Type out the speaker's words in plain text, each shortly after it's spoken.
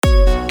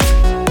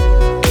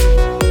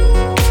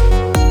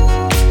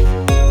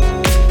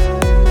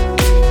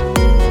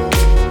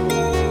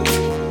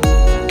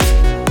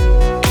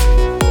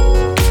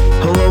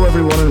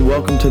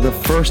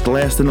first,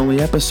 last, and only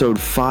episode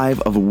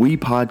 5 of We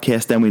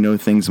Podcast and We Know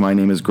Things. My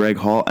name is Greg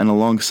Hall, and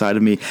alongside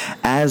of me,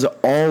 as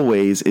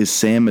always, is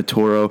Sam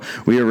Matoro.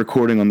 We are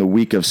recording on the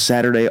week of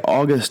Saturday,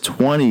 August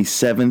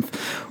 27th.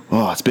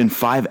 Oh, it's been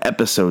 5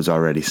 episodes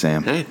already,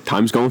 Sam. Hey,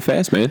 time's going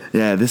fast, man.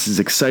 Yeah, this is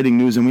exciting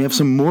news, and we have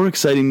some more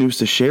exciting news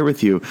to share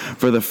with you.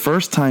 For the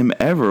first time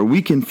ever,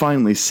 we can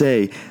finally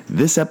say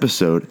this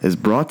episode is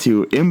brought to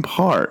you in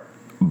part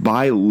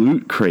by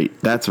Loot Crate.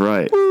 That's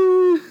right.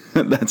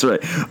 That's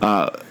right.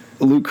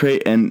 Loot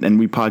Crate and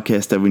We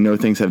Podcast that We Know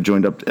Things have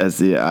joined up as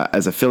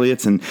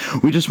affiliates, and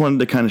we just wanted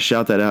to kind of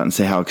shout that out and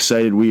say how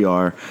excited we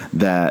are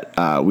that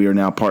we are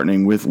now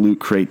partnering with Loot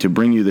Crate to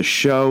bring you the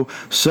show.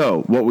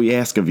 So what we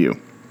ask of you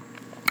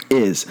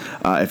is,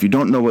 if you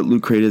don't know what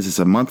Loot Crate is, it's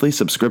a monthly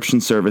subscription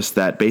service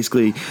that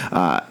basically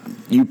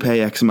you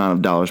pay X amount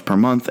of dollars per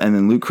month, and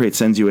then Loot Crate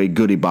sends you a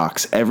goodie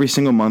box every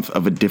single month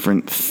of a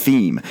different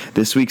theme.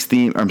 This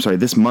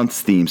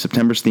month's theme,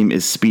 September's theme,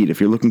 is Speed. If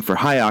you're looking for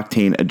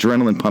high-octane,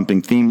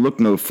 adrenaline-pumping theme, look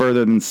no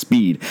further than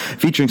Speed,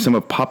 featuring some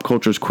of pop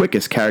culture's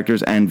quickest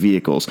characters and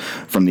vehicles,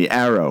 from the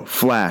Arrow,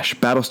 Flash,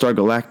 Battlestar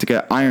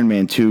Galactica, Iron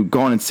Man 2,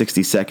 Gone in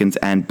 60 Seconds,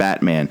 and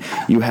Batman.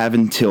 You have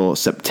until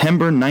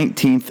September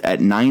 19th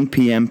at 9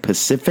 p.m.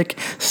 Pacific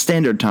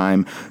Standard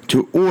Time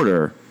to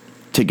order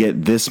to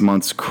get this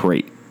month's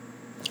crate.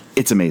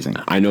 It's amazing.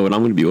 I know what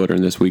I'm going to be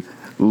ordering this week.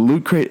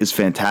 Loot Crate is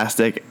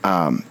fantastic.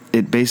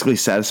 It basically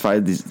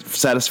satisfies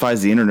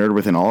the inner nerd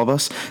within all of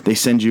us. They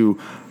send you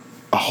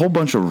a whole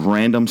bunch of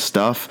random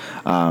stuff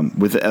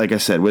with, like I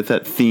said, with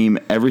that theme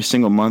every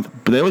single month.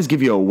 But they always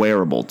give you a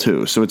wearable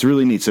too, so it's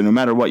really neat. So no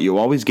matter what, you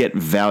always get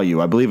value.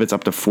 I believe it's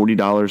up to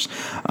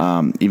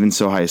 $40, even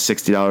so high as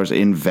 $60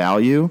 in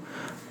value.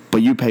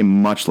 But you pay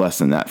much less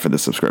than that for the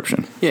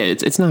subscription. Yeah,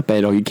 it's not bad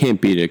at all. You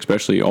can't beat it,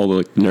 especially all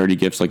the nerdy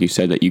gifts, like you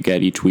said, that you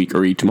get each week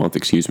or each month,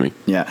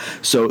 Yeah.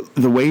 So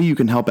the way you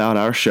can help out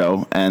our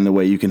show and the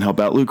way you can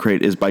help out Loot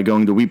Crate is by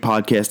going to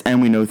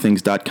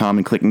WePodcastAndWeKnowThings.com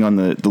and clicking on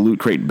the Loot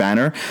Crate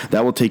banner.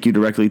 That will take you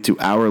directly to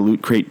our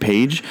Loot Crate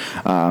page.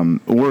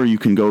 Or you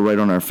can go right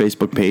on our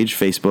Facebook page,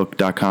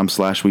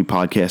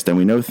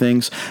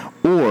 Facebook.com/WePodcastAndWeKnowThings.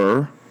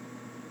 Or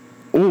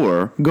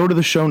go to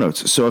the show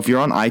notes. So if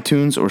you're on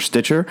iTunes or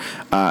Stitcher,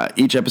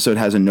 each episode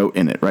has a note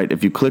in it, right?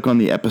 If you click on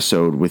the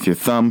episode with your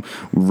thumb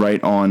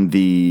right on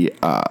the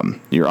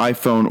your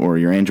iPhone or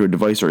your Android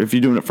device, or if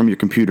you're doing it from your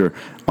computer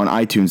on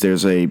iTunes,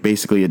 there's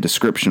basically a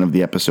description of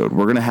the episode.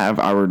 We're going to have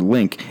our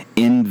link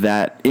in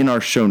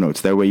our show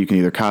notes. That way you can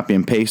either copy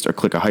and paste or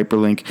click a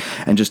hyperlink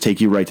and just take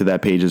you right to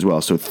that page as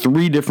well. So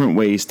 3 different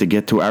ways to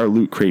get to our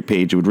Loot Crate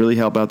page. It would really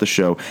help out the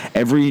show.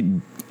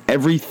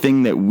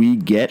 Everything that we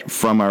get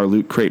from our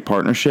Loot Crate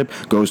partnership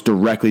goes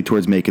directly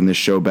towards making this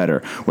show better,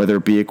 whether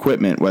it be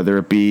equipment, whether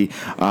it be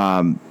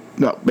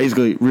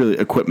basically really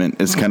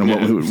equipment is kind of what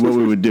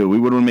we would do. We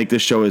would want to make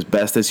this show as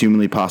best as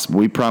humanly possible.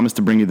 We promise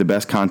to bring you the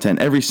best content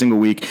every single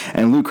week,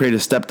 and Loot Crate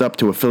has stepped up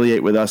to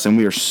affiliate with us, and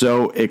we are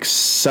so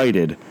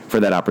excited for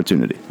that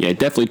opportunity. Yeah,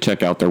 definitely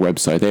check out their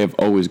website. They have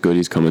always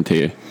goodies coming to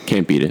you.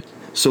 Can't beat it.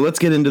 So let's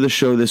get into the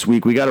show this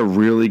week. We got a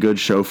really good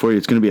show for you.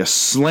 It's going to be a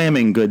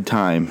slamming good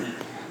time.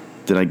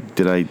 Did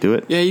I do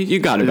it? Yeah, you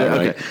got it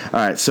right. Okay. All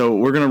right, so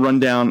we're going to run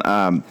down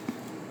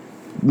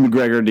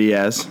McGregor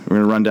Diaz. We're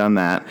going to run down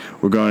that.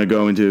 We're going to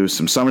go into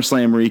some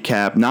SummerSlam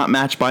recap, not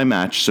match by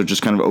match, so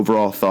just kind of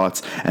overall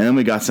thoughts. And then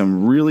we got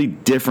some really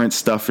different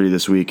stuff for you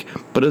this week.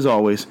 But as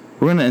always,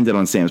 we're going to end it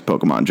on Sam's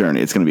Pokemon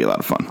journey. It's going to be a lot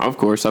of fun. Of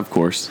course.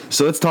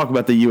 So let's talk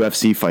about the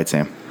UFC fight,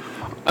 Sam.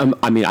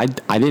 I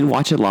didn't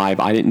watch it live.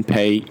 I didn't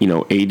pay,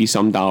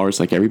 $80-some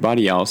like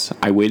everybody else.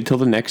 I waited till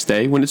the next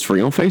day when it's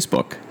free on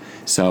Facebook.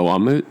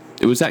 So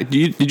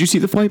did you see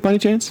the fight by any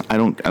chance? I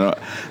don't.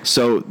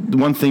 So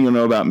one thing you'll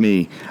know about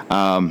me,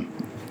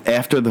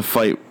 after the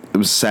fight, it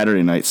was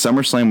Saturday night.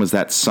 SummerSlam was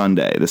that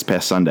Sunday, this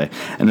past Sunday.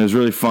 And it was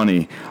really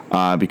funny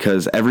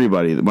because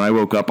everybody, when I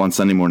woke up on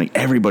Sunday morning,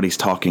 everybody's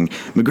talking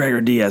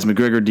McGregor Diaz.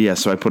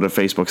 So I put a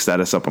Facebook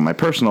status up on my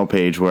personal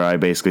page where I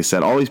basically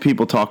said, all these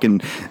people talking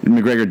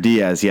McGregor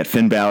Diaz, yet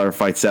Finn Balor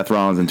fights Seth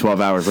Rollins in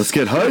 12 hours. Let's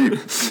get hype.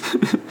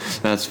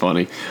 That's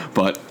funny.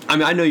 But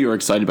I know you were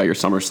excited about your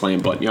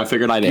SummerSlam, but I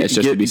figured I'd ask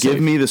just to be safe.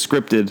 Give me the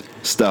scripted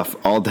stuff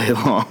all day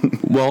long.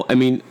 Well,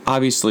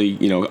 obviously,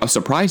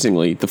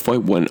 surprisingly, the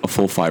fight went a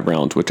full 5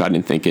 rounds, which I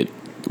didn't think it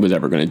was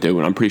ever going to do.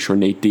 And I'm pretty sure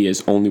Nate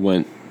Diaz only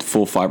went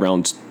full 5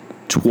 rounds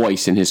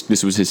twice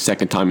this was his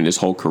second time in his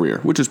whole career,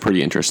 which was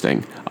pretty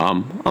interesting.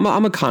 I'm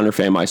a Conor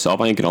fan myself.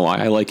 I ain't gonna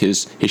lie. I like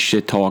his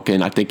shit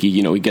talking. I think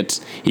he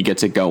gets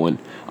it going.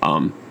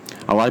 A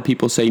lot of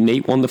people say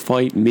Nate won the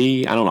fight.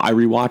 Me, I don't know. I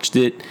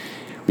rewatched it.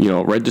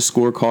 Read the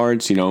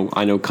scorecards.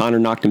 I know Conor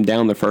knocked him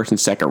down the first and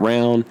second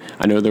round.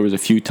 I know there was a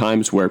few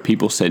times where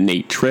people said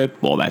Nate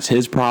tripped. Well, that's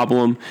his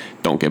problem.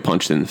 Don't get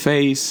punched in the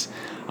face.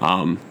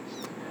 I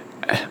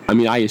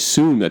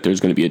assume that there's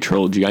going to be a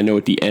trilogy. I know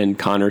at the end,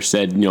 Conor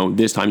said,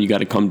 this time you got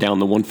to come down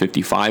to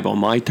 155 on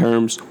my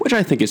terms, which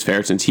I think is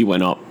fair since he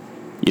went up,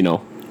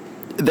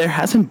 there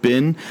hasn't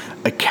been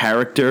a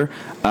character.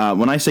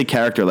 When I say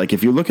character, like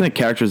if you're looking at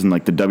characters in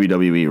like the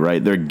WWE,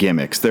 right? They're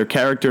gimmicks. They're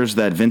characters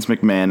that Vince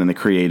McMahon and the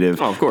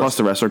creative, of course, plus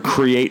the wrestler,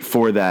 create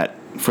for that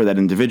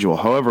individual.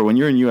 However, when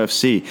you're in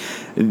UFC,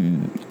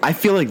 I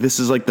feel like this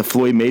is like the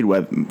Floyd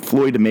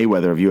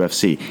Mayweather of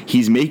UFC.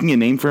 He's making a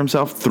name for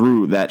himself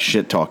through that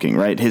shit talking,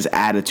 right? His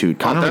attitude.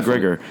 Conor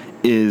McGregor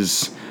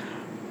is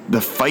the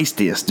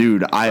feistiest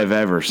dude I have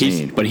ever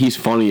seen. But he's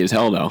funny as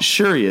hell, though.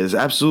 Sure he is,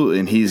 absolutely.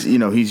 And he's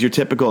your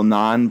typical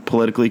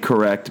non-politically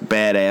correct,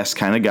 badass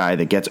kind of guy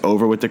that gets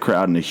over with the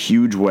crowd in a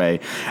huge way.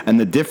 And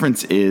the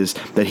difference is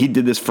that he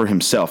did this for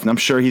himself. And I'm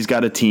sure he's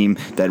got a team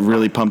that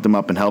really pumped him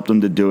up and helped him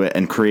to do it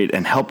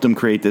and helped him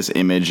create this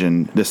image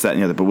and this, that,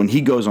 and the other. But when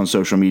he goes on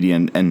social media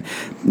and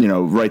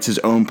writes his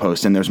own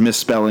post and there's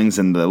misspellings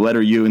and the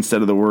letter U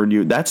instead of the word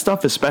U, that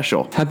stuff is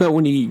special. How about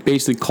when he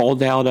basically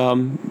called out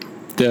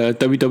the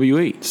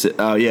WWE?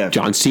 Oh, yeah.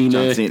 John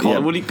Cena. Yeah.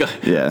 What he got?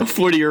 Yeah. A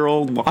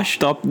 40-year-old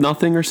washed up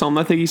nothing or something,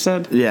 I think he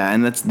said. Yeah,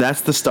 and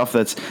that's the stuff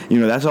that's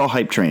all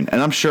hype train.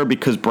 And I'm sure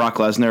because Brock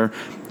Lesnar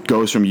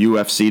goes from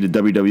UFC to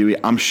WWE,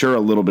 I'm sure a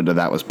little bit of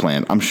that was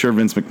planned. I'm sure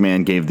Vince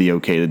McMahon gave the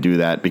okay to do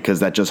that because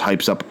that just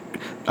hypes up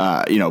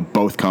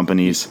both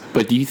companies.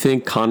 But do you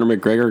think Conor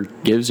McGregor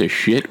gives a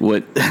shit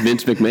what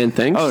Vince McMahon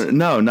thinks? Oh,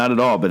 no, not at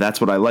all. But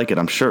that's what I like it.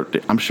 I'm sure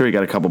he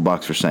got a couple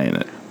bucks for saying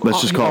it.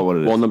 Let's just call it what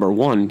it is. Well, number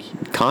one,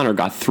 Conor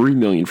got $3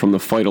 million from the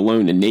fight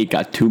alone, and Nate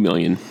got $2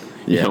 million.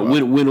 Yeah,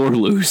 win or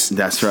lose.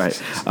 That's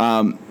right.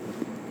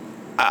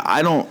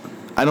 I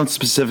don't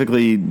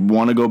specifically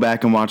want to go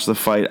back and watch the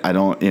fight. I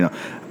don't.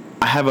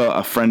 I have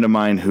a friend of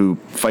mine who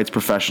fights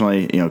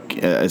professionally,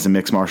 as a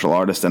mixed martial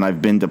artist, and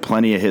I've been to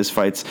plenty of his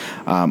fights.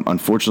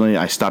 Unfortunately,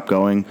 I stopped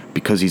going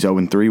because he's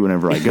 0-3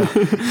 whenever I go.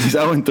 He's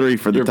 0-3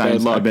 for the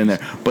times I've been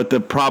there. But the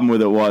problem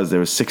with it was there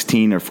was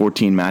 16 or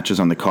 14 matches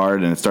on the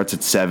card, and it starts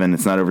at 7.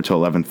 It's not over till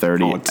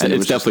 11:30. Oh,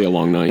 it's definitely a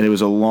long night. And it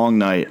was a long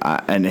night,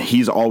 and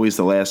he's always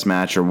the last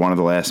match or one of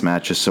the last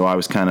matches, so I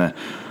was kind of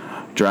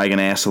dragging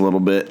ass a little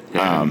bit.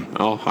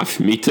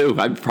 Me too.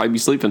 I'd probably be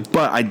sleeping.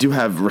 But I do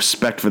have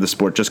respect for the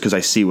sport just because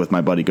I see what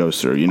my buddy goes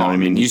through. You know what I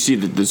mean? You see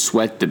the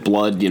sweat, the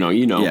blood,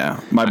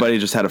 Yeah. My buddy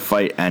just had a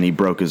fight and he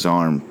broke his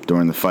arm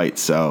during the fight.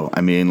 So,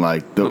 I mean,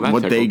 like,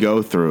 what they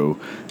go through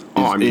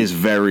is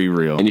very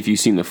real. And if you've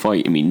seen the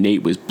fight,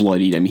 Nate was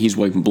bloodied. He's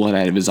wiping blood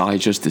out of his eyes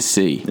just to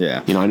see.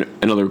 Yeah.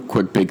 Another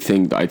quick big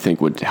thing that I think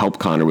would help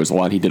Conor was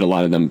he did a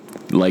lot of them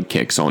leg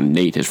kicks on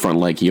Nate, his front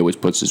leg. He always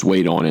puts his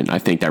weight on it. I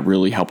think that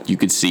really helped. You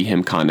could see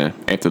him kind of,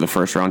 after the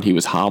first round, he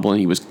was hobbling.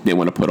 He didn't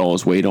want to put all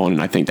his weight on,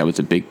 and I think that was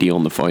a big deal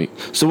in the fight.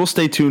 So we'll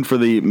stay tuned for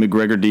the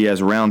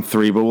McGregor-Diaz round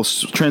 3, but we'll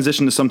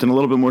transition to something a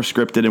little bit more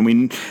scripted,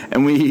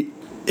 and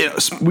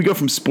we go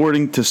from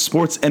sporting to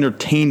sports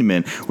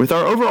entertainment with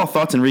our overall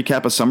thoughts and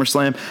recap of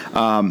SummerSlam.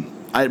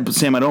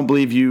 Sam, I don't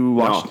believe you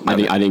watched. No,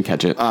 I didn't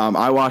catch it.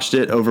 I watched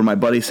it over my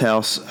buddy's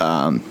house,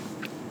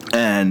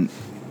 and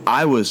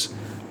I was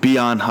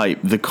beyond hype.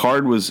 The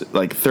card was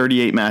like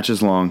 38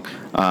 matches long.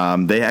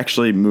 They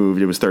actually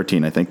moved. It was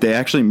 13, I think. They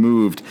actually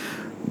moved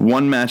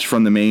one match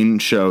from the main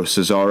show,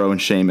 Cesaro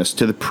and Sheamus,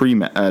 to the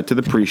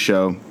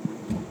pre-show.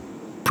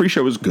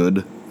 Pre-show was good.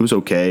 It was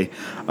okay.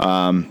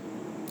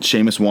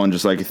 Sheamus won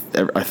just like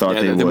I thought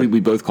they would. We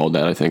both called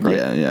that, I think, right?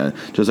 Yeah.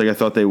 Just like I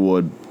thought they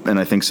would, and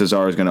I think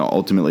Cesaro is going to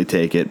ultimately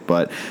take it.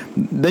 But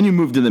then you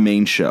move to the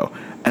main show,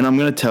 and I'm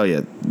going to tell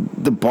you,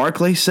 the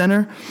Barclays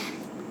Center,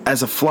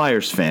 as a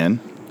Flyers fan,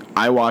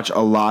 I watch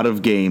a lot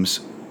of games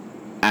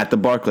at the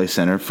Barclays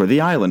Center for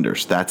the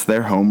Islanders. That's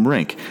their home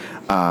rink.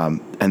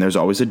 And there's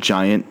always a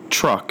giant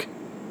truck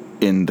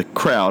in the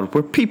crowd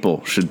where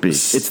people should be.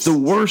 It's the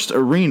worst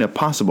arena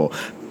possible.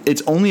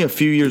 It's only a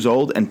few years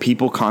old, and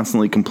people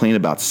constantly complain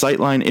about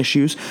sightline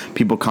issues.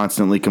 People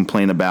constantly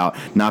complain about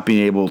not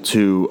being able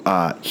to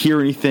hear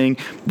anything,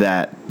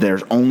 that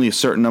there's only a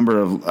certain number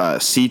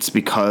of seats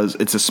because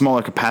it's a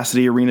smaller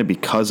capacity arena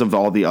because of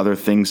all the other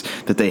things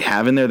that they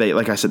have in there.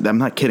 Like I said, I'm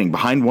not kidding.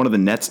 Behind one of the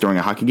nets during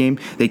a hockey game,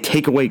 they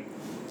take away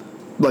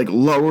like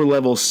lower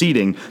level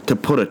seating to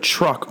put a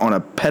truck on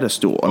a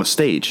pedestal on a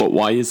stage. But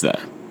why is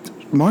that?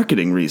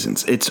 Marketing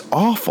reasons. It's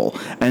awful.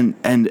 And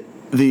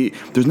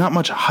there's not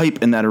much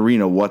hype in that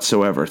arena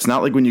whatsoever. It's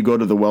not like when you go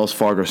to the Wells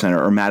Fargo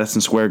Center or Madison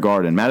Square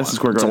Garden. It's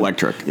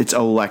electric. It's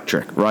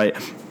electric, right?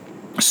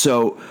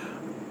 So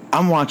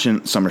I'm watching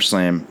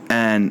SummerSlam,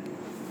 and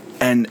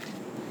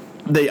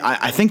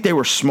I think they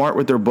were smart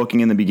with their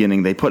booking in the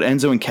beginning. They put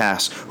Enzo and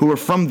Cass, who are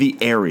from the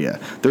area.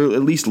 They're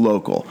at least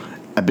local.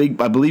 I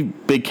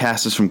believe Big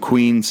Cass is from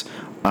Queens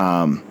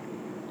or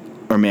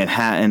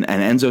Manhattan,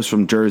 and Enzo's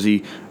from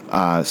Jersey.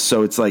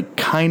 So it's like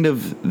kind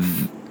of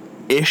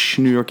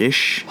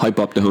York-ish. Hype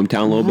up the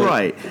hometown a little bit.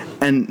 Right.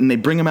 And they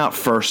bring him out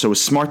first, so it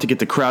was smart to get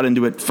the crowd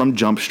into it from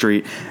Jump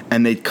Street.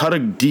 And they cut a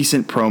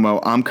decent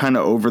promo. I'm kind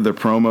of over the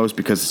promos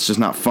because it's just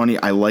not funny.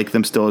 I like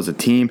them still as a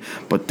team,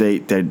 but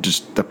they're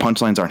just, the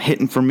punchlines aren't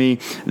hitting for me.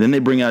 Then they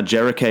bring out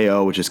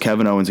Jericho, which is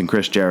Kevin Owens and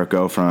Chris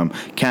Jericho from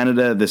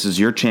Canada. This is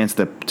your chance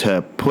to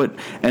put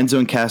Enzo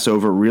and Cass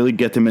over, really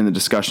get them in the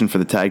discussion for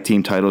the tag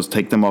team titles,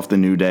 take them off the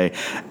New Day,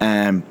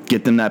 and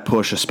get them that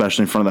push,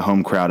 especially in front of the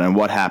home crowd. And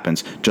what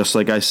happens? Just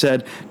like I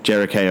said,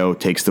 Jericho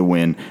takes the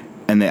win.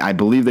 And I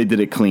believe they did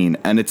it clean.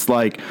 And it's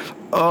like,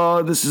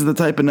 oh, this is the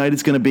type of night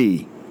it's going to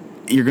be.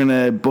 You're going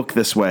to book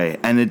this way.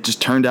 And it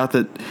just turned out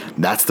that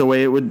that's the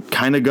way it would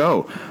kind of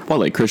go. Well,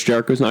 like Chris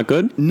Jericho's not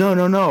good?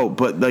 No.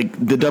 But like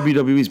the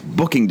WWE's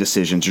booking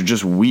decisions are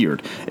just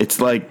weird. It's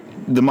like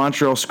the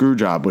Montreal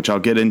Screwjob, which I'll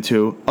get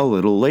into a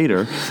little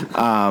later,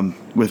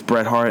 with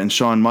Bret Hart and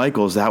Shawn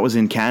Michaels. That was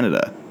in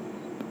Canada.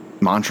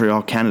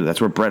 Montreal, Canada. That's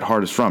where Bret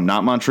Hart is from.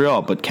 Not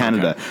Montreal, but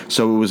Canada. Okay.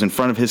 So it was in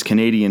front of his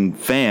Canadian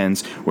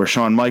fans, where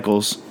Shawn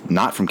Michaels,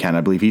 not from Canada,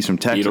 I believe he's from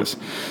Texas.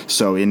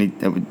 So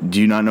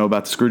do you not know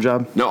about the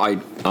Screwjob? No,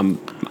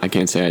 I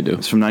can't say I do.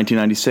 It's from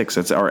 1996.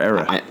 That's our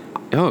era.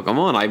 Oh, come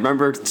on. I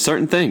remember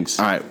certain things.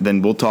 All right,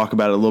 then we'll talk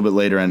about it a little bit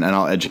later, and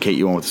I'll educate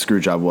you on what the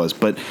Screwjob was.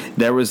 But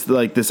there was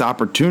like this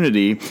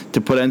opportunity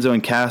to put Enzo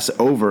and Cass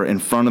over in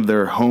front of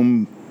their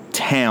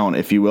hometown,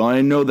 if you will. And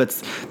I know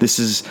this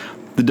is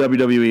the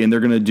WWE, and they're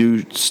going to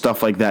do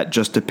stuff like that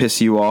just to piss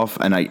you off,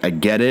 and I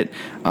get it,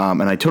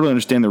 and I totally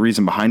understand the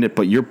reason behind it,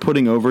 but you're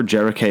putting over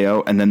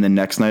Jericho, and then the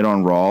next night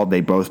on Raw,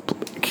 they both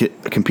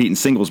compete in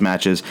singles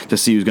matches to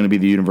see who's going to be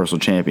the Universal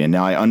Champion.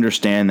 Now, I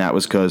understand that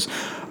was because,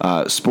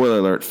 spoiler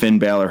alert, Finn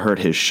Balor hurt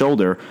his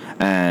shoulder,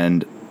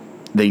 and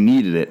they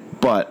needed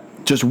it, but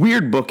just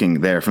weird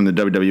booking there from the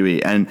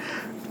WWE, and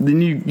then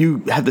you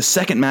have the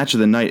second match of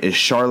the night is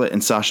Charlotte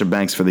and Sasha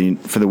Banks for the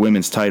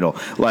women's title.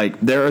 Like,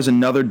 there is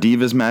another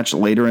Divas match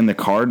later in the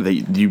card that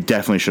you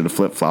definitely should have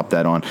flip-flopped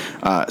that on.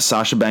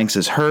 Sasha Banks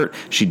is hurt.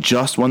 She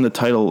just won the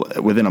title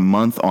within a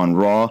month on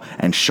Raw,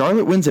 and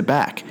Charlotte wins it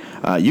back.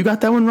 You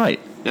got that one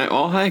right. Yeah,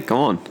 well, hey, go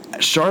on.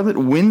 Charlotte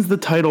wins the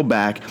title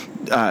back.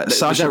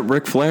 Sasha, is that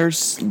Ric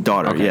Flair's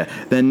daughter? Okay.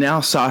 Yeah. Then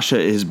now Sasha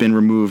has been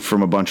removed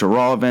from a bunch of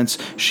Raw events.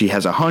 She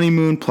has a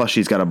honeymoon, plus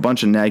she's got a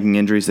bunch of nagging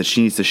injuries that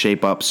she needs to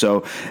shape up.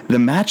 So the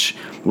match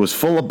was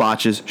full of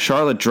botches.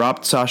 Charlotte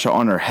dropped Sasha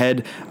on her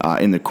head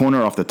in the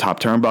corner off the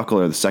top turnbuckle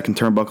or the second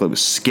turnbuckle. It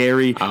was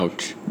scary.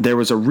 Ouch. There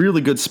was a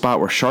really good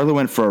spot where Charlotte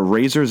went for a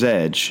razor's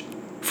edge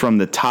from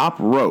the top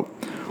rope.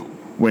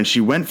 When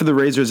she went for the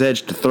razor's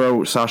edge to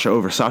throw Sasha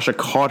over, Sasha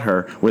caught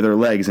her with her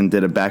legs and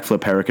did a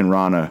backflip Hurricane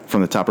Rana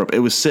from the top rope. It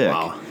was sick.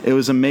 Wow. It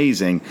was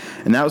amazing.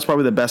 And that was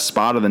probably the best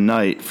spot of the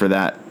night for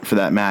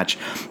that match.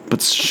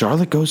 But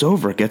Charlotte goes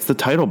over, gets the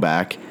title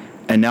back,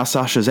 and now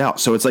Sasha's out.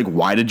 So it's like,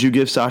 why did you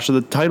give Sasha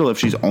the title if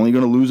she's only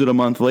going to lose it a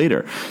month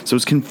later? So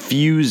it's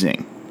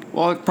confusing.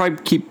 Well, it'd probably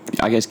keep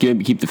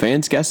the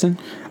fans guessing.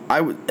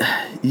 I would,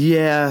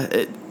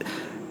 yeah.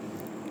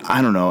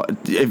 I don't know.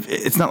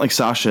 It's not like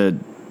Sasha.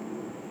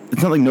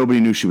 It's not like nobody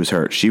knew she was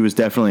hurt. She was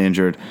definitely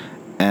injured,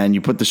 and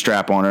you put the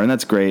strap on her, and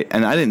that's great.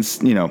 And I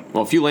didn't,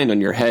 Well, if you land on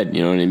your head,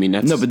 you know what I mean?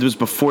 No, but it was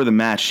before the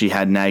match. She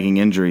had nagging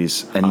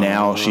injuries, and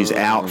now she's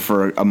out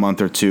for a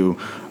month or two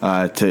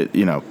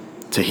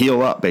to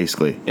heal up,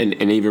 basically.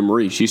 And Ava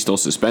Marie, she's still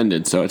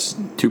suspended, so it's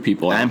two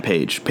people out. And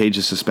Paige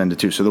is suspended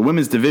too. So the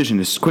women's division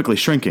is quickly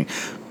shrinking.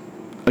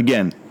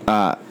 Again,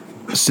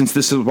 since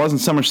this wasn't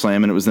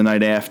SummerSlam and it was the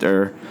night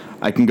after,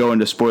 I can go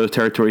into spoiler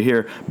territory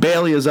here.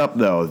 Bayley is up,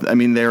 though. I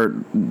mean,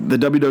 the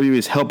WWE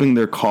is helping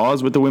their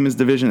cause with the women's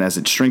division as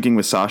it's shrinking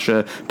with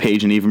Sasha,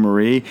 Paige, and Eva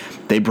Marie.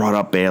 They brought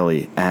up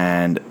Bayley,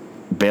 and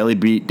Bayley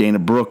beat Dana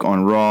Brooke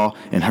on Raw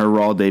in her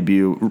Raw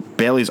debut.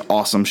 Bayley's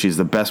awesome. She's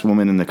the best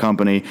woman in the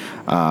company.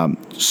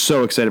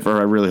 So excited for her.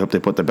 I really hope they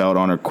put the belt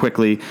on her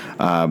quickly.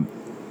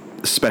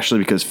 Especially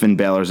because Finn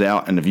Balor's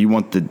out, and if you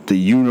want the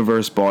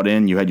universe bought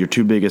in, you had your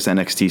two biggest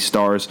NXT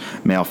stars,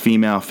 male,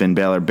 female, Finn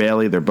Balor,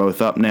 Bayley. They're both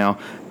up now.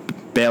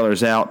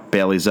 Balor's out,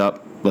 Bayley's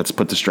up. Let's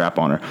put the strap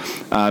on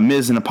her.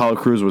 Miz and Apollo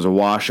Crews was a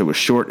wash. It was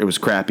short. It was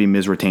crappy.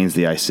 Miz retains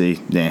the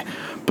IC. Nah.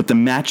 But the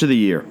match of the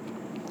year,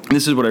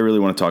 this is what I really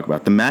want to talk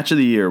about. The match of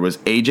the year was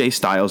AJ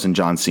Styles and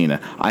John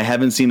Cena. I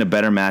haven't seen a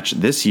better match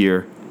this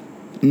year.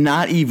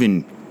 Not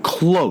even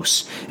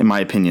close, in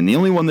my opinion. The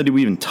only one that would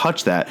even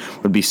touch that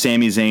would be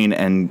Sami Zayn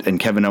and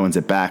Kevin Owens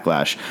at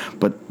Backlash.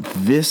 But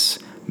this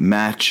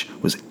match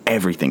was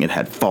everything. It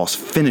had false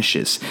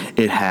finishes.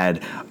 It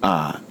had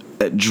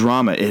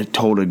drama. It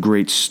told a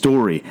great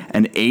story.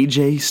 And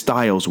AJ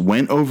Styles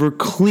went over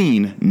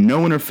clean,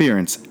 no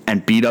interference,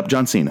 and beat up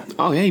John Cena.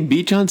 Oh, yeah, he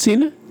beat John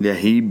Cena? Yeah,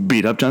 he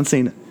beat up John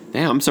Cena.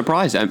 Yeah, I'm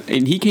surprised.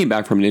 And he came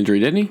back from an injury,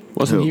 didn't he?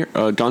 Wasn't he?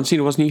 John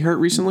Cena, wasn't he hurt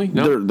recently?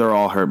 No, they're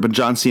all hurt. But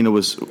John Cena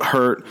was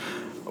hurt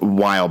a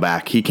while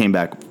back. He came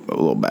back a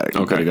little bit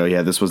ago.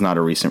 Yeah, this was not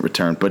a recent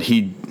return. But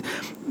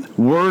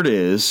word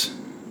is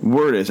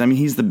word is, I mean,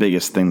 he's the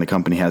biggest thing the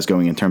company has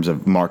going in terms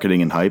of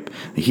marketing and hype.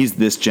 He's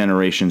this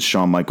generation's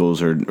Shawn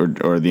Michaels or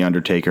The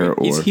Undertaker.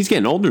 He's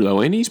getting older, though,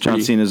 and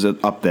John Cena's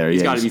up there.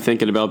 He's got to be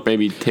thinking about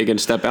maybe taking a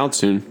step out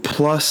soon.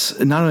 Plus,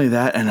 not only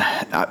that,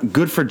 and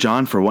good for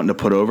John for wanting to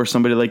put over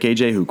somebody like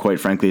AJ, who, quite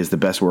frankly, is the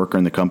best worker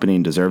in the company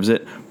and deserves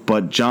it.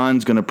 But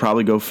John's going to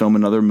probably go film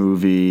another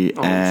movie,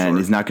 and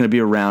he's not going to be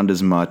around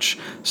as much.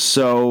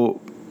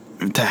 So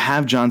to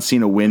have John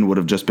Cena win would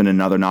have just been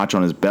another notch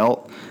on his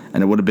belt.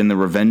 And it would have been the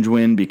revenge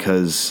win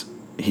because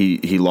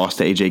he lost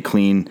to AJ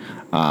clean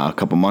a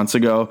couple months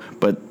ago.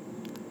 But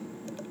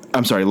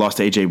I'm sorry, lost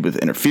to AJ with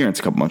interference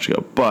a couple months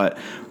ago. But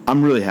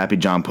I'm really happy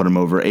John put him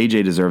over.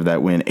 AJ deserved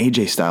that win.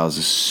 AJ Styles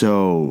is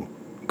so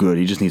good.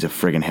 He just needs a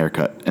friggin'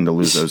 haircut and to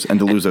lose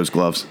those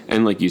gloves.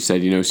 And like you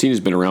said, Cena's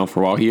been around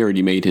for a while. He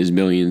already made his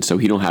millions, so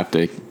he don't have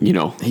to,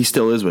 He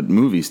still is with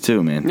movies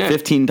too, man. Yeah.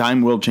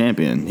 15-time world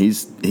champion.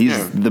 He's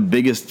the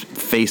biggest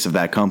face of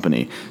that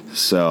company.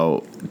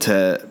 So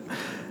to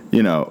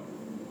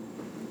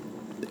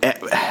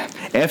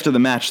after the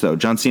match, though,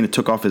 John Cena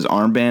took off his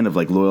armband of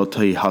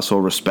loyalty, hustle,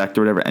 respect,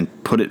 or whatever,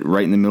 and put it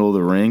right in the middle of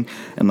the ring,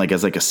 and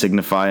as a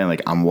signifier,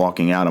 and I'm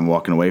walking out, I'm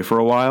walking away for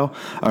a while,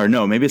 or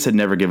no, maybe it said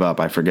never give up,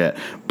 I forget,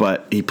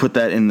 but he put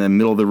that in the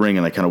middle of the ring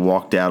and kind of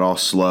walked out all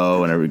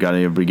slow, and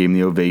everybody gave him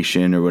the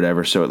ovation or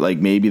whatever. So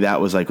maybe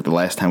that was the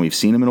last time we've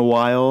seen him in a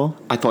while.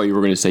 I thought you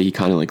were going to say he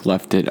kind of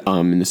left it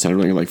in the center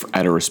ring,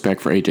 out of respect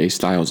for AJ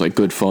Styles,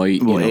 good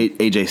fight. Well,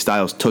 AJ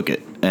Styles took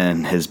it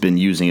and has been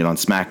using it on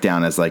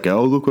SmackDown as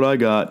oh, look what I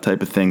got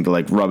type of thing to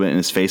rub it in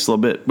his face a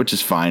little bit, which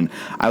is fine.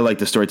 I like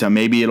the storytelling.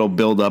 Maybe it'll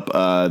build up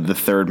the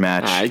third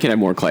match. You can have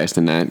more class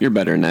than that. You're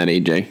better than that,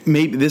 AJ.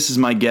 Maybe this is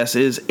my guess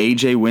is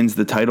AJ wins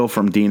the title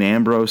from Dean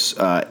Ambrose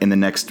in the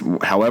next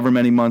however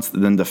many months,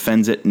 then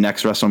defends it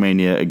next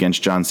WrestleMania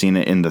against John Cena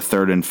in the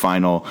third and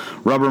final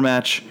rubber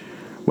match.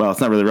 Well,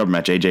 it's not really a rubber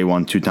match. AJ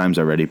won 2 times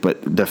already,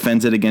 but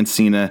defends it against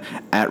Cena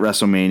at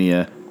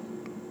WrestleMania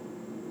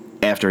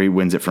after he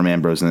wins it from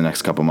Ambrose in the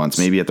next couple months,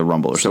 maybe at the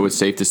Rumble or something. So it's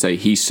safe to say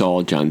he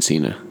saw John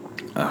Cena.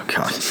 Oh,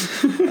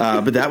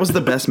 God. But that was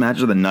the best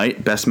match of the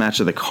night, best match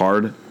of the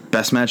card,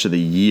 best match of the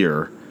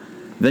year.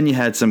 Then you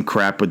had some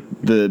crap with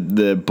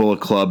the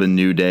Bullet Club and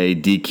New Day,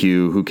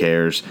 DQ, who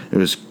cares? It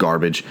was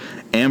garbage.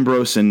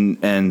 Ambrose and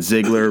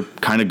Ziggler,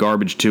 kind of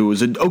garbage too. It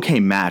was an okay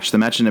match. The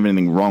match didn't have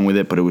anything wrong with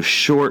it, but it was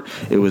short,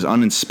 it was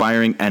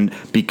uninspiring, and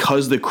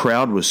because the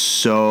crowd was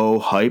so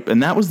hype,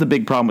 and that was the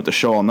big problem with the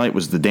show all night,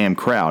 was the damn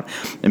crowd.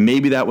 And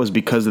maybe that was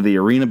because of the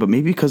arena, but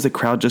maybe because the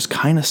crowd just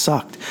kind of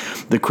sucked.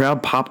 The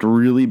crowd popped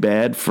really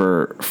bad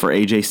for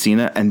AJ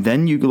Cena, and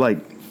then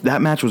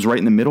that match was right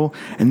in the middle,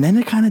 and then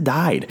it kind of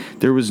died.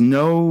 There was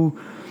no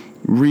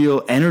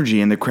real energy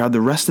in the crowd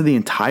the rest of the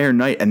entire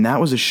night, and that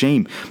was a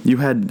shame. You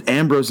had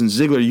Ambrose and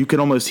Ziggler, you could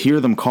almost hear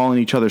them calling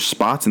each other's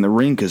spots in the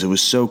ring because it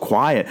was so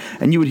quiet,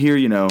 and you would hear,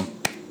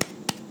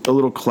 a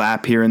little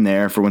clap here and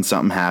there for when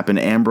something happened.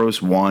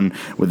 Ambrose won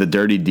with the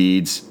Dirty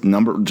Deeds,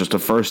 just the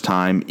first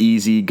time,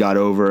 easy, got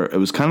over. It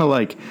was kind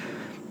of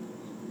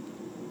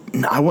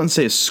I wouldn't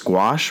say a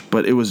squash,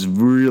 but it was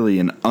really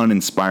an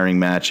uninspiring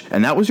match.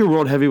 And that was your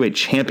World Heavyweight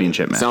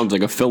Championship match. Sounds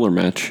like a filler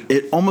match.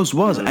 It almost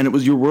was, and it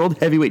was your World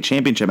Heavyweight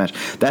Championship match.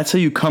 That's how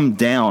you come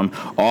down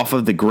off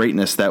of the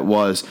greatness that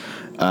was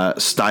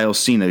Styles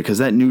Cena, because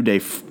that New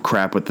Day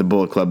crap with the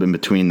Bullet Club in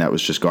between, that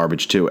was just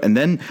garbage too. And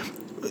then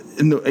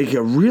in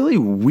a really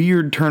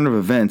weird turn of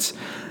events,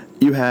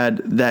 you had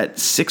that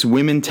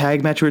 6-women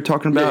tag match we were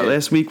talking about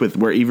last week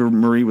where Eva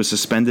Marie was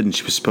suspended and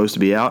she was supposed to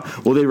be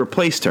out. Well, they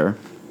replaced her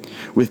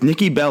with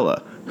Nikki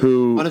Bella,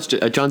 who that's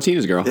John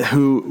Cena's girl,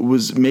 who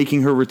was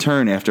making her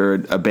return after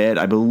a bad,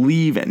 I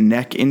believe,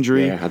 neck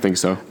injury. Yeah, I think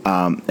so.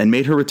 And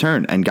made her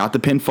return and got the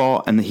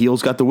pinfall, and the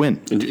heels got the win.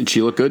 And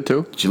she looked good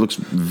too. She looks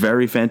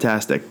very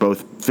fantastic,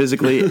 both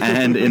physically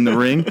and in the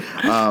ring.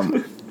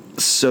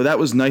 So that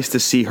was nice to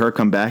see her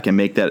come back and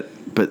make that.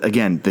 But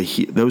again,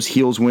 those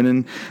heels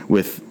winning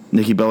with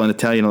Nikki Bella,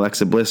 Natalya, and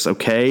Alexa Bliss,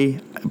 okay.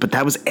 But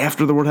that was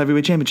after the World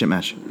Heavyweight Championship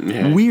match.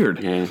 Yeah,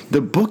 weird. Yeah. The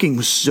booking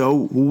was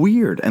so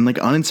weird and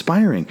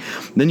uninspiring.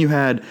 Then you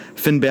had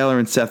Finn Balor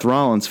and Seth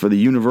Rollins for the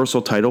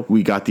Universal title.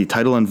 We got the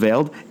title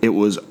unveiled. It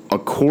was a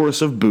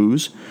chorus of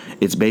boos.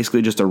 It's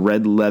basically just a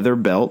red leather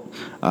belt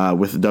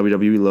with the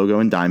WWE logo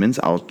and diamonds.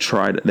 I'll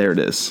try to. There it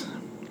is.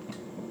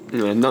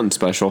 Yeah, nothing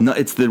special. No,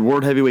 it's the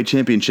World Heavyweight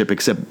Championship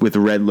except with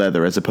red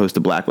leather as opposed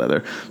to black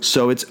leather.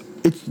 So it's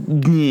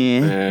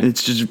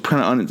just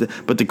kind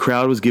of but the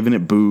crowd was giving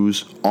it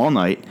boos all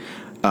night.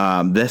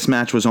 This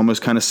match was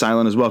almost kind of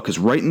silent as well, because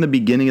right in the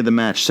beginning of the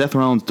match, Seth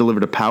Rollins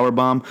delivered a power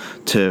bomb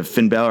to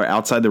Finn Balor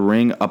outside the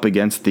ring up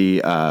against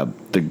the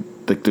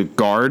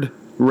guard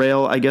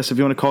rail, I guess if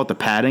you want to call it, the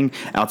padding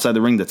outside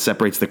the ring that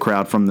separates the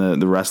crowd from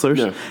the wrestlers.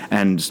 Yeah.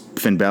 And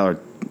Finn Balor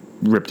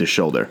ripped his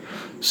shoulder.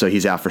 So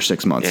he's out for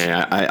 6 months.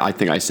 Yeah, I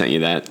think I sent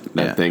you that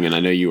thing, and I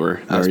know you were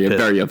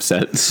very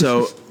upset.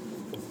 So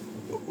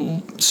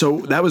So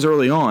that was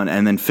early on,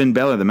 and then Finn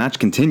Balor, the match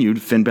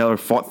continued. Finn Balor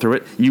fought through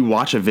it. You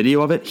watch a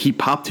video of it, he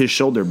popped his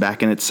shoulder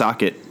back in its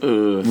socket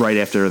right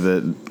after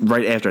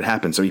it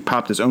happened. So he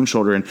popped his own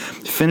shoulder and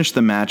finished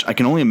the match. I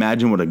can only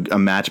imagine what a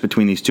match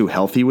between these two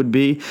healthy would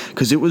be,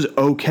 because it was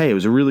okay. It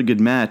was a really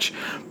good match,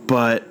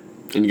 but...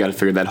 And you got to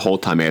figure that whole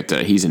time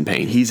after he's in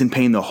pain. He's in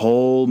pain the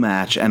whole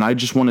match, and I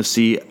just want to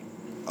see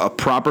a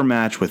proper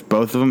match with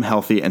both of them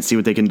healthy and see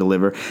what they can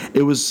deliver.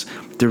 There was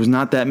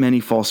not that many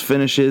false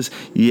finishes.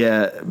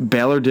 Yeah,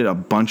 Balor did a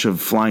bunch of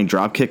flying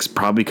drop kicks,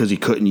 probably because he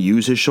couldn't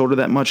use his shoulder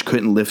that much,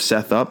 couldn't lift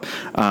Seth up.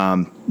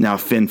 Now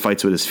Finn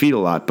fights with his feet a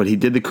lot, but he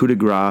did the coup de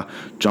grace,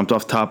 jumped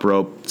off top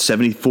rope,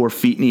 74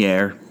 feet in the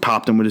air,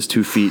 popped him with his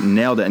 2 feet, and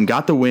nailed it, and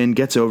got the win,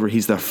 gets over.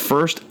 He's the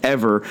first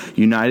ever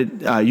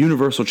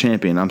Universal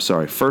Champion.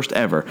 First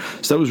ever.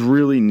 So that was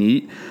really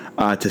neat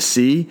to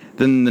see.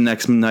 Then the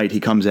next night he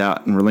comes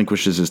out and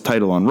relinquishes his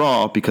title on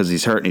Raw because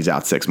he's hurt and he's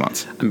out 6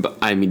 months.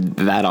 I mean,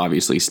 that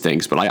obviously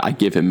stinks, but I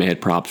give him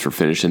mad props for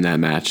finishing that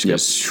match,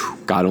 because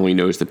God only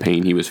knows the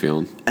pain he was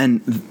feeling.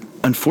 And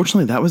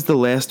unfortunately, that was the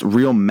last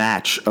real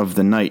match of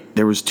the night.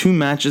 There was 2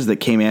 matches that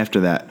came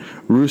after that.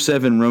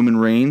 Rusev and Roman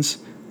Reigns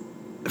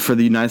for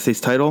the United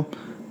States title.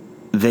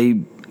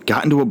 They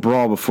got into a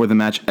brawl before the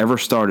match ever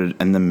started,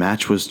 and the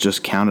match was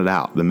just counted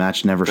out. The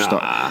match never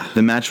started.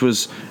 The match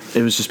was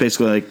just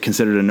basically like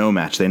considered a no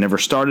match. They never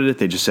started it.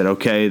 They just said,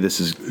 okay, this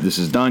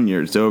is done.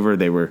 It's over.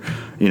 They were,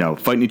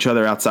 fighting each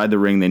other outside the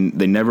ring.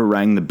 They never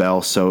rang the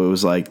bell, so it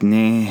was like,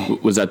 nah.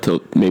 Was that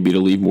to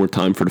leave more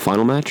time for the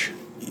final match?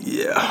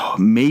 Yeah,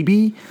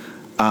 maybe.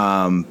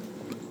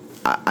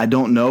 I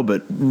don't know,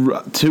 but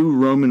to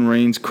Roman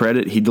Reigns'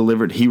 credit, he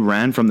delivered. He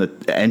ran from the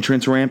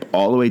entrance ramp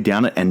all the way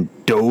down it and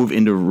dove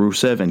into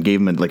Rusev and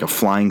gave him a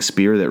flying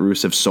spear that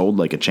Rusev sold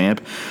like a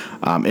champ.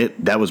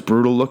 That was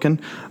brutal looking.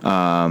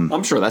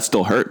 I'm sure that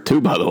still hurt too,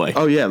 by the way.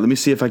 Oh yeah, let me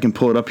see if I can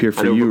pull it up here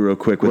for you real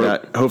quick.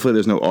 Hopefully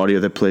there's no audio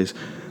that plays.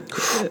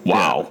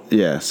 Wow.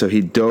 Yeah, so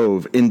he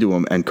dove into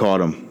him and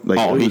caught him.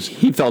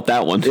 He felt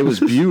that one. It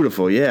was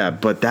beautiful, yeah,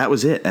 but that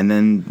was it. And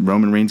then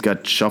Roman Reigns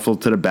got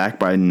shuffled to the back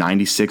by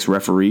 96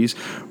 referees.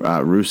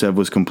 Rusev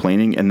was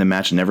complaining, and the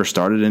match never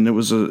started, and it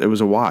was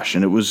a wash,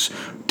 and it was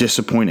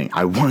disappointing.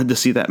 I wanted to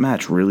see that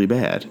match really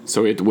bad.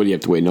 So do you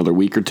have to wait another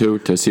week or two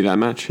to see that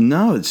match?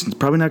 No, it's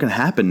probably not going to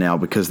happen now,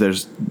 because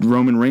there's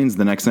Roman Reigns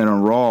the next night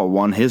on Raw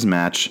won his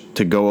match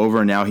to go over,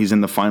 and now he's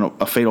in a fatal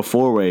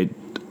 4-way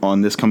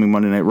on this coming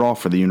Monday Night Raw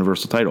for the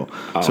Universal title.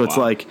 So it's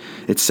like,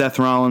 it's Seth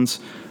Rollins,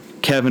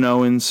 Kevin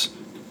Owens,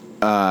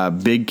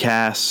 Big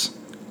Cass,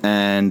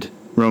 and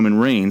Roman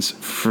Reigns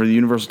for the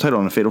Universal title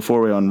on a fatal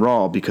 4-way on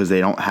Raw, because they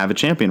don't have a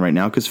champion right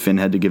now because Finn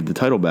had to give the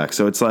title back.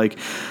 So it's like,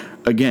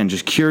 again,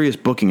 just curious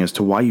booking as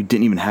to why you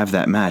didn't even have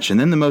that match. And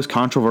then the most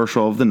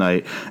controversial of the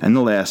night and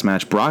the last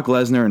match, Brock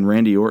Lesnar and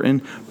Randy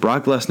Orton.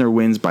 Brock Lesnar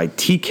wins by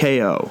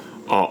TKO.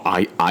 Oh,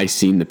 I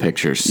seen the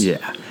pictures.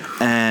 Yeah.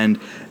 And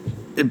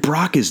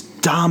Brock is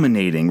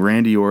dominating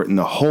Randy Orton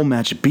the whole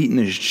match, beating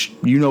the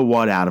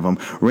you-know-what out of him.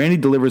 Randy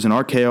delivers an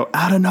RKO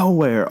out of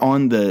nowhere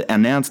on the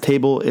announce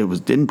table.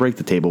 Didn't break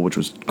the table, which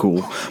was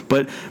cool,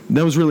 but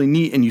that was really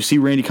neat. And you see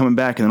Randy coming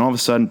back, and then all of a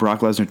sudden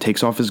Brock Lesnar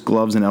takes off his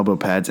gloves and elbow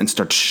pads and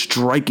starts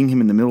striking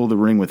him in the middle of the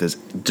ring with his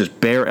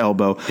just bare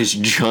elbow. His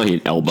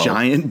giant elbow.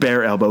 Giant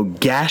bare elbow.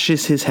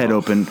 Gashes his head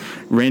open.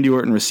 Randy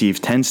Orton receives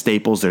 10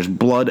 staples. There's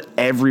blood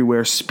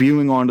everywhere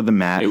spewing onto the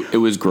mat. It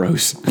was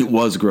gross. It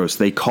was gross.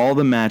 They call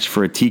the match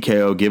for a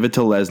TKO, give it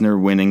to Lesnar,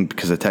 winning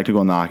because of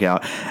technical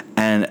knockout.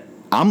 And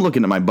I'm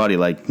looking at my buddy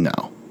like,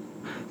 no.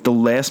 The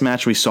last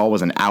match we saw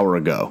was an hour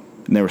ago,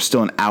 and there was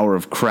still an hour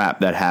of crap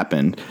that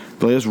happened.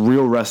 The last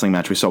real wrestling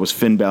match we saw was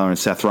Finn Balor and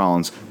Seth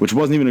Rollins, which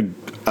wasn't even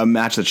a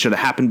match that should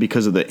have happened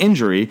because of the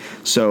injury.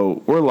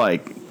 So we're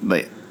like,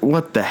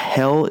 what the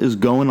hell is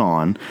going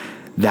on?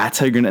 That's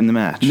how you're going to end the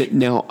match.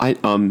 Now,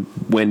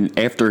 when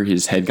after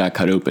his head got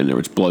cut open, there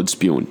was blood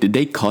spewing. Did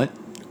they cut?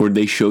 Or did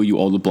they show you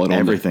all the blood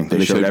everything. on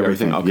They showed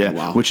everything. Okay, yeah,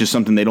 wow. Which is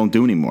something they don't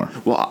do anymore.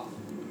 Well,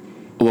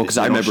 because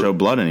I remember don't show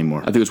blood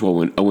anymore. I think it was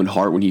when Owen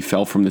Hart, when he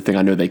fell from the thing.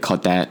 I know they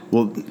cut that.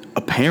 Well,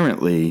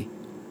 apparently,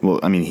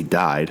 he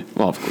died.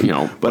 Well,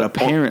 but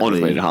apparently on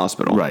his way to the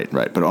hospital. Right.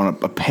 But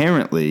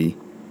apparently,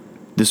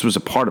 this was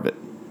a part of it.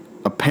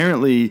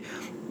 Apparently,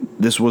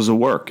 this was a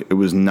work. It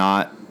was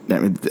not.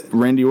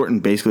 Randy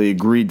Orton basically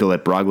agreed to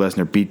let Brock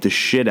Lesnar beat the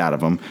shit out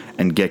of him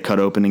and get cut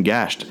open and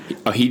gashed.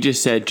 He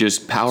just said,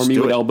 "Just power me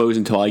with elbows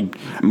until I."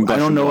 I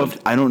don't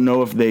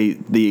know if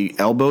the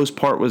elbows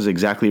part was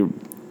exactly,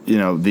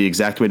 the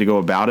exact way to go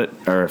about it,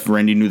 or if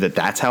Randy knew that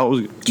that's how it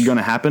was going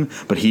to happen.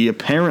 But he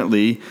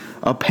apparently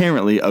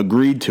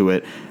agreed to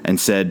it and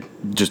said,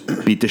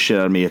 "Just beat the shit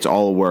out of me. It's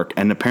all work."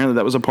 And apparently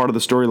that was a part of the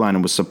storyline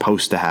and was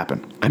supposed to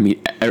happen. I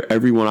mean,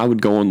 everyone. I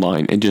would go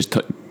online and just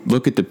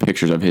look at the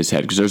pictures of his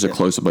head, because there's a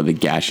close-up of the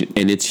gash,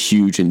 and it's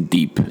huge and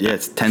deep. Yeah,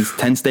 it's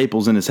 10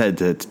 staples in his head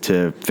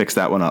to fix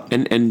that one up.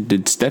 And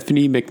did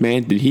Stephanie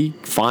McMahon, did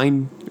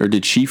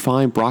she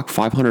fine Brock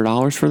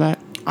 $500 for that?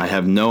 I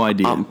have no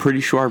idea. I'm pretty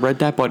sure I read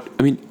that, but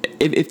I mean,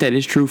 if that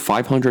is true,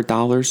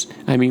 $500,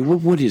 I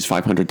mean, what is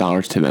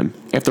 $500 to them?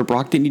 After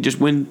Brock, didn't he just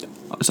win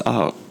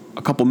a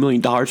couple $1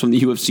 million from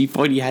the UFC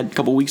fight he had a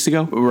couple weeks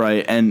ago.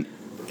 Right, and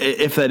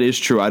if that is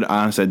true, I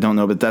don't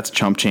know, but that's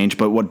chump change.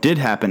 But what did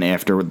happen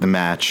after the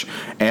match,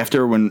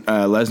 after when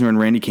Lesnar and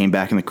Randy came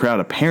back in the crowd,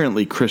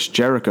 apparently Chris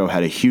Jericho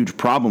had a huge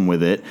problem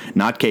with it.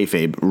 Not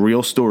kayfabe,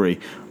 real story.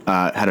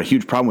 Had a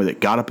huge problem with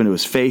it. Got up into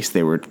his face.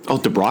 They were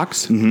the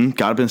Brocks.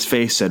 Got up in his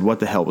face. Said, "What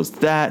the hell was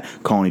that?"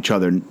 Calling each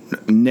other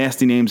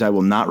nasty names I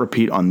will not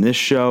repeat on this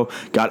show.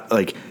 Got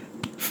like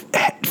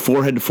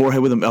forehead to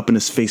forehead with him, up in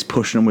his face,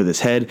 pushing him with his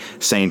head,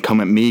 saying, come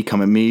at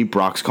me.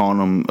 Brock's calling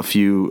him a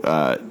few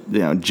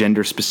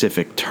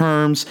gender-specific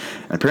terms.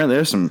 And apparently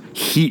there's some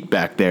heat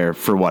back there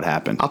for what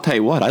happened. I'll tell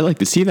you what, I'd like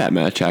to see that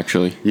match,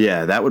 actually.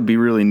 Yeah, that would be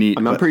really neat.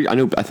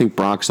 I think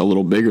Brock's a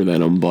little bigger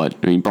than him, but,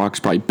 I mean, Brock's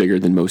probably bigger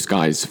than most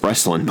guys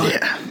wrestling. But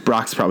yeah,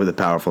 Brock's probably the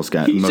powerful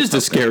guy. He's just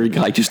a scary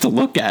guy just to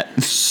look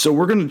at. So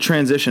we're going to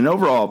transition.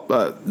 Overall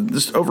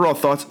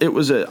thoughts,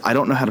 I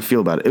don't know how to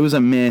feel about it. It was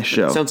a meh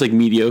show. It sounds like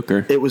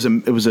mediocre. It was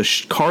a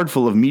card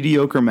full of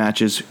mediocre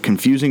matches,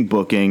 confusing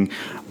booking,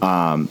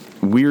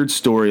 weird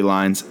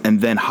storylines,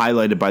 and then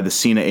highlighted by the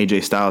Cena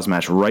AJ Styles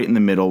match right in the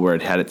middle where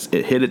it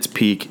hit its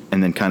peak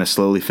and then kind of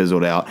slowly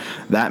fizzled out.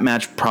 That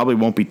match probably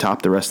won't be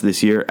topped the rest of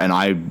this year, and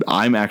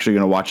I'm actually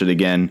going to watch it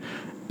again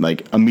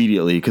like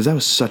immediately because that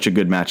was such a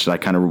good match that I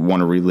kind of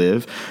want to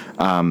relive.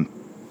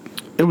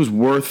 It was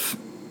worth.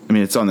 I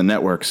mean, it's on the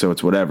network, so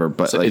it's whatever.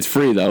 But so it's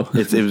free though.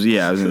 It was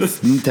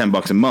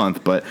 $10 a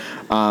month, but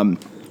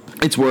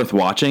it's worth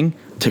watching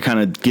to kind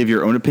of give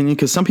your own opinion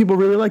because some people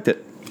really liked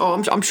it.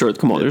 Oh, I'm sure.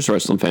 Come on, there's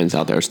wrestling fans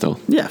out there still.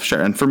 Yeah,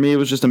 sure. And for me, it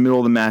was just a middle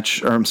of the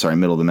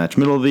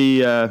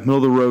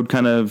road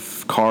kind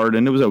of card,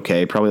 and it was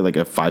okay. Probably like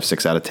a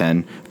 5-6 out of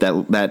 10.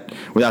 That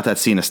without that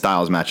Cena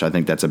Styles match, I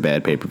think that's a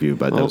bad pay per view,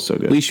 but that was so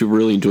good. At least you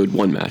really enjoyed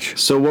one match.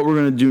 So what we're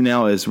going to do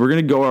now is we're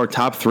going to go our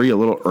top 3 a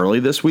little early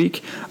this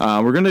week.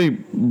 We're going to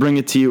bring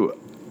it to you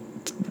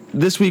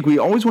this week. We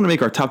always want to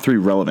make our top 3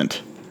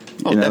 relevant.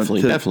 Oh,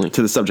 definitely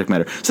to the subject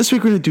matter. So this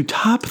week we're going to do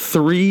top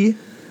 3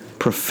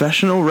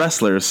 professional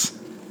wrestlers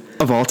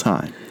of all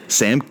time.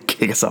 Sam,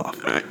 kick us off.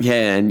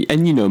 Yeah,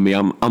 and you know me,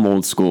 I'm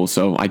old school,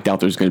 so I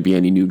doubt there's going to be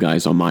any new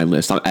guys on my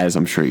list, as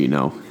I'm sure you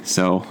know.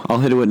 So I'll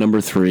hit it with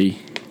number 3.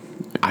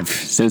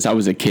 Since I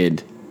was a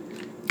kid,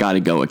 got to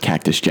go with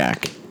Cactus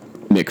Jack,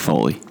 Mick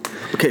Foley.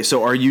 Okay,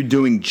 so are you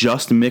doing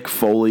just Mick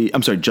Foley?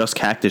 I'm sorry, just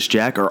Cactus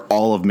Jack, or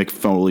all of Mick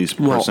Foley's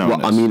personas?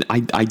 Well, I mean,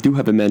 I do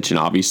have a mention.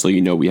 Obviously,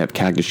 you know, we have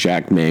Cactus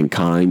Jack,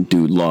 Mankind,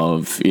 Dude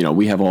Love. You know,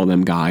 we have all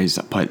them guys.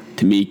 But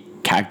to me,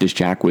 Cactus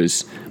Jack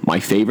was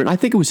my favorite. I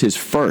think it was his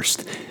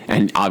first,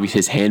 and obviously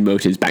his hand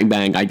motions, bang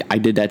bang. I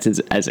did that since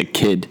as a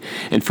kid,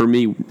 and for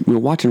me,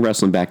 watching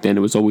wrestling back then,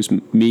 it was always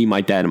me,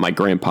 my dad, and my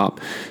grandpa.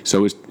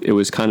 So it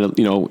was kind of,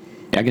 you know,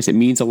 I guess it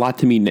means a lot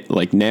to me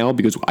like now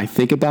because I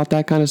think about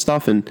that kind of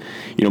stuff, and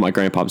you know, my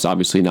grandpa's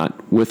obviously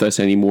not with us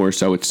anymore,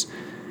 so it's,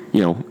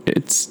 you know,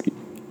 it's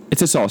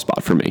a soft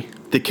spot for me.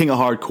 The king of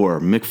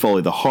hardcore, Mick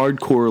Foley, the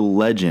hardcore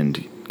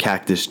legend,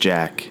 Cactus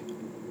Jack.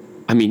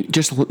 I mean,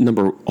 just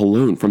number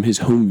alone from his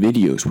home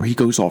videos where he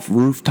goes off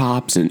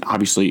rooftops, and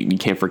obviously you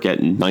can't forget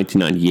in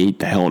 1998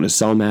 the Hell in a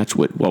Cell match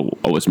with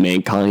was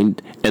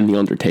Mankind and The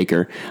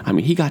Undertaker. I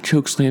mean, he got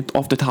chokeslammed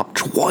off the top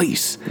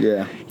twice.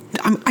 Yeah.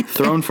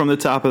 Thrown from the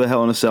top of the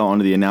Hell in a Cell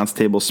onto the announce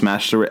table,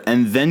 smashed through it,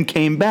 and then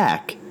came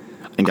back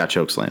and got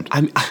chokeslammed.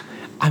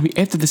 I mean,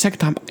 after the second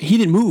time, he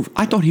didn't move.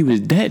 I thought he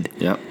was dead.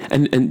 Yep.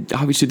 And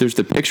obviously there's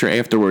the picture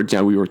afterwards,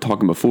 we were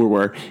talking before,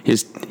 where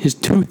his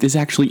tooth is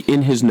actually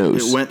in his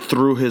nose. It went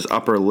through his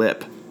upper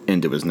lip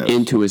into his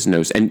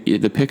nose. And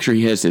the picture,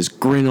 he has this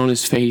grin on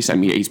his face. I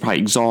mean, he's probably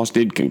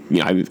exhausted. You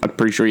know, I'm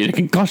pretty sure he had a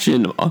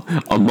concussion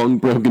among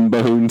broken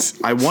bones.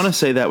 I want to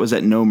say that was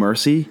at No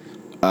Mercy.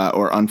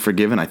 Or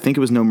Unforgiven. I think it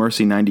was No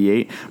Mercy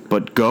 98.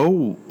 But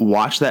go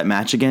watch that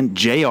match again.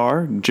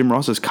 Jim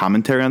Ross's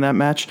commentary on that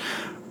match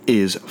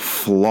is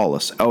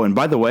flawless. Oh, and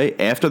by the way,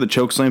 after the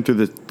chokeslam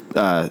through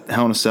the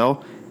Hell in a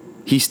Cell,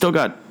 he still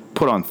got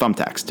put on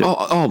thumbtacks too.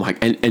 Oh my!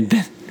 And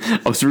then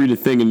I was reading a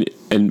thing,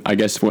 and I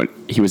guess what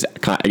he was,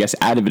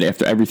 out of it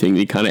after everything.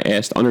 He kind of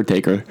asked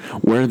Undertaker,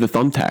 "Where are the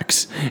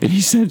thumbtacks?" And he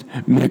said,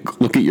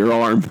 "Mick, look at your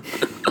arm."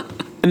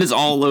 And it's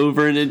all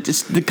over, and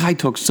the guy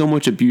took so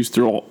much abuse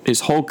through his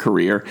whole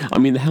career. I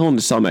mean, the Hell in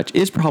a Cell match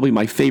is probably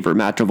my favorite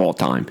match of all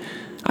time.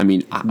 I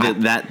mean,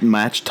 that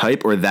match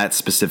type or that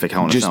specific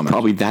Hell in a Cell match? Just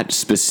probably that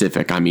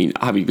specific. I mean,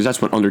 because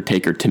that's what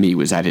Undertaker to me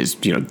was at his,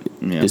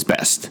 his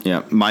best.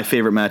 Yeah, my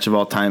favorite match of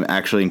all time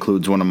actually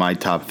includes one of my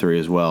top 3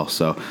 as well.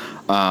 So,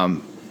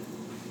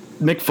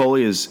 Mick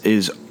Foley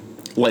is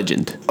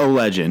legend, a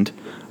legend,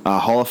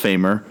 Hall of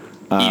Famer,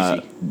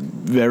 easy,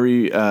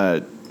 very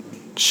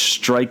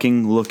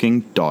striking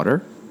looking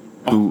daughter.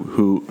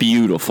 Who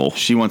beautiful.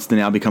 She wants to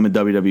now become a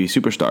WWE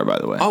superstar, by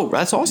the way. Oh,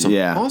 that's awesome.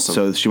 Yeah. Awesome.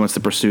 So she wants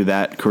to pursue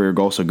that career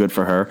goal, so good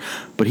for her.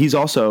 But he's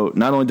also,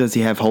 not only does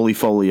he have Holy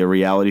Foley, a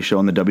reality show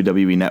on the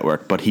WWE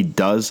network, but he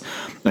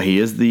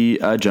is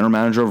the general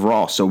manager of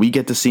Raw. So we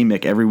get to see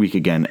Mick every week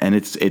again, and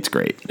it's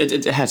great.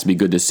 It has to be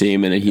good to see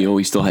him, and he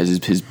always still has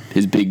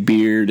his big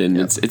beard, and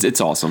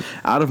it's awesome.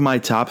 Out of my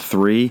top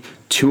 3,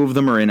 2 of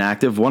them are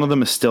inactive. One of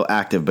them is still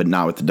active, but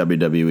not with the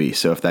WWE.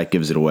 So if that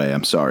gives it away,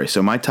 I'm sorry.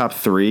 So my top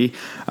 3,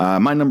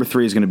 my number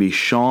 3 is going to be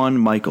Shawn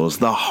Michaels,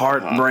 the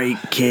Heartbreak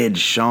Kid,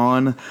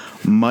 Shawn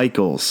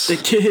Michaels. The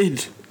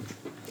kid.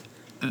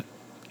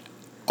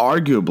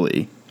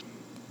 Arguably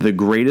the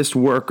greatest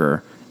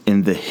worker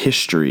in the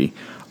history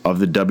of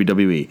the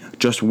WWE.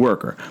 Just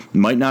worker.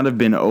 Might not have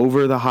been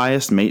over the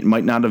highest, might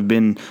not have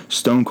been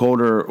Stone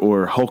Cold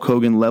or Hulk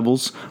Hogan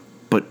levels,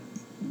 but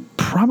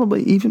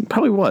probably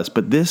was.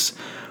 But this,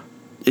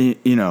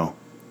 the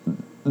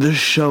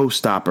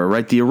showstopper,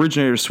 right? The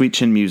originator of Sweet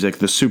Chin Music,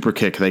 the super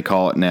kick they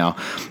call it now,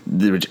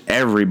 which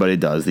everybody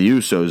does. The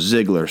Usos,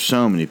 Ziggler,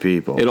 so many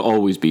people. It'll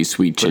always be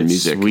Sweet Chin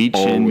Music. Sweet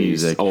Chin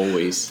Music.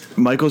 Always.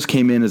 Michaels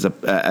came in as a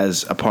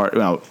part.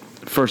 Well,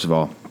 first of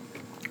all,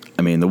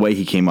 I mean, the way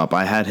he came up,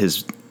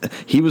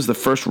 he was the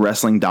first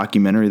wrestling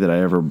documentary that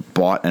I ever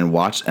bought and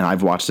watched, and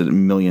I've watched it a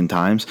million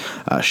times.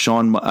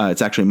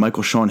 It's actually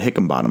Michael Sean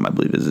Hickenbottom, I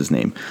believe is his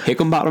name.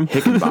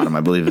 Hickenbottom,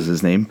 I believe is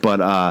his name.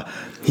 But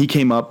he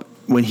came up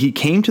when he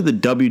came to the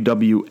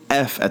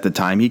WWF at the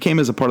time. He came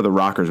as a part of the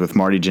Rockers with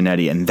Marty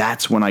Jannetty, and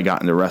that's when I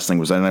got into wrestling.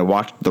 Was when I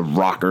watched the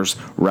Rockers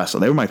wrestle.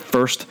 They were my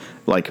first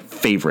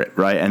favorite,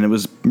 right? And it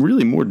was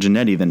really more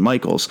Jannetty than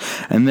Michaels.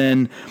 And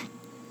then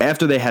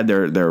after they had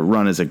their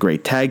run as a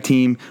great tag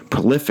team,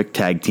 prolific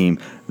tag team,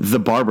 the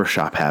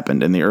Barbershop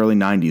happened in the early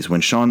 90s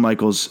when Shawn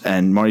Michaels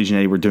and Marty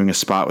Jannetty were doing a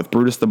spot with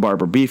Brutus the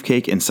Barber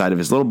Beefcake inside of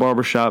his little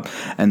barbershop,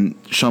 and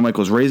Shawn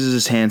Michaels raises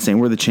his hand saying,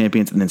 "We're the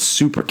champions," and then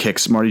super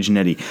kicks Marty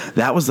Jannetty.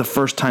 That was the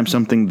first time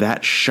something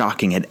that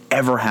shocking had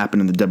ever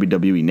happened in the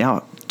WWE.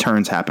 Now,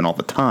 turns happen all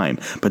the time,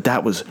 but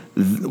that was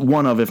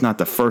one of, if not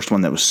the first one,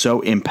 that was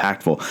so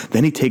impactful.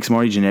 Then he takes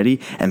Marty Jannetty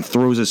and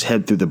throws his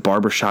head through the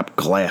barbershop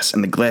glass,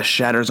 and the glass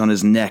shatters on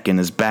his neck and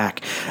his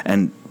back,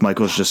 and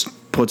Michaels just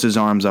puts his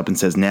arms up and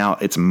says, "Now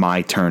it's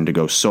my turn to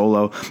go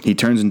solo." He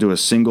turns into a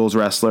singles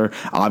wrestler,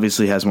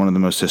 obviously has one of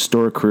the most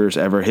historic careers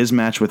ever. His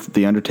match with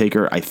The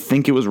Undertaker, I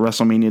think it was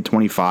WrestleMania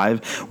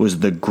 25, was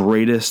the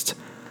greatest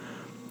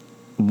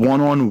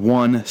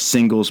one-on-one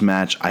singles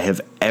match I have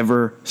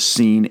ever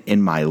seen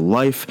in my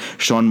life.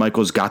 Shawn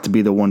Michaels got to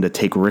be the one to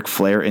take Ric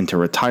Flair into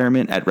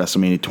retirement at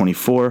WrestleMania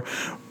 24.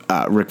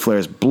 Ric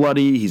Flair's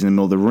bloody. He's in the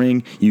middle of the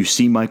ring. You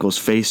see Michaels'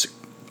 face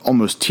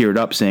almost teared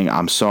up saying,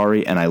 "I'm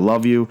sorry and I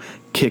love you."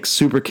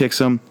 Super kicks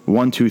him.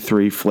 1, 2,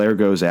 3. Flair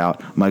goes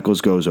out. Michaels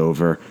goes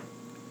over.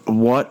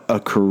 What a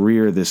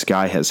career this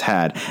guy has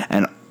had.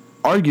 And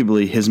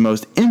arguably his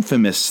most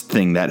infamous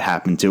thing that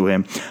happened to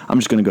him. I'm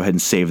just going to go ahead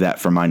and save that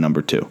for my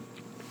number 2.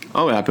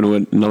 Oh, it happened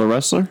with another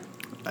wrestler?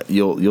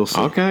 You'll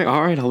see. Okay,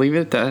 all right, I'll leave it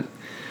at that.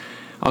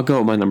 I'll go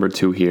with my number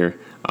 2 here.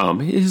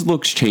 His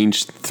looks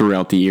changed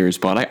throughout the years,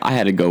 but I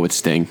had to go with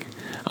Sting.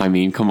 I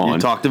mean, come on. You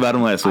talked about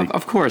him last week.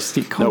 Of course.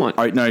 Come on.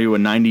 All right, now are you a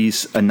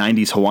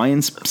 90s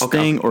Hawaiian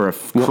Sting or a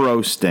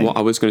Crow Sting? Well,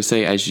 I was going to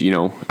say, as you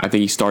know, I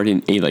think he started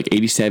in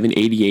 87,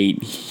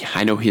 88.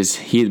 I know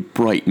he had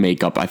bright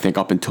makeup, I think,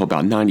 up until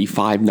about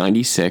 95,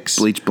 96.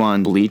 Bleach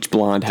blonde.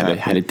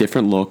 Had a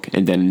different look.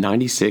 And then in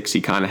 96,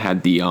 he kind of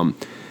had the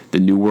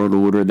New World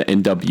Order, the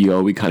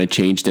NWO. We kind of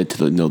changed it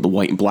to the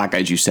white and black,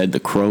 as you said, the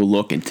Crow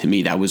look. And to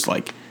me, that was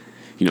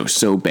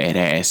so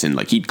badass, and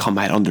he'd come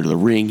out under the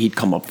ring, he'd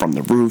come up from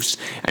the roofs,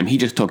 and he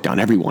just took down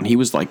everyone. He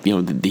was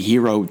the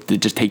hero to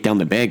just take down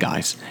the bad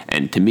guys.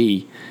 And to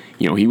me,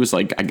 he was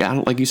like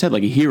you said,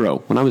 like a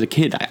hero. When I was a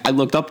kid, I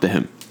looked up to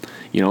him.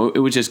 It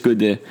was just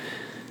good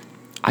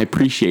I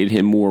appreciated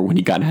him more when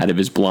he got out of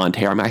his blonde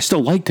hair. I mean, I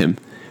still liked him,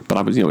 but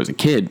I was, as a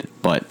kid.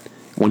 But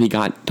when he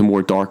got to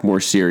more dark,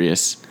 more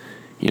serious,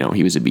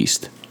 he was a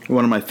beast.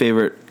 One of my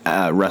favorite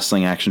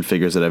wrestling action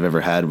figures that I've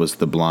ever had was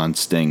the blonde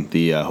Sting,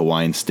 the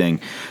Hawaiian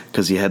Sting,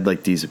 because he had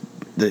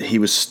he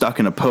was stuck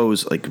in a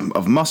pose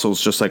of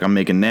muscles, just like I'm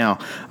making now.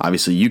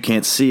 Obviously, you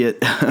can't see it,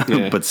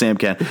 yeah. But Sam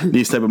can.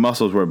 These type of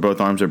muscles where both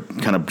arms are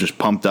kind of just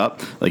pumped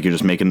up, like you're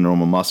just making a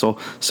normal muscle.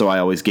 So I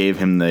always gave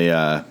him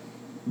the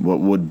what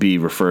would be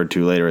referred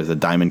to later as a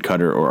diamond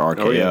cutter or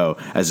RKO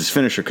as his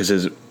finisher,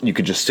 because you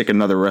could just stick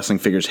another wrestling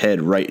figure's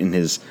head right in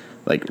his.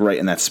 Right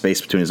in that space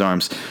between his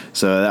arms.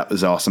 So that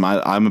was awesome.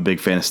 I'm a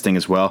big fan of Sting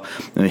as well.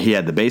 And he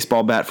had the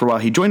baseball bat for a while.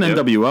 He joined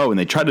NWO, and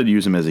they tried to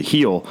use him as a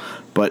heel,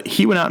 but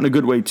he went out in a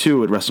good way,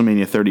 too, at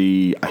WrestleMania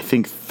 30, I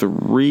think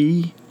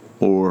 3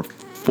 or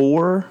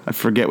 4, I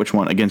forget which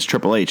one, against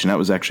Triple H, and that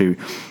was actually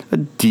a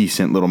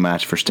decent little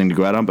match for Sting to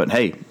go out on. But,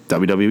 hey,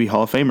 WWE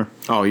Hall of Famer.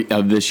 Oh,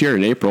 this year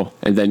in April.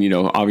 And then,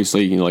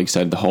 obviously, like you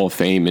said, the Hall of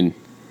Fame, and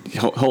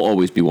he'll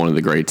always be one of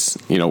the greats.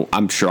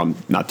 I'm sure I'm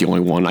not the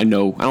only one. I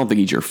don't think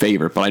he's your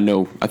favorite, but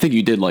I think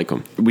you did like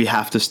him. We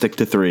have to stick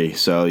to 3,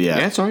 so yeah.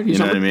 Yeah, that's all right. You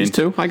know what I mean? He's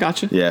 2. I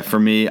got you. Yeah, for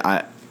me,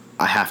 I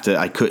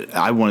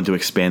wanted to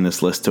expand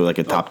this list to a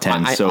top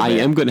 10. I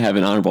am going to have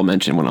an honorable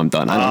mention when I'm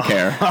done. I don't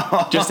care.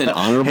 Just an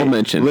honorable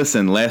mention.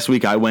 Listen, last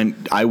week I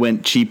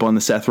went cheap on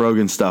the Seth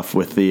Rogen stuff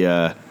with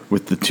the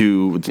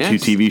two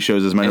TV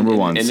shows as my number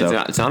 1. And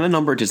so it's not a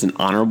number, just an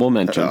honorable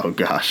mention. Oh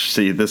gosh,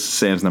 see, this is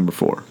Sam's number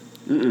 4.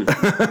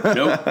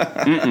 Nope.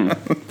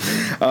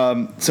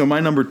 So my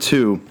number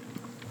 2,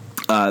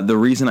 The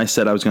reason I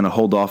said I was going to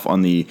hold off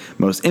on the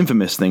most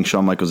infamous thing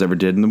Shawn Michaels ever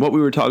did, and what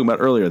we were talking about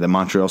earlier, the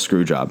Montreal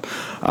Screwjob.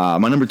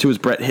 My number 2 is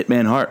Bret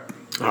Hitman Hart.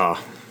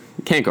 Oh,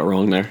 can't go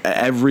wrong there.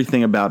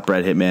 Everything about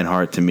Bret Hitman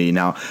Hart to me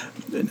now,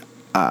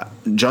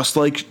 just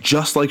like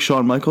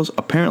Shawn Michaels,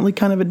 apparently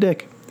kind of a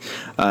dick.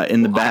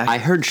 In the back, I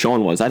heard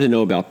Shawn was. I didn't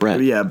know about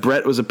Bret. Yeah,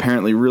 Bret was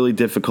apparently really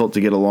difficult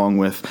to get along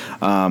with.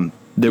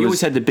 He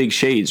always had the big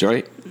shades,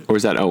 right? Or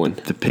was that Owen?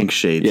 The pink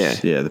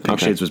shades. Yeah, the pink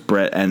shades was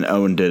Bret, and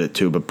Owen did it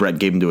too, but Bret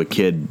gave him to a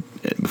kid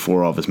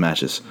before all of his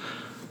matches.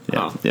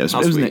 Yeah, oh, yeah, it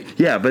was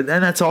yeah, but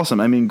and that's awesome.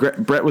 I mean,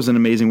 Bret was an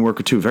amazing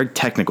worker too, very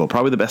technical,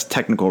 probably the best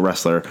technical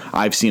wrestler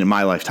I've seen in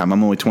my lifetime.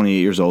 I'm only 28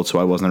 years old, so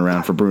I wasn't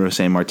around for Bruno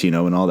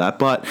Sammartino and all that,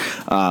 but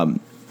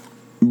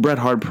Bret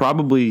Hart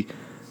probably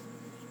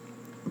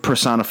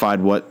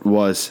personified what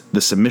was the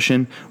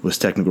submission, was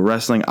technical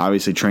wrestling,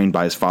 obviously trained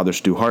by his father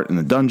Stu Hart in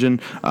the dungeon,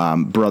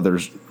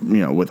 brothers,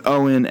 with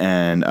Owen,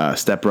 and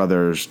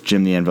stepbrothers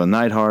Jim the Anvil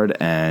Neidhart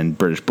and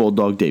British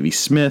Bulldog Davey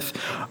Smith.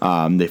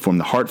 They formed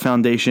the Hart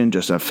Foundation,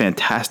 just a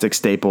fantastic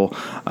staple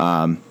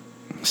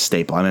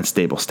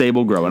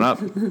growing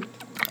up.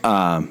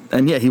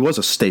 And yeah, he was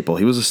a staple.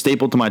 He was a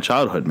staple to my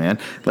childhood, man.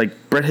 Like,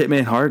 Bret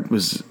Hitman Hart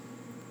was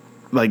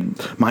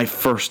like my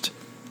first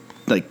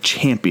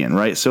champion,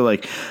 right? So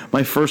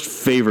my first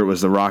favorite was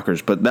the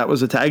Rockers, but that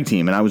was a tag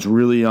team, and I was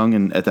really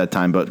young at that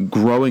time. But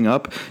growing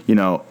up,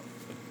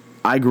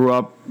 I grew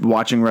up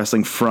watching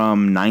wrestling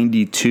from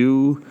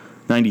 92,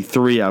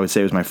 93, I would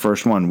say was my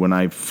first one. When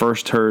I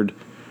first heard,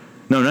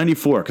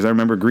 94, because I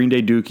remember Green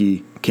Day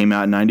Dookie came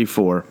out in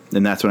 94,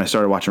 and that's when I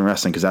started watching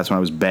wrestling, because that's when I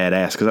was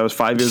badass, because I was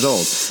 5 years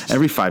old.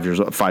 Every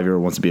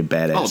 5-year-old wants to be a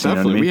badass. Oh, definitely. You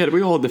know what I mean?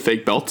 We all had the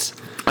fake belts.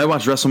 I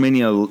watched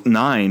WrestleMania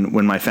 9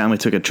 when my family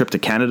took a trip to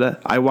Canada.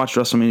 I watched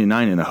WrestleMania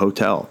 9 in a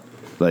hotel.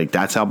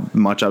 That's how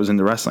much I was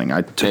into wrestling.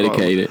 I took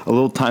a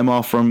little time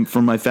off from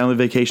my family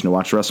vacation to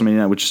watch WrestleMania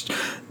 9, which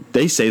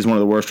they say is one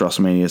of the worst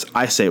WrestleManias.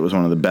 I say it was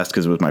one of the best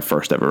because it was my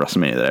first ever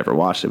WrestleMania that I ever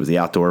watched. It was the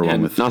outdoor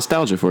one with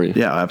nostalgia for you.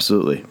 Yeah,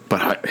 absolutely.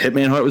 But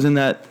Hitman Hart was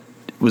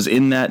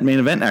in that main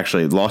event,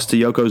 actually. Lost to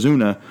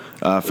Yokozuna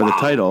for the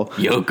title.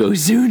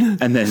 Yokozuna.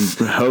 And then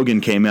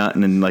Hogan came out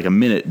and in a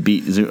minute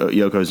beat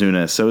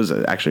Yokozuna. So it was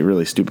actually a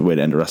really stupid way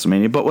to end a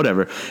WrestleMania. But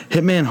whatever.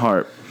 Hitman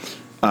Hart,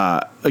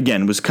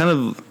 again, was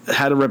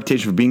had a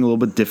reputation for being a little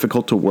bit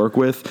difficult to work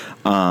with.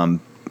 In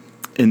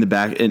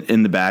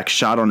the back,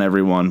 shot on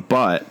everyone.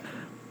 But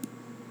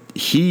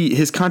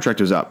his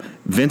contract was up.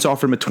 Vince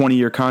offered him a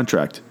 20-year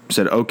contract.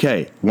 Said,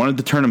 okay. Wanted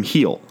to turn him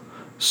heel.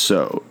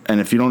 So, and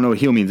if you don't know what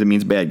heel means, it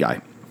means bad guy.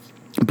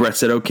 Bret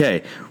said,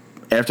 okay.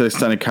 After this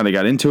kind of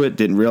got into it,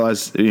 didn't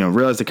realized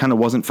it kind of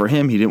wasn't for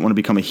him. He didn't want to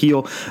become a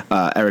heel.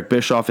 Eric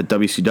Bischoff at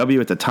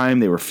WCW at the time,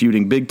 they were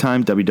feuding big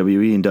time,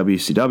 WWE and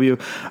WCW,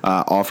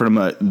 offered him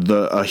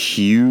a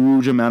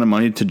huge amount of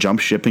money to jump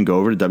ship and go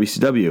over to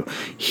WCW.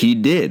 He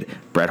did.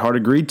 Bret Hart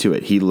agreed to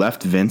it. He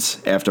left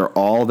Vince after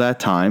all that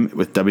time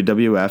with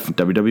WWF and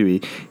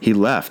WWE. He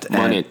left.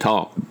 Money and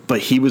talk. But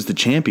he was the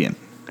champion.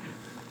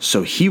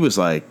 So he was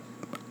like,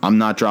 I'm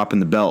not dropping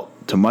the belt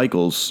to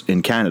Michaels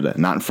in Canada,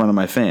 not in front of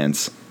my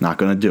fans, not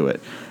going to do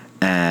it.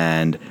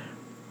 And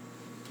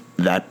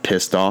that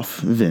pissed off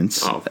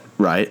Vince,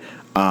 right?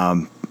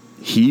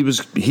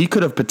 He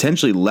could have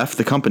potentially left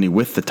the company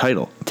with the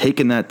title,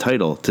 taken that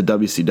title to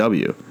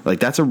WCW.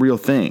 That's a real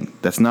thing.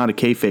 That's not a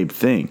kayfabe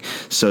thing.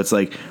 So it's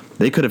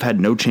they could have had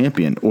no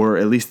champion, or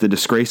at least the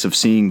disgrace of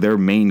seeing their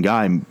main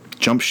guy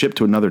jump ship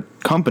to another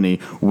company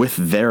with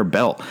their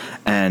belt.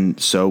 And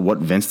so what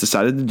Vince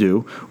decided to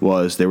do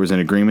was there was an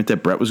agreement that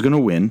Bret was going to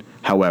win.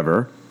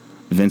 However,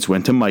 Vince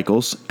went to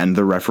Michaels and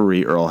the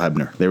referee, Earl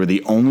Hebner. They were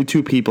the only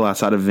two people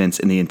outside of Vince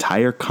in the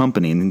entire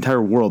company, in the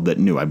entire world, that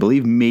knew. I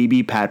believe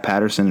maybe Pat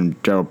Patterson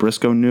and Gerald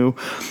Briscoe knew,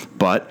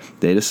 but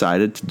they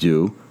decided to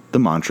do the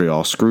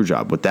Montreal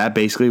Screwjob. What that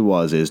basically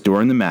was is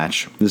during the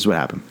match, this is what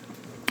happened.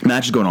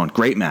 Match is going on.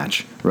 Great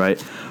match,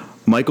 right?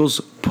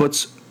 Michaels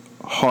puts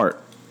Hart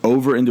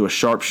over into a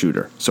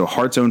sharpshooter. So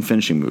Hart's own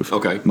finishing move.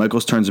 Okay.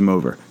 Michaels turns him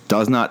over.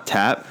 Does not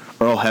tap.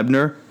 Earl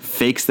Hebner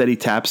fakes that he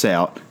taps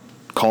out.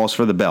 Calls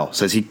for the bell.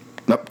 Says he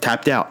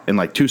tapped out in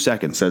 2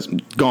 seconds. Says,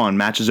 gone.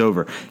 Match is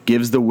over.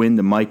 Gives the win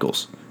to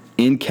Michaels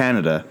in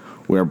Canada,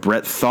 where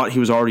Bret thought he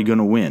was already going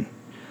to win.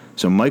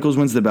 So Michaels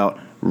wins the belt,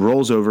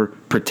 rolls over,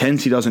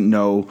 pretends he doesn't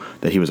know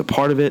that he was a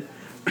part of it.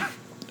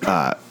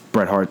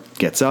 Bret Hart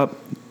gets up,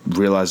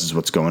 realizes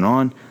what's going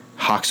on,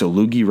 hocks a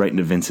loogie right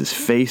into Vince's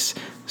face,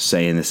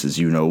 saying this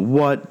is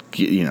what,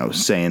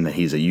 saying that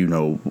he's a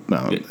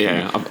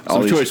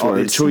all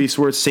these choice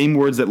words, same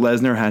words that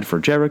Lesnar had for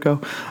Jericho.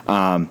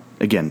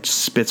 Again,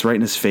 spits right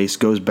in his face,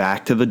 goes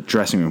back to the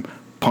dressing room,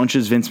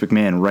 punches Vince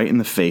McMahon right in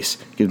the face,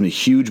 gives him a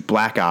huge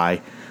black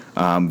eye,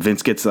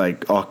 Vince gets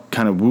like all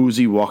kind of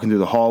woozy walking through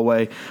the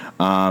hallway.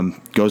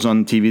 Goes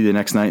on TV the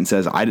next night and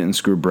says, "I didn't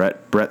screw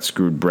Bret. Bret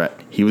screwed Bret.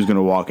 He was going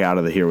to walk out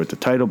of here with the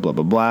title." Blah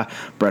blah blah.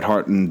 Bret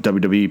Hart and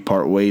WWE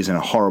part ways in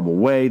a horrible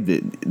way.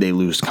 They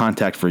lose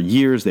contact for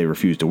years. They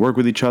refuse to work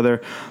with each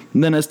other.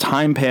 And then as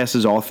time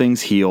passes, all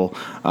things heal.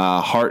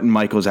 Hart and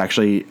Michaels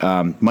actually,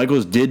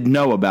 Michaels did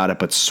know about it,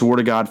 but swore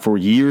to God for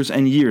years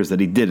and years that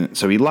he didn't.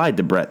 So he lied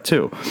to Bret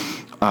too.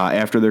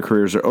 After their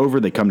careers are over,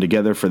 they come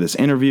together for this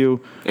interview.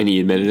 And he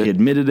admitted it? He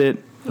admitted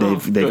it.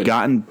 They've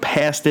gotten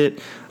past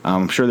it.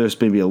 I'm sure there's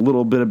maybe a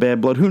little bit of bad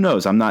blood. Who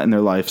knows? I'm not in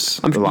their lives.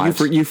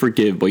 You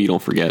forgive, but you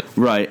don't forget.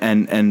 Right,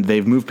 and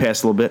they've moved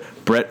past a little bit.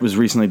 Bret was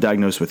recently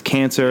diagnosed with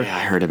cancer. Yeah, I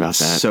heard about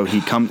that. So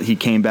he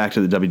came back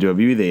to the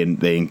WWE.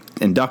 They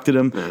inducted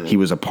him. Mm-hmm. He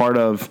was a part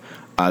of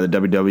the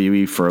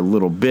WWE for a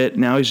little bit.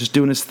 Now he's just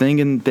doing his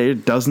thing, and there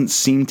doesn't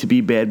seem to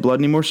be bad blood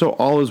anymore. So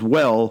all is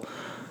well.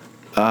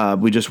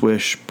 We just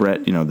wish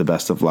Bret, the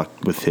best of luck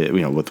with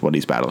with what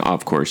he's battling.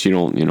 Of course, you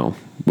don't,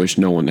 wish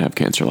no one to have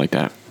cancer like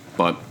that.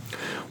 But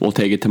we'll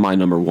take it to my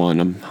number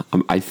one.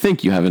 I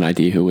think you have an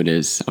idea who it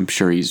is. I'm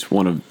sure he's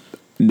one of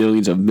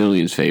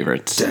millions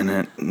favorites.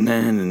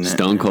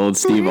 Stone Cold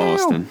Steve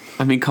Austin.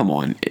 I mean, come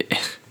on,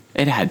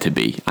 it had to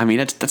be. I mean,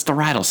 that's the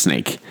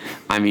rattlesnake.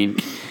 I mean,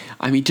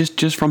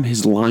 just from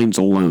his lines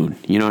alone,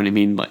 you know what I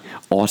mean? Like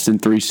Austin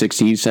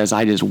 3:16 says,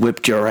 "I just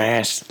whipped your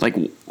ass." Like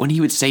when he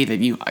would say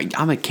that,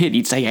 I'm a kid,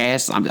 he'd say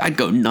ass, I'd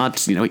go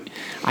nuts.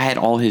 I had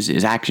all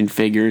his action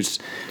figures,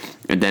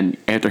 and then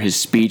after his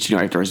speech,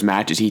 after his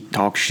matches, he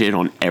talked shit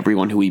on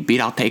everyone who he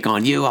beat. I'll take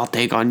on you,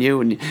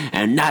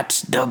 and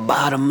that's the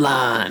bottom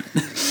line.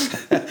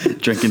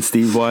 Drinking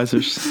Steve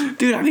Weisers.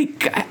 Dude, I mean,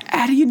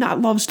 how do you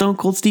not love Stone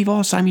Cold Steve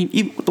Austin? I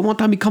mean, the one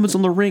time he comes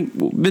on the ring,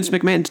 Vince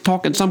McMahon's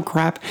talking some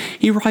crap.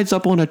 He rides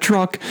up on a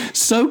truck,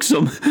 soaks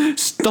him,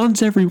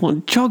 stuns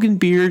everyone, chugging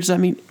beers. I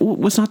mean,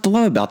 what's not to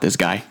love about this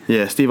guy?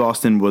 Yeah, Steve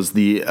Austin was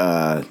the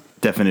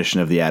definition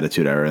of the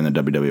Attitude Era in the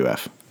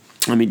WWF.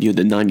 I mean,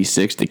 the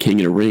 96, the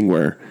King of the Ring,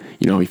 where,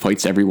 he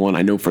fights everyone.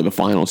 I know for the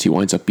finals, he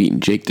winds up beating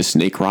Jake the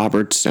Snake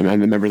Roberts. I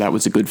remember that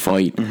was a good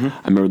fight. Mm-hmm.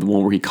 I remember the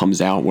one where he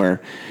comes out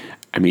where,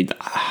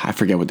 I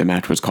forget what the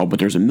match was called, but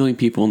there's a million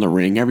people in the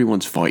ring.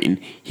 Everyone's fighting.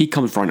 He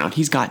comes running out.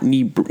 He's got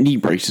knee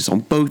braces on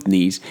both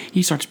knees.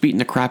 He starts beating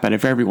the crap out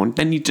of everyone.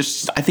 Then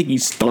I think he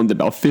stunned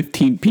about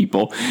 15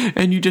 people.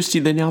 And you just see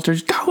the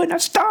announcers, "Go into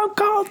Stone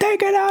Cold,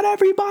 take it out,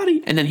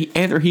 everybody." And then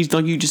after he's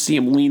done, you just see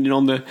him leaning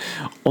on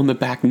the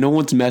back. No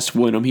one's messed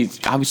with him. He's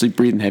obviously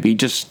breathing heavy. He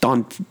just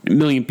stunned a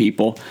million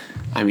people.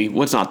 I mean,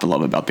 what's not to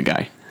love about the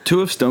guy?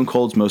 Two of Stone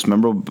Cold's most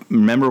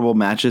memorable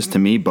matches to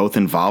me both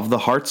involve the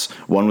Harts,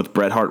 one with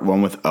Bret Hart,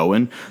 one with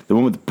Owen. The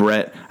one with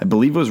Bret, I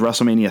believe it was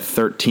WrestleMania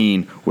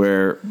 13,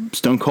 where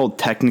Stone Cold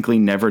technically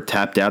never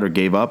tapped out or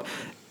gave up.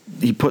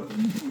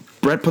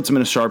 Bret puts him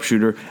in a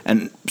sharpshooter,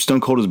 and Stone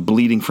Cold is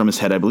bleeding from his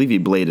head. I believe he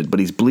bladed, but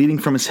he's bleeding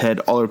from his head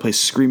all over the place,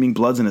 screaming,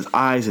 blood's in his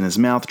eyes and his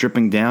mouth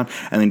dripping down,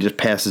 and then he just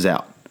passes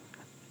out.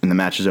 And the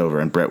match is over,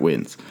 and Bret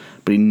wins.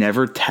 But he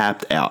never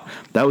tapped out.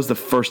 That was the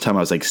first time I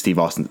was like, Steve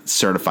Austin,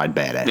 certified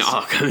badass.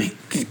 Oh, I mean,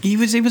 he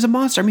was a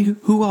monster. I mean,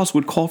 who else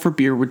would call for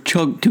beer, would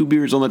chug 2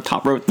 beers on the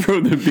top rope,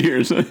 throw the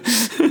beers?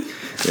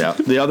 Yeah.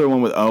 The other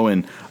one with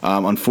Owen,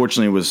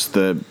 unfortunately, was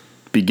the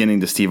beginning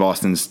to Steve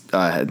Austin's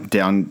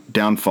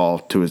downfall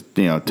to his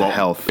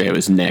health. It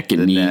was neck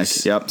and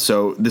knees. Neck, yep.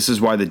 So this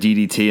is why the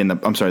DDT and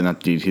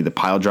the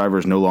pile driver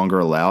is no longer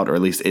allowed, or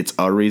at least it's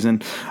a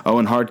reason.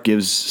 Owen Hart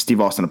gives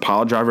Steve Austin a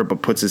pile driver,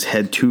 but puts his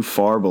head too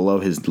far below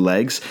his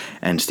legs,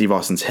 and Steve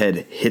Austin's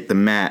head hit the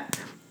mat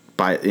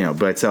by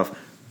itself.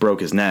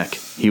 Broke his neck.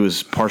 He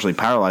was partially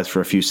paralyzed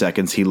for a few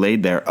seconds. He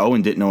laid there.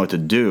 Owen didn't know what to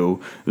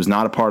do. It was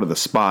not a part of the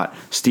spot.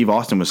 Steve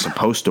Austin was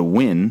supposed to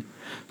win.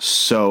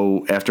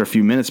 So after a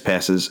few minutes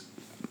passes,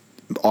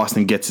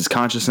 Austin gets his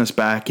consciousness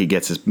back. He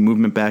gets his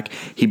movement back.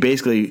 He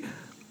basically,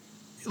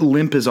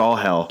 limp as all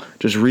hell,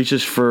 just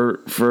reaches for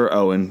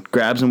Owen,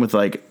 grabs him with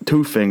like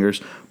 2 fingers,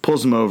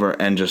 pulls him over,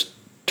 and just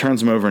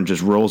turns him over and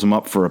just rolls him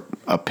up for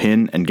a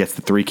pin and gets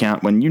the 3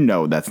 count, when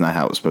that's not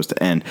how it was supposed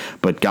to end.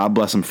 But God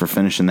bless him for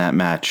finishing that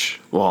match.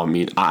 Well, I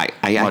mean, I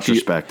much actually,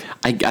 respect.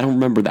 I don't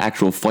remember the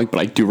actual fight,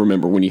 but I do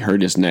remember when he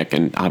hurt his neck,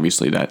 and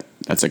obviously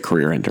that's a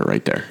career ender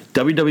right there.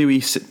 WWE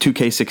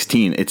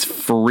 2K16, it's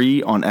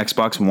free on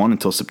Xbox One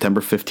until September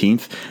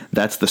 15th.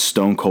 That's the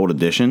Stone Cold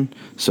edition.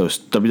 So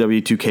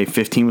WWE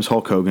 2K15 was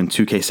Hulk Hogan,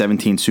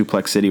 2K17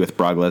 Suplex City with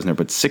Brock Lesnar,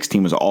 but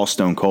 16 was all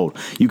Stone Cold.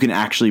 You can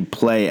actually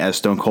play as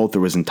Stone Cold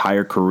through his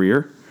entire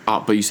career.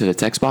 But you said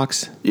it's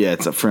Xbox? Yeah,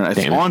 it's on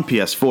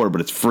PS4,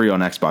 but it's free on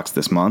Xbox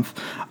this month.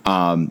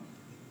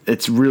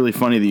 it's really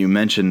funny that you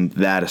mentioned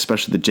that,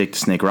 especially the Jake the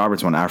Snake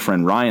Roberts one. Our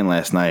friend Ryan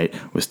last night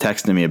was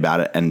texting me about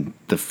it, and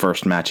the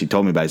first match he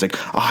told me about, he's like,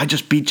 "Oh, I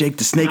just beat Jake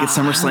the Snake at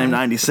SummerSlam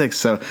 '96."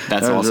 So that's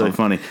that was awesome. really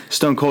funny.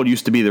 Stone Cold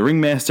used to be the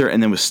ringmaster,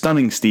 and then was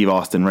stunning Steve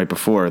Austin right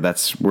before.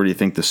 That's where do you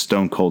think the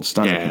Stone Cold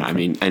Stunner? Yeah, I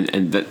mean,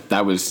 and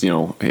that was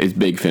his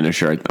big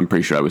finisher. I'm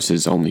pretty sure that was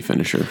his only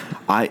finisher.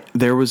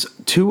 There was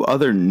 2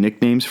 other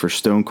nicknames for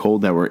Stone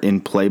Cold that were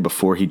in play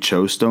before he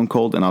chose Stone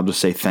Cold, and I'll just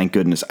say thank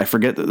goodness. I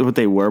forget what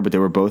they were, but they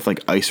were both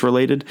like ice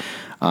related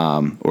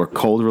or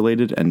cold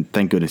related, and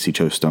thank goodness he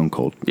chose Stone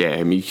Cold. Yeah,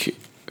 I mean,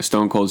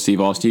 Stone Cold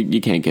Steve Austin,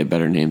 you can't get a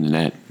better name than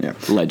that. Yeah.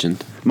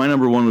 Legend. My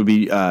number 1 would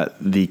be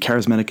the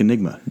charismatic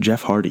enigma,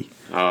 Jeff Hardy.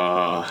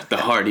 The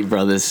Hardy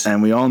Brothers.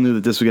 And we all knew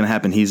that this was going to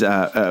happen. He's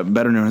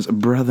better known as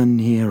Brother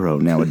Nero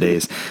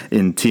nowadays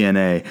in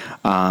TNA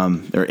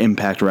or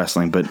Impact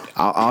Wrestling. But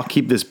I'll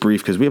keep this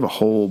brief because we have a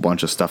whole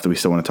bunch of stuff that we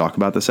still want to talk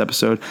about this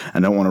episode. I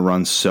don't want to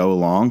run so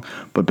long.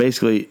 But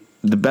basically,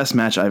 the best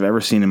match I've ever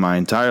seen in my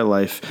entire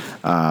life,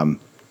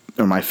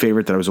 or my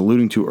favorite that I was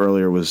alluding to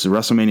earlier, was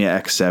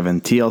WrestleMania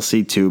X7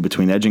 TLC 2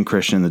 between Edge and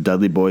Christian, the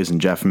Dudley Boys,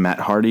 and Jeff and Matt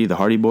Hardy, the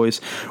Hardy Boys.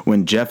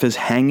 When Jeff is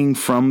hanging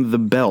from the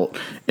belt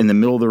in the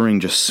middle of the ring,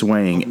 just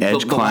swaying,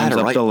 Edge climbs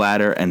up the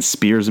ladder and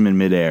spears him in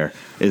midair.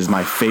 Is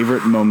my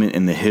favorite moment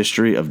in the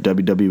history of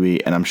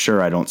WWE, and I'm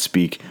sure I don't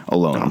speak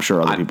alone. I'm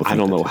sure other people think I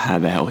don't know that. how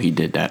the hell he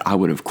did that. I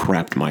would have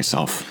crapped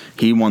myself.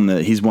 He's won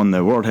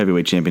the World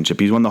Heavyweight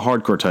Championship. He's won the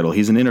Hardcore title.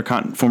 He's an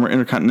former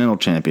Intercontinental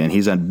Champion.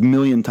 He's a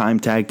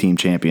million-time Tag Team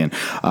Champion.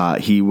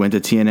 He went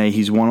to TNA.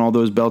 He's won all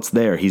those belts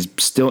there. He's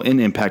still in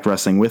Impact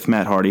Wrestling with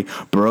Matt Hardy,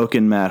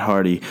 broken Matt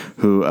Hardy,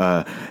 who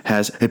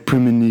has a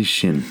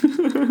premonition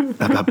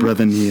about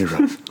Brother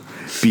Nero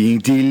being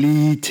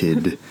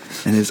deleted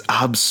and is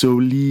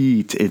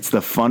obsolete. It's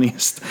the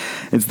funniest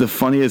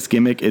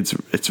gimmick.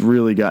 It's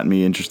really gotten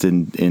me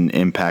interested in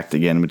Impact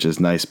again, which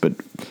is nice. But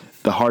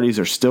the Hardys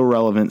are still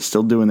relevant,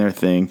 still doing their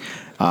thing.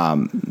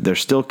 They're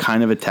still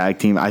kind of a tag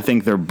team. I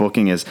think their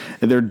booking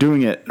they're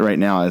doing it right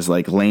now as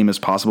like lame as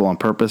possible on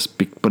purpose,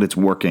 but it's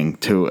working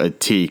to a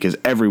T because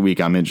every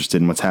week I'm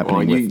interested in what's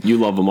happening. Well, you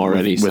love them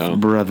already. With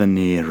Brother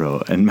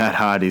Nero and Matt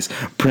Hardy's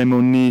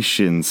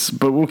premonitions.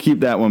 But we'll keep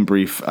that one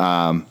brief.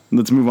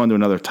 Let's move on to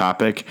another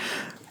topic.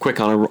 Quick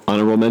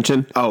honorable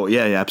mention. Oh,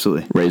 yeah,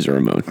 absolutely. Razor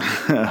Ramon.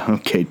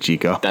 Okay,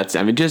 Chico.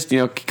 Just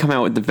come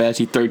out with the vest.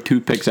 He throw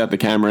toothpicks at the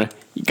camera.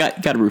 You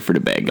got to root for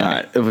the bad guy. All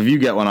right. If you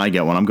get one, I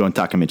get one. I'm going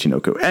Taka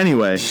Michinoku.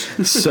 Anyway,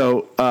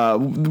 so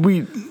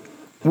we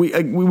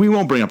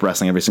won't bring up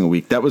wrestling every single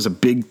week. That was a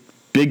big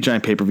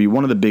giant pay-per-view.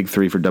 One of the big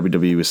 3 for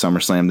WWE was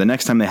SummerSlam. The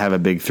next time they have a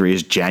big 3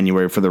 is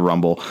January for the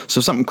Rumble. So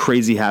if something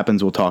crazy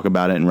happens, we'll talk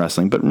about it in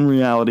wrestling. But in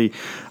reality,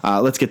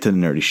 let's get to the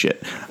nerdy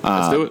shit.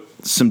 Let's do it.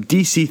 Some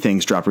DC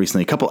things dropped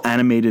recently. A couple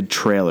animated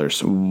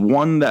trailers.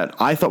 One that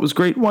I thought was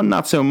great, one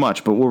not so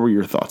much. But what were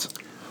your thoughts?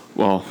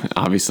 Well,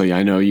 obviously,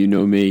 I know you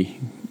know me.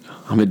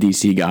 I'm a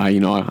DC guy.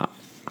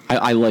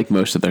 I like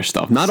most of their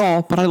stuff. Not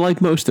all, but I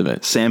like most of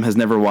it. Sam has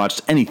never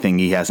watched anything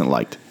he hasn't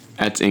liked.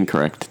 That's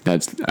incorrect.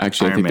 That's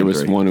actually, Iron I think Man there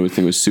was 3. one who I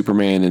think was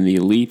Superman and the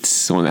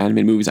Elites, one of the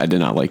animated movies. I did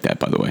not like that,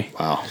 by the way.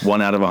 Wow.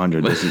 1 out of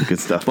 100. This is good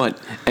stuff. But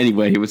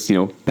anyway, it was,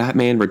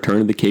 Batman Return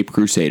of the Cape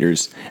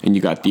Crusaders, and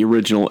you got the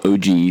original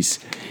OGs,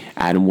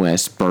 Adam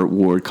West, Burt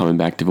Ward coming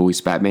back to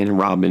voice Batman and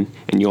Robin,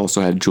 and you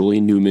also have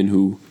Julian Newman,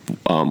 who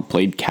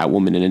played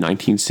Catwoman in a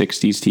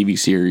 1960s TV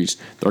series.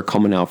 They're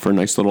coming out for a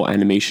nice little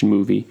animation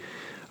movie.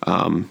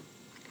 Comes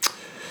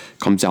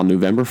out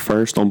November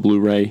 1st on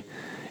Blu-ray.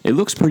 It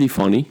looks pretty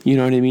funny, you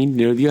know what I mean?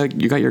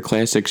 You got your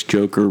classics: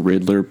 Joker,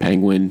 Riddler,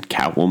 Penguin,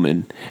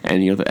 Catwoman,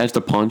 and as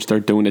the punch,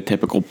 they're doing a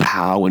typical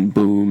pow and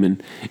boom,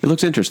 and it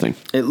looks interesting.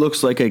 It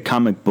looks like an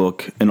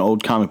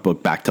old comic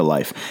book back to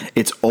life.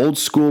 It's old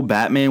school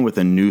Batman with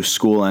a new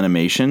school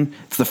animation.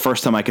 It's the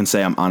first time I can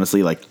say I'm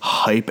honestly like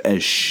hype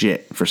as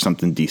shit for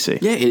something DC.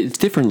 Yeah, it's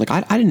different. Like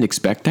I didn't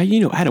expect that.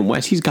 Adam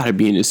West, he's got to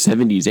be in his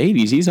 70s,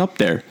 80s. He's up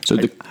there. So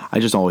I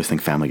just always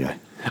think Family Guy.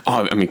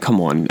 Oh, I mean,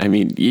 come on. I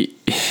mean,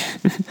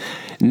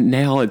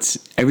 now it's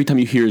every time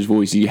you hear his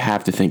voice, you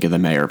have to think of the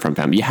mayor from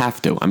Family. You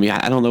have to. I mean,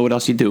 I don't know what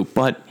else you do,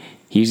 but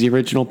he's the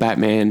original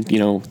Batman.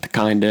 The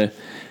kind of.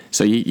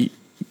 So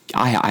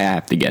I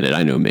have to get it.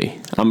 I know me.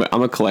 I'm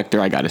a collector.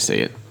 I got to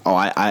say it.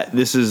 Oh,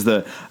 this is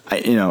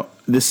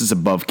this is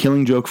above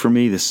Killing Joke for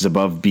me. This is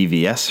above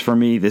BVS for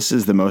me. This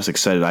is the most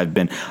excited I've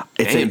been.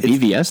 It's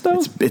BVS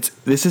though.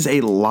 This is a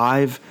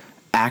live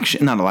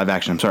action, not a live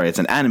action. I'm sorry, it's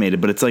an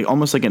animated, but it's like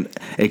almost like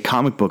a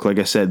comic book. Like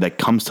I said, that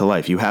comes to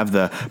life. You have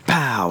the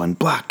pow and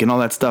block and all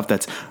that stuff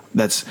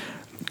that's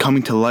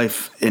coming to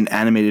life in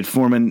animated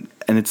form, and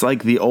it's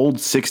like the old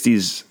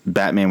 '60s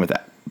Batman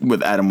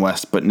with Adam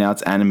West, but now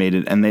it's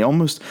animated, and they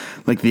almost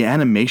like the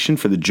animation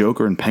for the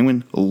Joker and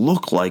Penguin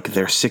look like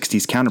their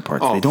 '60s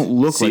counterparts. They don't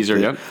look Caesar,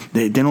 like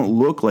they don't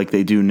look like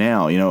they do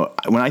now.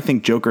 When I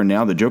think Joker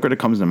now, the Joker that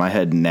comes into my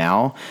head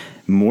now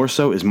more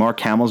so is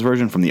Mark Hamill's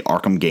version from the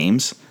Arkham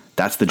games.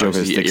 That's the Joker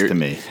that sticks to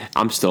me.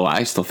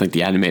 I still think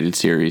the animated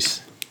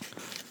series.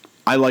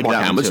 I like Mark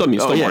that Hamill. one too. I mean,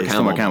 still Mark still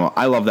Hamill. Mark Hamill.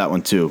 I love that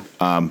one too.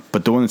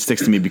 But the one that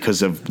sticks to me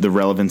because of the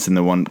relevance and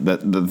the one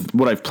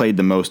what I've played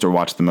the most or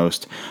watched the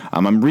most.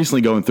 I'm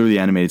recently going through the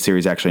animated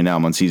series. Actually, now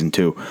I'm on season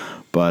 2.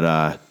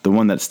 But the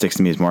one that sticks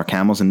to me is Mark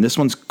Hamill's, and this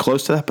one's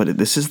close to that. But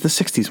this is the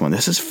 '60s one.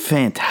 This is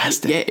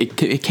fantastic. Yeah,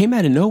 it came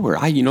out of nowhere.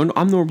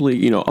 I'm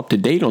normally up to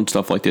date on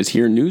stuff like this,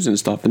 hearing news and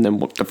stuff, and then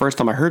the first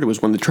time I heard it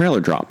was when the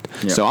trailer dropped.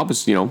 Yeah. So I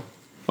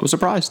was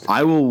surprised.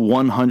 I will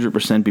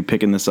 100% be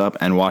picking this up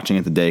and watching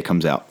it the day it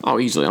comes out. Oh,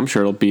 easily. I'm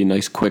sure it'll be a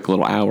nice, quick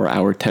little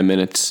hour, 10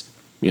 minutes.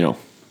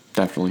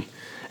 Definitely.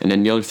 And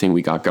then the other thing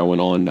we got going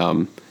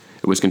on,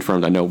 it was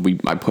confirmed. I know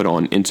I put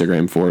on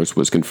Instagram for us,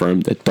 was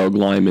confirmed that Doug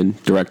Liman,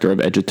 director of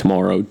Edge of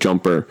Tomorrow,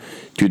 Jumper,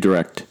 to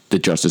direct the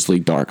Justice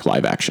League Dark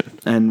live action.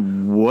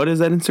 And what is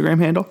that Instagram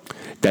handle?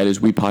 That is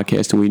We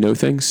Podcast and We Know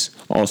Things.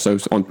 Also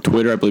on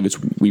Twitter, I believe it's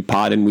We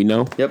Pod and We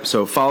Know. Yep.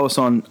 So follow us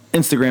on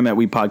Instagram at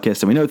We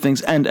Podcast and We Know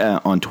Things, and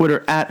on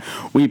Twitter at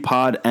We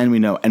Pod and We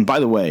Know. And by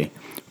the way,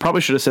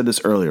 probably should have said this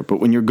earlier, but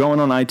when you're going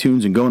on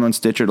iTunes and going on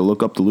Stitcher to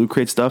look up the Loot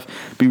Crate stuff,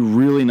 it'd be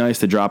really nice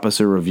to drop us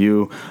a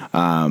review.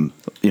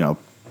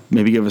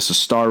 Maybe give us a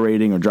star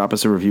rating or drop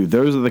us a review.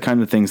 Those are the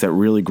kind of things that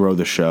really grow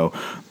the show.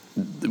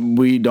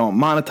 We don't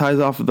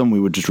monetize off of them. We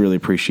would just really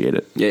appreciate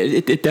it. Yeah,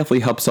 it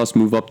definitely helps us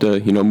move up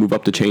the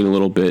chain a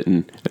little bit,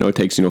 and I know it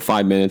takes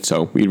 5 minutes,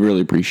 so we'd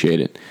really appreciate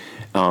it.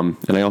 And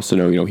I also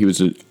know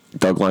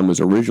Doug Liman was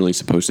originally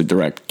supposed to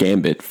direct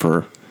Gambit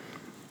for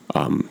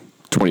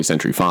 20th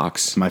Century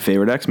Fox. My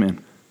favorite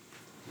X-Men.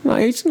 No,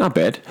 it's not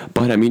bad,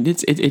 but I mean,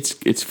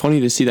 it's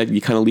funny to see that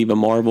you kind of leave a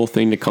Marvel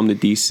thing to come to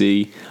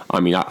DC. I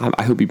mean,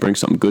 I hope he brings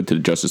something good to the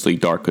Justice League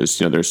Dark, because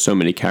there's so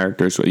many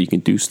characters where you can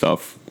do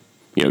stuff.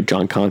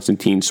 John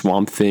Constantine,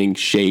 Swamp Thing,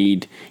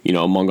 Shade,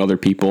 among other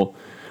people.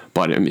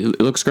 But I mean, it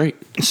looks great.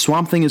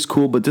 Swamp Thing is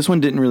cool, but this one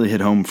didn't really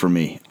hit home for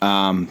me.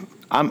 I'm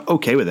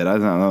okay with it. I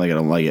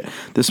don't like it.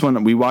 This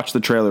one, we watched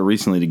the trailer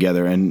recently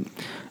together, and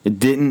it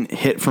didn't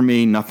hit for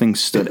me. Nothing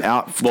stood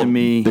out to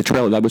me. The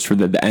trailer, that was for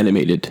the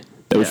animated.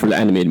 That was for the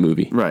animated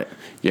movie. Right.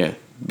 Yeah.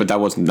 But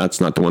that's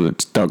not the one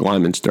that's Doug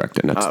Liman's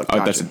directing. That's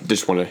gotcha.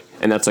 That's one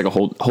and that's like a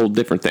whole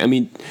different thing. I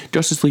mean,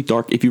 Justice League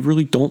Dark, if you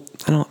really don't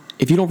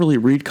really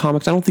read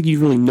comics, I don't think you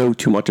really know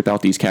too much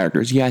about these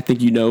characters. Yeah, I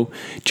think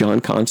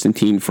John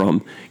Constantine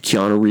from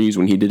Keanu Reeves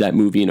when he did that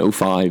movie in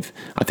 2005.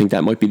 I think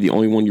that might be the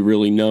only one you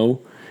really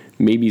know.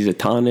 Maybe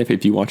Zatanna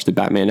if you watch the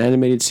Batman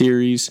animated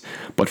series.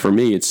 But for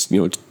me, it's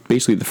it's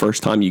basically the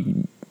first time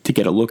to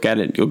get a look at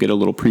it. You'll get a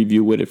little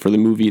preview with it for the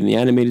movie and the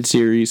animated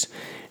series.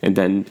 And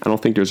then I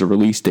don't think there's a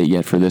release date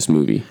yet for this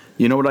movie.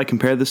 You know what I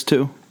compare this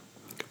to?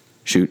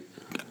 Shoot.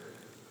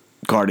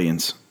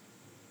 Guardians.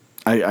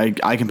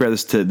 I compare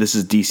this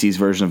is DC's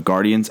version of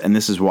Guardians, and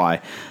this is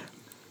why.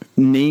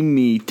 Name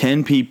me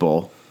 10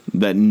 people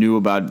that knew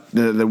about,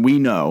 that we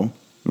know,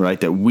 right,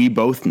 that we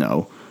both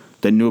know,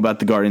 that knew about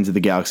the Guardians of the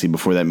Galaxy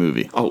before that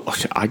movie. Oh,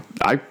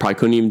 I probably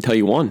couldn't even tell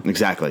you one.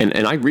 Exactly.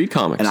 And I read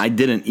comics. And I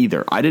didn't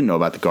either. I didn't know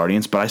about the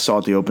Guardians, but I saw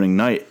it the opening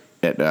night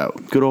at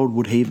good old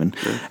Woodhaven.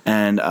 Yeah.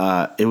 And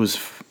it was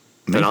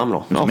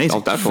phenomenal. It was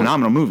amazing.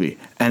 Phenomenal movie.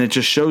 And it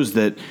just shows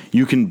that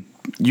you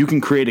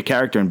can create a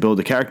character and build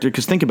a character.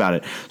 Because think about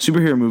it,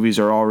 superhero movies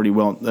are already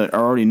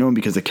known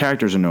because the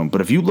characters are known.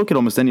 But if you look at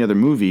almost any other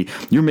movie,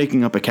 you're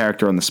making up a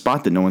character on the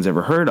spot that no one's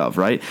ever heard of,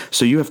 right?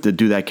 So you have to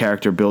do that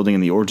character building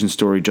and the origin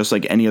story just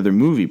like any other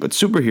movie. But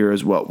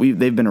superheroes, well,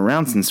 they've been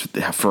around since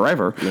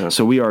forever,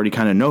 so we already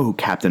kind of know who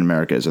Captain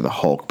America is or the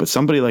Hulk. But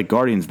somebody like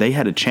Guardians, they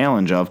had a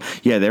challenge of,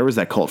 there was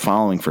that cult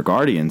following for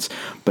Guardians,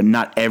 but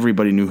not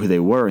everybody knew who they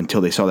were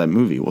until they saw that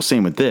movie. Well,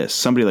 same with this.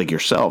 Somebody like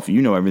yourself,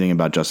 you know everything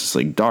about Justice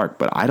League Dark,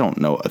 but I don't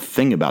know a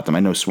thing about them.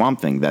 I know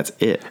Swamp Thing. That's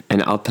it.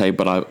 And I'll tell you,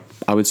 but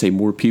I would say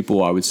more people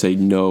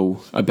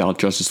know about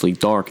Justice League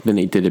Dark than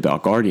they did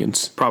about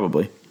Guardians.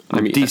 Probably.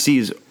 I mean,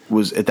 DC's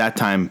was at that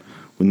time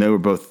when they were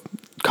both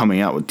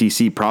coming out. With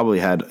DC probably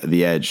had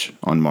the edge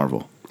on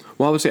Marvel.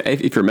 Well, I would say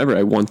if you remember,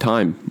 at one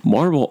time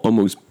Marvel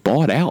almost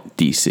bought out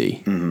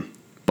DC,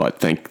 but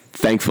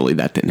thankfully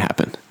that didn't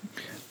happen.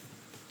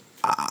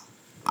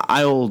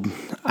 I'm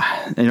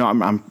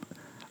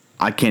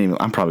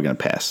probably going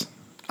to pass.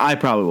 I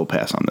probably will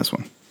pass on this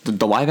one.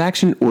 The live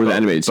action or the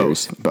animated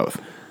series? Both.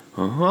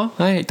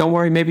 Hey, don't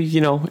worry. Maybe,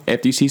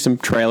 after you see some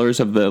trailers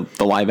of the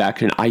live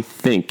action, I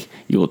think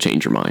you will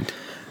change your mind.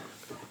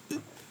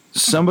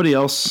 Somebody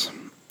else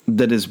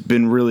that has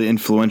been really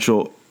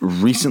influential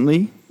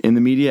recently in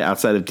the media,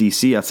 outside of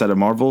DC, outside of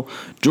Marvel,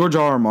 George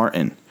R.R.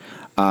 Martin,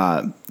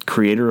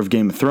 creator of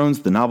Game of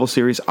Thrones, the novel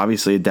series,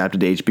 obviously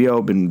adapted to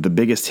HBO, been the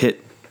biggest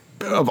hit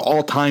of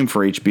all time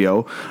for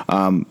HBO,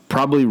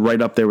 probably right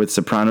up there with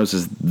Sopranos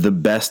as the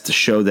best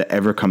show that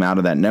ever come out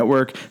of that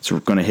network. So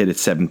we're going to hit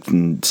its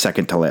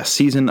second to last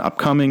season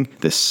upcoming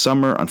this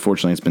summer.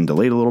 Unfortunately, it's been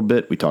delayed a little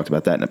bit. We talked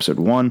about that in episode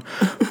 1.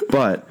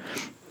 But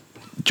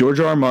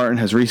George R.R. Martin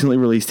has recently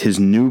released his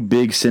new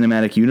big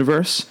cinematic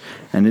universe,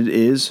 and it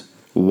is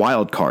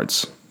Wild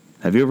Cards.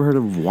 Have you ever heard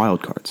of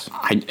Wild Cards?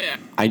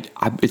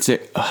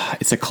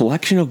 It's a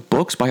collection of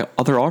books by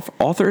other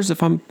authors,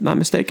 if I'm not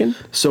mistaken.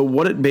 So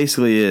what it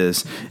basically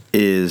is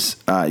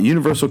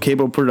Universal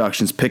Cable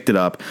Productions picked it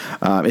up.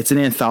 It's an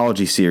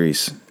anthology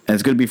series, and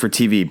it's going to be for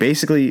TV.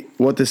 Basically,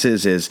 what this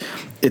is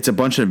it's a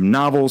bunch of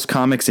novels,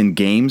 comics, and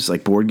games,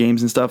 like board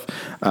games and stuff,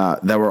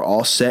 that were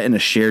all set in a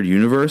shared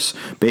universe.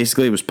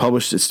 Basically, it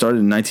started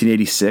in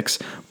 1986,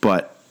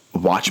 but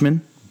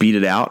Watchmen beat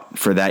it out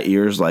for that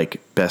year's like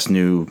best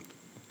new,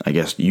 I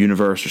guess,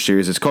 universe or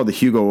series. It's called the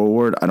Hugo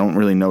Award. I don't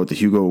really know what the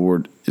Hugo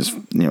Award is,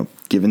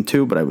 given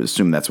to, but I would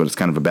assume that's what it's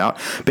kind of about.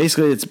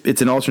 Basically,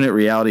 it's an alternate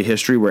reality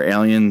history where an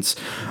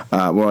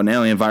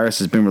alien virus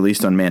has been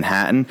released on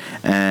Manhattan,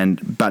 and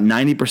about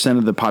 90%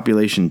 of the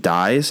population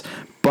dies.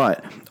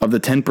 But of the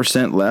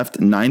 10% left,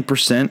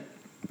 9%.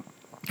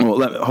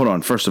 Well, hold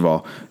on. First of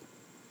all,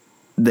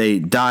 they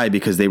die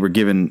because they were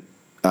given.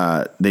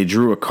 They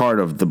drew a card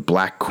of the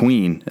Black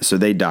Queen, so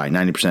they die,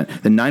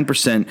 90%. The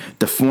 9%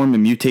 deform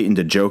and mutate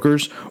into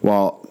Jokers,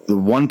 while the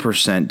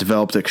 1%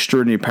 developed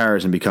extraordinary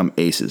powers and become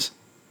aces.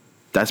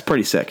 That's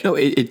pretty sick. No,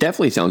 it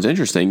definitely sounds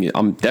interesting.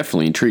 I'm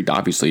definitely intrigued.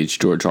 Obviously, it's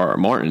George R. R.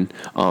 Martin.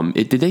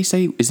 Did they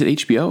say, is it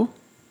HBO?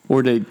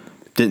 Or they...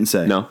 Didn't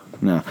say. No.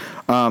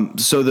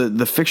 So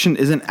the fiction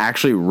isn't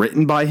actually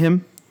written by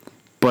him,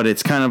 but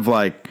it's kind of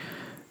like...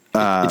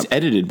 it's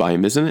edited by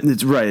him, isn't it?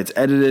 It's right. It's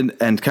edited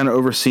and kind of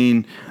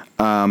overseen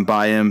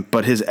by him,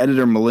 but his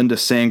editor Melinda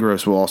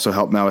Sangros will also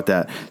help him out with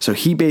that. So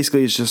he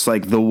basically is just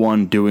like the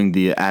one doing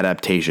the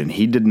adaptation.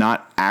 He did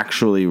not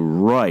actually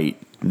write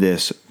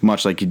this,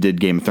 much like he did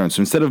Game of Thrones.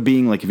 So instead of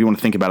being like, if you want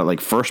to think about it like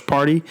first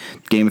party,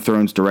 Game of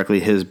Thrones directly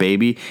his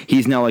baby,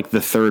 he's now like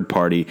the third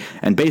party,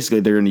 and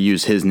basically they're going to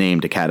use his name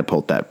to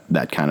catapult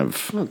that kind of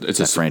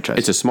franchise.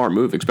 It's a smart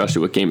move,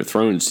 especially with Game of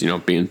Thrones,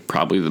 being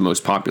probably the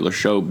most popular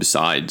show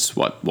besides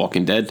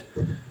Walking Dead.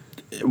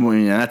 Well,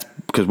 yeah, that's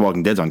because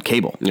Walking Dead's on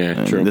cable.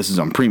 Yeah, true. This is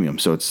on premium,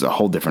 so it's a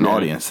whole different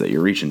audience that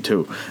you're reaching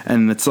to.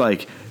 And it's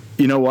like,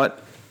 you know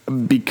what?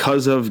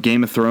 Because of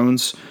Game of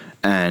Thrones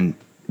and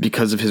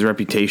because of his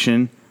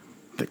reputation,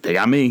 they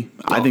got me.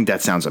 I think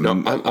that sounds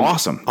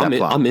awesome.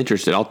 I'm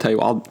interested. I'll tell you,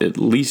 I'll at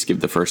least give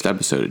the first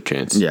episode a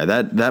chance. Yeah,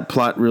 that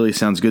plot really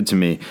sounds good to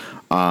me.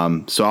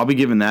 So I'll be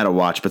giving that a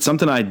watch. But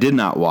something I did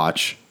not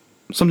watch,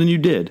 something you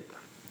did.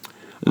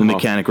 The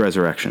Mechanic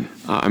Resurrection.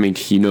 I mean,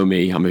 you know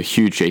me. I'm a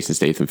huge Jason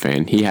Statham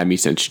fan. He had me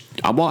since...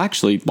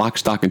 actually, Lock,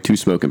 Stock, and Two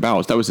Smoking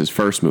Barrels. That was his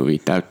first movie,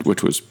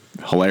 which was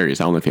hilarious.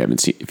 I don't know if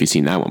you've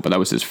seen that one, but that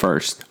was his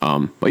first.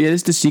 But yeah,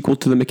 this is the sequel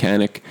to The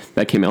Mechanic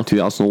that came out in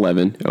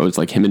 2011. It was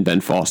like him and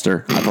Ben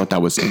Foster. I thought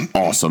that was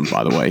awesome,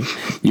 by the way.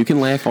 You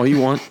can laugh all you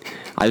want.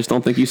 I just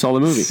don't think you saw the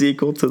movie.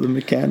 Sequel to The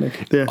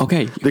Mechanic. Yeah.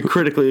 Okay. The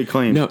critically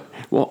acclaimed. No.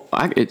 Well,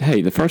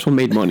 hey, the first one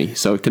made money,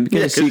 so to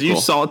get a sequel... because you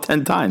saw it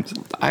 10 times.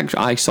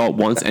 I saw it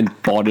once and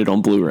bought it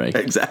on Blu-ray.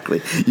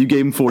 Exactly. You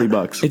gave him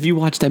 $40. If you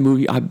watch that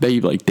movie, I bet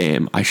you're like,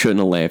 damn, I shouldn't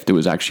have laughed. It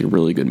was actually a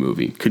really good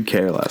movie. Could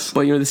care less.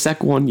 But, the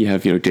second one, you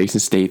have, Jason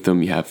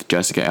Statham, you have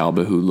Jessica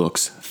Alba, who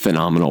looks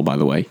phenomenal, by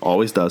the way.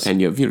 Always does.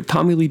 And you have,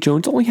 Tommy Lee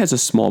Jones only has a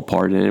small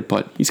part in it,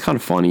 but he's kind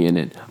of funny in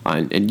it.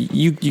 And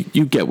you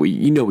get what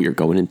you're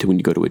going into when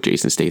you go to a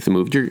Jason Statham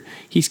movie.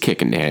 He's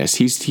kicking ass.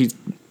 He's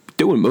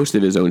doing most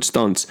of his own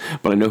stunts,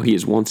 but I know he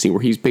has one scene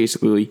where he's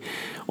basically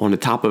on the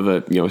top of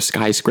a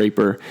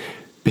skyscraper,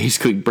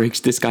 basically breaks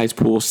this guy's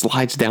pool,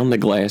 slides down the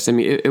glass. I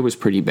mean, it was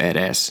pretty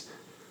badass.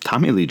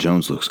 Tommy Lee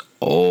Jones looks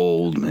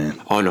old, man.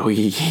 Oh no,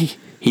 he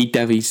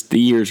definitely, the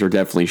years are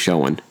definitely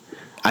showing.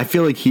 I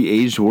feel like he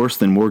aged worse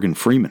than Morgan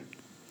Freeman.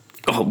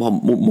 Oh, well,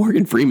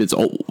 Morgan Freeman's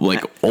old.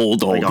 Like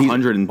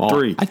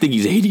 103. I think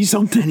he's 80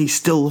 something. And he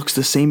still looks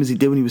the same as he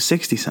did when he was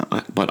 60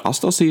 something. But I'll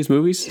still see his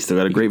movies. He's still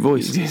got a great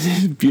voice.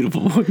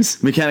 Beautiful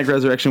voice. Mechanic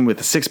Resurrection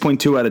with a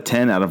 6.2 out of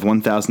 10 out of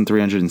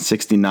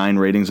 1,369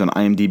 ratings on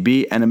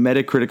IMDb and a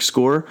Metacritic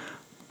score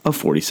of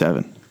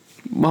 47.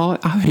 Well,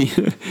 I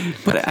mean,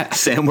 but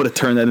Sam would have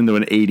turned that into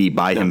an 80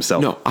 by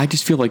himself. No, I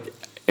just feel like,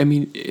 I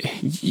mean,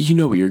 you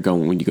know where you're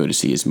going when you go to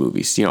see his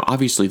movies.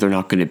 Obviously they're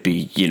not going to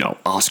be,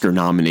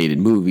 Oscar-nominated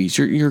movies.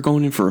 You're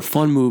going in for a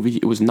fun movie.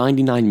 It was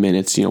 99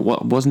 minutes.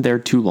 Wasn't there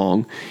too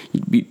long.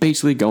 You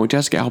basically go,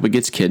 Jessica Alba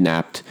gets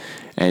kidnapped,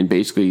 and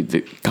basically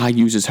the guy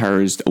uses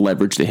her as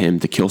leverage to him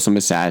to kill some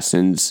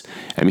assassins.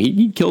 I mean,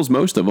 he kills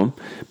most of them,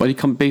 but he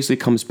basically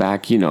comes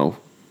back.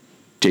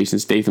 Jason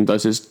Statham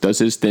does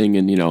his thing,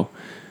 and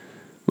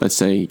let's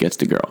say he gets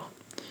the girl.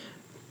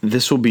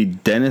 This will be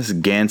Dennis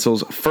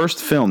Gansel's first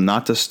film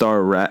not to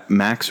star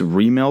Max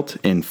Remelt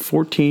in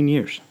 14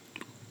 years.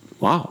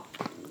 Wow.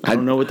 I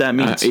don't know what that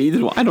means. I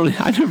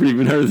never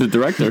even heard of the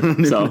director. I don't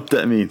know what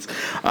that means.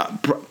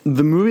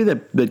 The movie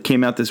that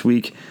came out this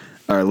week,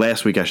 or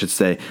last week I should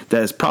say, that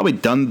has probably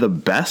done the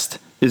best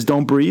is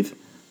Don't Breathe.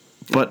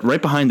 But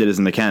right behind it is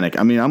The Mechanic.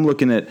 I mean, I'm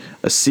looking at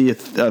A Sea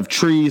of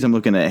Trees. I'm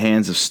looking at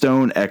Hands of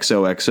Stone,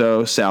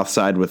 XOXO, South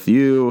Side with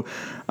You.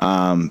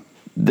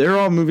 They're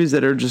all movies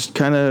that are just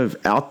kind of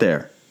out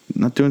there,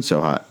 not doing so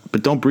hot.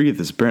 But Don't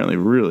Breathe is apparently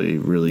really,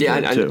 really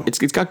good, too. It's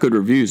got good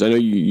reviews. I know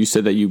you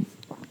said that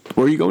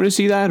were you going to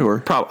see that?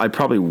 Or I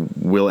probably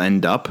will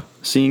end up.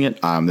 seeing it.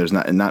 There's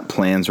not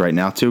plans right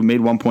now to. Made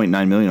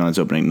 1.9 million on its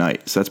opening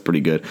night, so that's pretty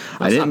good.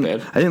 That's not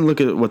bad. I didn't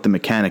look at what The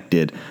Mechanic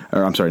did,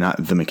 or I'm sorry,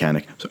 not The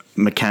Mechanic.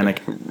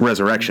 Mechanic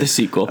Resurrection, The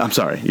sequel. I'm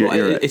sorry. You're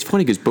right. It's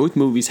funny because both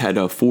movies had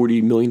a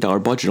 $40 million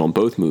budget on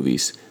both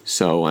movies.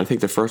 So I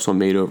think the first one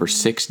made over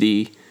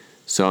 60.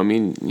 So I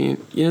mean,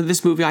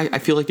 this movie, I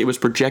feel like it was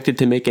projected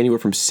to make anywhere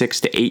from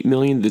 6 to 8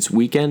 million this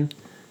weekend.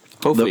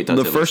 Hopefully, it does.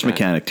 The first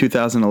Mechanic,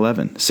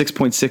 2011,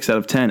 6.6 out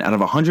of 10 out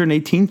of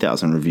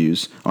 118,000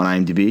 reviews on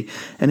IMDb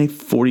and a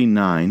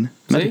 49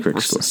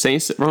 Metacritic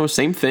score.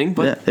 Same thing,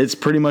 but yeah, it's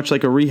pretty much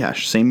like a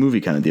rehash, same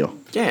movie kind of deal.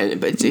 Yeah,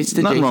 but it's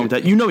the nothing wrong with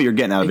that. You know what you're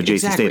getting out of a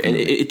Jason exactly. Statham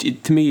movie.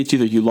 And to me, it's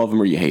either you love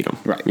him or you hate him.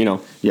 Right.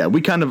 Yeah,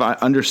 we kind of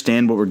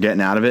understand what we're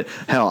getting out of it.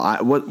 Hell,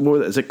 what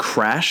is it?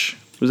 Crash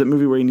was that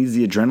movie where he needs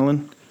the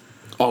adrenaline?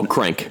 Oh,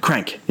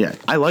 Crank. Yeah,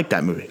 I like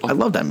that movie. I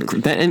love that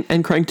movie.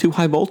 And Crank 2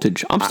 High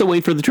Voltage. I'm still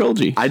waiting for the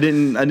trilogy. I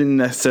didn't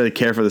necessarily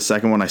care for the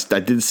second one. I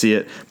did see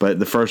it, but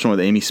the first one with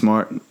Amy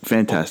Smart,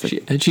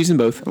 fantastic. And she's in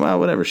both. Well,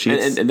 whatever.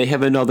 And they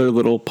have another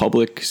little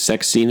public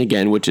sex scene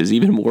again, which is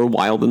even more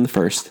wild than the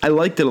first. I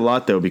liked it a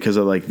lot though because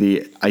of like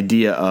the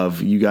idea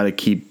of you got to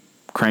keep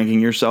cranking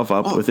yourself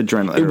up with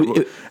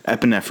adrenaline,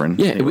 epinephrine.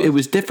 Yeah, it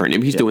was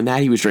different. He's doing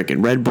that. He was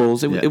drinking Red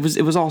Bulls. It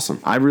was awesome.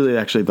 I really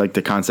actually like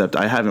the concept.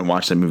 I haven't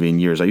watched that movie in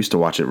years. I used to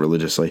watch it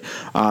religiously.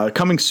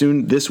 Coming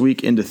soon this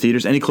week into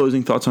theaters. Any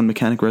closing thoughts on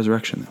Mechanic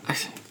Resurrection?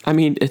 I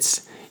mean,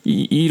 it's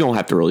you don't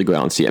have to really go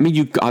out and see it. I mean,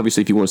 you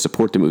obviously if you want to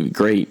support the movie,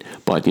 great.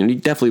 But you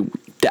definitely,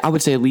 I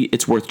would say at least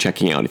it's worth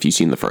checking out if you've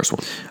seen the first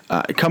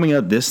one. Coming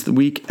out this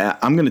week,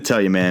 I'm going to tell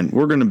you, man,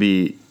 we're going to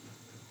be.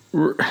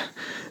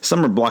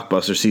 Summer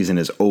blockbuster season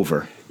is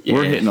over. Yeah.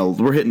 We're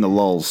hitting the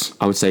lulls.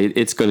 I would say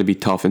it's going to be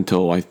tough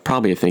until I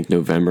think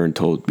November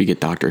until we get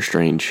Doctor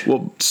Strange.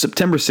 Well,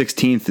 September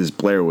 16th is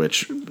Blair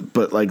Witch,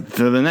 but like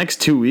for the next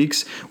 2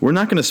 weeks, we're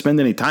not going to spend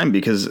any time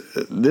because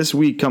this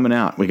week coming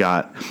out, we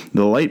got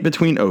The Light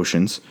Between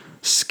Oceans,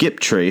 Skip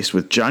Trace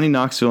with Johnny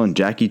Knoxville and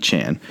Jackie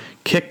Chan,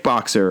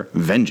 Kickboxer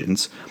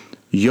Vengeance,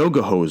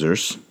 Yoga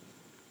Hosers,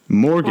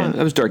 Morgan.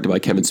 That was directed by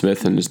Kevin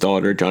Smith and his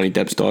daughter, Johnny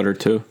Depp's daughter,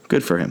 too.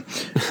 Good for him.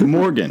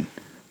 Morgan,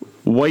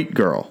 White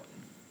Girl.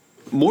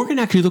 Morgan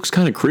actually looks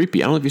kind of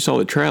creepy. I don't know if you saw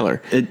the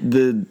trailer.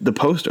 The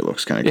poster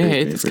looks kind of creepy.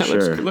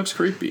 Yeah, it looks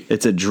creepy.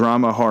 It's a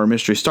drama horror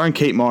mystery starring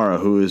Kate Mara,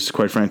 who is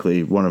quite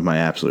frankly one of my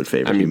absolute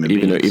favorite human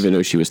beings. Even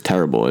though she was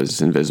terrible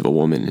as Invisible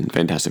Woman in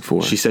Fantastic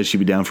Four. She said she'd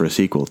be down for a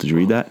sequel. Did you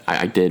read that?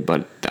 I did,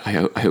 but I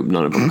hope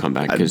none of them come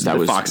back because that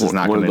was Fox is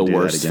not one of the do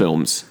worst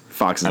films.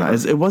 Fox is not.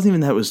 It wasn't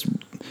even that was.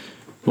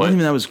 Wasn't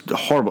even that was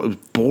horrible. It was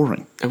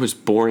boring. It was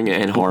boring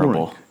and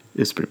horrible.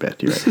 It's pretty bad.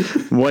 You're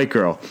right. White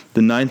Girl,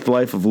 The Ninth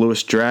Life of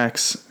Louis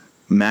Drax,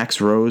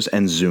 Max Rose,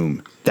 and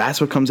Zoom. That's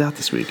what comes out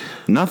this week.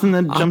 Nothing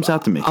that jumps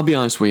out to me. I'll be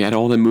honest with you. At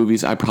all the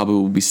movies, I probably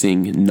will be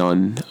seeing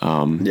none.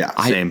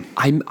 Same.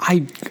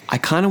 I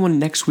kind of want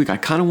next week. I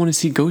kind of want to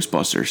see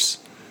Ghostbusters.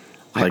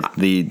 Like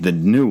the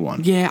new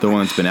one. Yeah. The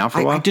one that's been out for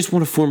a while. I just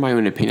want to form my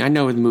own opinion. I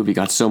know the movie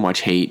got so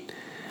much hate.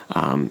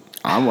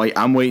 I'm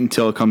waiting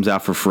until it comes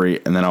out for free,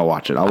 and then I'll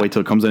watch it. I'll wait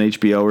till it comes on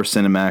HBO or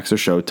Cinemax or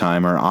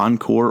Showtime or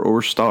Encore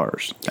or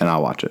Stars, and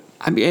I'll watch it.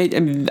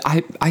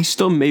 I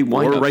still may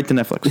wind up right to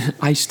Netflix.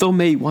 I still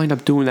may wind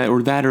up doing that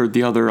or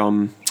the other.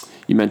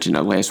 You mentioned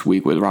that last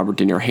week with Robert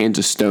De Niro, Hands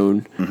of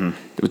Stone,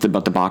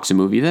 about the boxing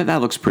movie.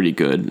 That looks pretty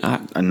good.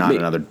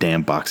 Another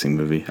damn boxing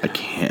movie. I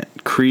can't.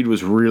 Creed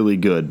was really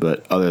good,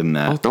 but other than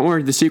that, oh, don't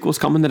worry, the sequel's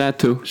coming to that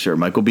too. Sure,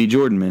 Michael B.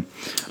 Jordan, man.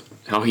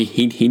 Oh,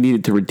 he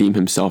needed to redeem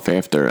himself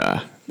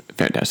after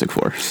Fantastic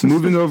Four.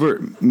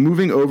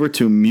 moving over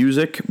to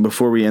music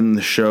before we end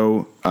the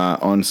show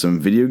on some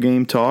video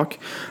game talk.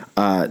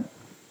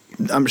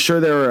 I'm sure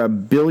there are a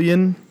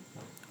billion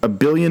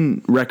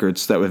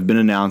records that have been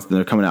announced and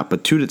they're coming out,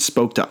 but two that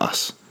spoke to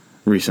us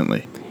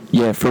recently.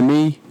 Yeah, for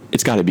me,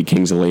 it's got to be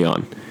Kings of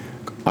Leon.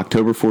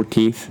 October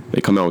 14th,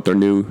 they come out with their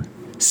new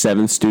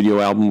 7th studio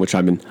album, which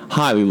I've been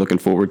highly looking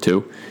forward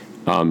to.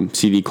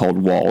 CD called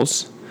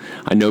Walls.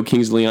 I know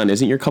Kings of Leon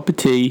isn't your cup of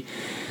tea.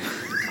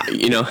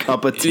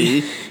 Cup of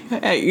tea.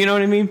 You know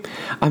what I mean?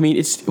 I mean,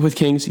 it's with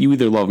Kings, you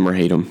either love them or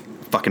hate them.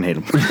 Fucking hate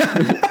them.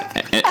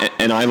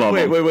 and I love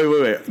them.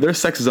 Wait. Their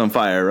sex is on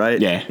fire, right?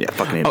 Yeah.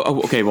 Fucking hate them. Oh,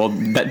 okay, well,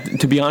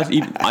 to be honest,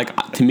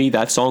 to me,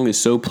 that song is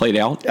so played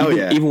out.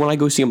 Even when I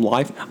go see them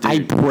live, dude. I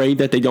pray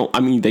that they don't. I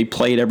mean, they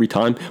play it every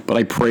time, but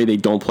I pray they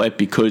don't play it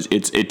because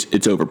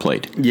it's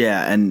overplayed.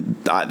 Yeah, and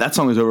that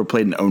song was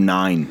overplayed in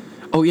 2009.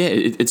 Oh yeah,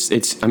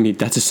 it's. I mean,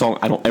 that's a song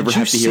I don't ever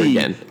have to hear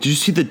again. Did you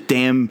see the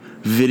damn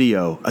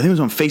video? I think it was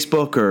on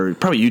Facebook or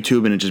probably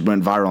YouTube, and it just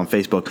went viral on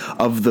Facebook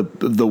of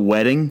the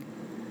wedding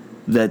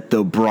that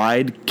the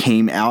bride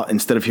came out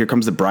instead of "Here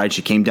Comes the Bride."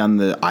 She came down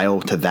the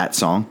aisle to that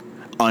song,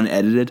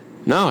 unedited.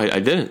 No, I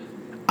didn't.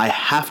 I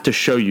have to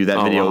show you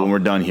that video when we're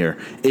done here.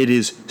 It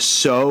is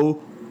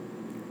so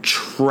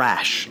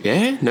trash.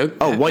 Yeah. No.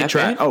 White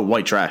trash. Oh,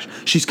 white trash.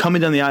 She's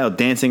coming down the aisle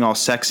dancing all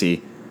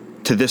sexy.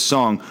 to this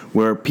song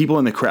where people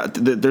in the crowd,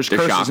 there's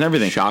curses shocked. and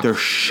everything. Shocked. They're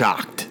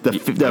shocked.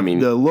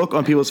 The look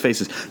on people's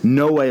faces,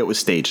 no way it was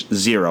staged.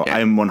 Zero. Yeah. I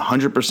am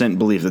 100%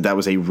 believe that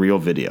was a real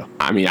video.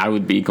 I mean, I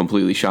would be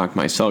completely shocked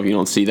myself. You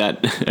don't see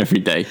that every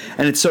day.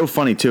 And it's so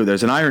funny too.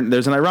 There's an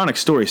ironic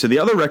story. So the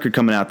other record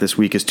coming out this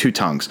week is Two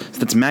Tongues. So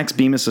that's Max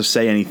Bemis of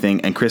Say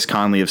Anything and Chris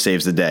Conley of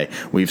Saves the Day.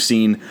 We've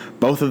seen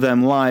both of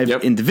them live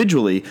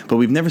individually, but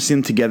we've never seen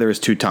them together as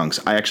Two Tongues.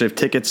 I actually have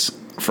tickets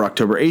for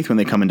October 8th when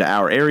they come into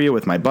our area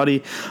with my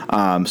buddy.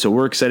 So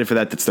we're excited for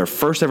that. That's their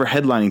first ever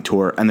headlining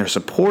tour, and they're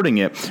supporting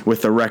it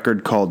with a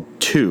record called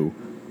 2,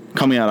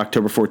 coming out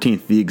October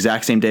 14th, the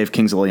exact same day of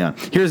Kings of Leon.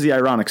 Here's the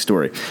ironic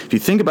story. If you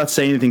think about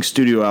Say Anything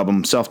studio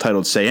album,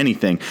 self-titled Say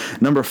Anything,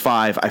 number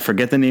 5, I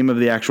forget the name of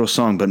the actual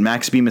song, but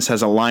Max Bemis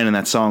has a line in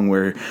that song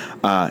where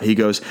he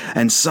goes,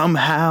 and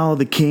somehow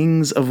the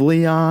Kings of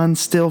Leon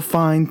still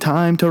find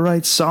time to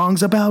write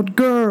songs about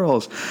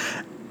girls.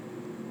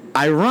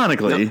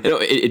 Ironically,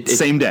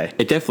 same day.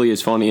 It definitely is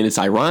funny, and it's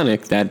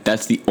ironic that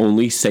that's the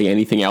only Say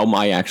Anything album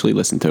I actually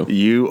listen to.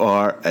 You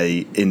are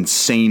a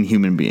insane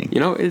human being.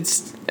 You know,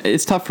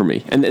 it's tough for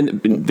me.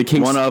 And the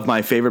Kings, one of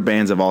my favorite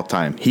bands of all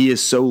time. He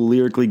is so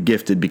lyrically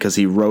gifted because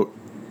he wrote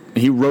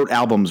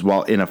albums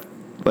while in a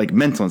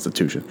mental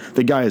institution.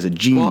 The guy is a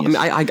genius.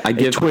 Well, I mean, I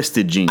give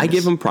twisted genius. I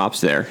give him props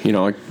there. You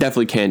know, I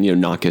definitely can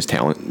knock his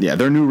talent. Yeah,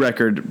 their new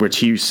record, which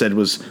he said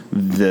was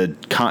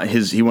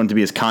he wanted to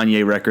be his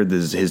Kanye record,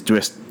 his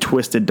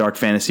twisted dark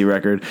fantasy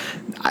record.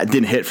 It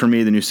didn't hit for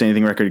me. The new Say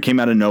Anything record, it came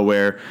out of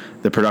nowhere.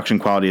 The production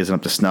quality isn't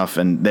up to snuff,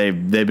 and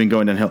they've been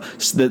going downhill.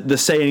 The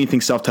Say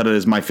Anything self-titled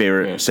is my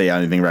favorite Say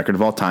Anything record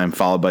of all time,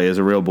 followed by Is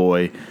a Real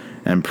Boy,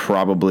 and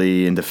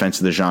probably In Defense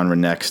of the Genre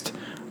next.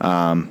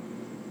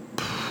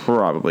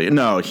 Probably.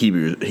 No,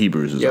 Hebrews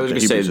is up there.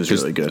 Hebrews is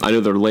really good. I know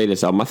their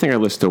latest album. I think I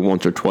listened to it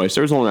once or twice.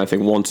 There was only, I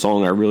think, one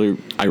song I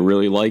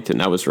really liked, and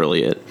that was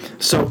really it.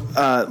 So,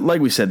 like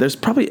we said, there's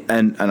probably,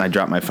 and I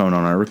dropped my phone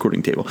on our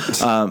recording table,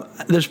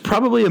 there's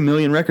probably a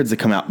million records that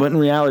come out, but in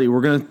reality,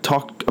 we're going to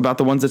talk about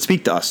the ones that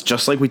speak to us,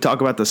 just like we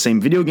talk about the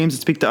same video games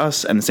that speak to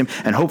us, and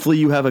hopefully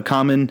you have a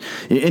common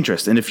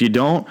interest. And if you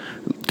don't,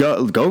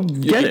 go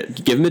get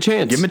it. Give them a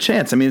chance. Give them a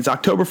chance. I mean, it's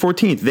October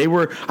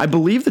 14th. I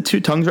believe the Two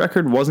Tongues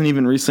record wasn't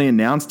even recently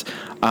announced.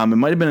 It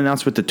might have been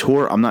announced with the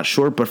tour. I'm not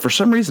sure, but for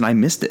some reason I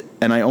missed it,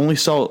 and I only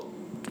saw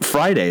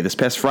this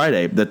past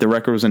Friday, that the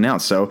record was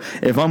announced. So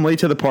if I'm late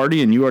to the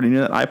party and you already knew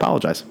that, I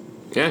apologize.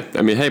 Yeah,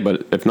 I mean, hey,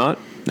 but if not,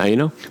 now you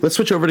know. Let's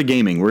switch over to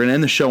gaming. We're going to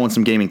end the show on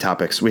some gaming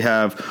topics. We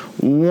have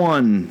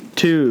 1,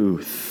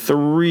 2,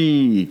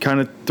 3, kind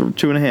of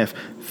 2.5,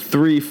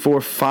 3,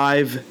 4,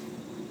 5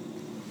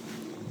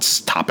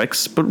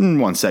 topics, but in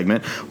one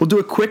segment. We'll do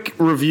a quick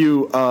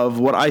review of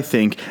what I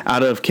think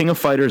out of King of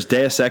Fighters,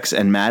 Deus Ex,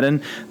 and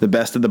Madden. The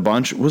best of the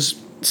bunch was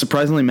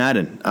surprisingly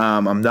Madden.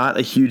 I'm not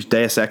a huge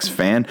Deus Ex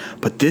fan,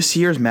 but this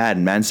year's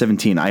Madden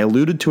 17, I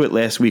alluded to it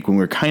last week when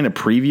we were kind of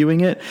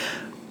previewing it,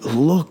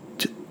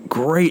 looked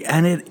great,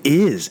 and it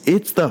is.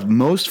 It's the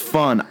most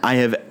fun I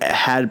have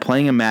had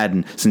playing a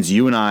Madden since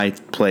you and I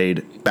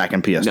played back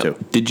in PS2. Now,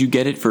 did you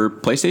get it for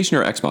PlayStation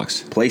or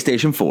Xbox?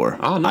 PlayStation 4.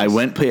 Oh, nice. I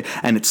went play,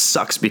 and it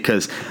sucks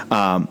because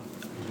I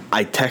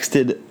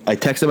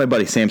texted my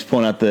buddy. Sam's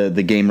pulling out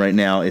the game right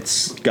now.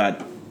 It's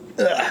got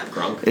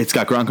Gronk. It's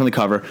got Gronk on the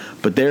cover,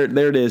 but there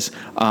it is.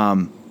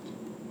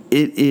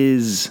 It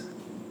is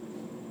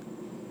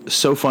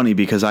so funny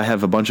because I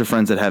have a bunch of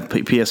friends that have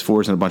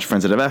PS4s and a bunch of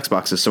friends that have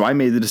Xboxes, so I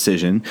made the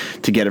decision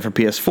to get it for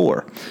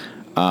PS4.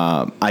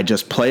 I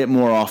just play it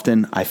more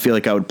often. I feel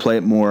like I would play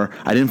it more.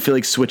 I didn't feel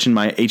like switching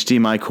my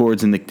HDMI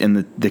cords in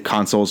the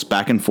consoles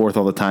back and forth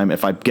all the time.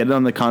 If I get it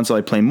on the console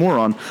I play more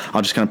on,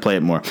 I'll just kind of play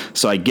it more.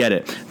 So I get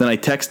it. Then I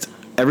text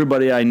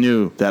everybody I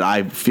knew that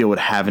I feel would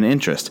have an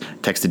interest.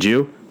 Texted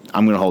you.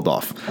 I'm going to hold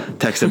off.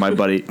 Texted my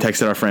buddy,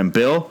 texted our friend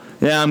Bill.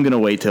 Yeah, I'm going to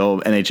wait till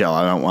NHL.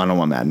 I don't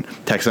want Madden.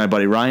 Texted my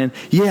buddy Ryan.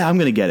 Yeah, I'm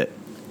going to get it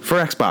for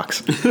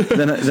Xbox.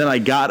 then I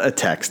got a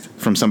text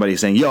from somebody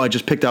saying, yo, I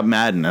just picked up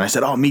Madden. And I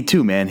said, oh, me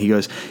too, man. He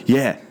goes,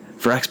 yeah,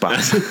 for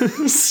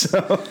Xbox.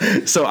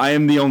 so I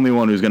am the only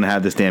one who's going to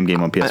have this damn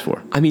game on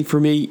PS4. I mean, for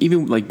me,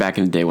 even like back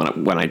in the day when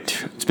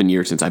it's been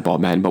years since I bought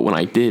Madden, but when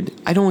I did,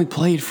 I'd only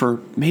play it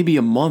for maybe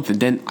a month and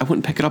then I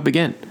wouldn't pick it up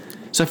again.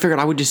 So I figured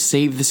I would just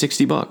save the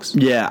 $60.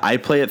 Yeah, I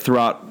play it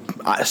throughout.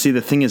 See,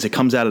 the thing is, it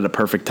comes out at a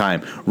perfect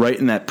time, right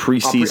in that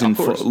preseason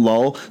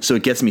lull, so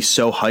it gets me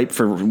so hyped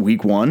for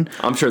week 1.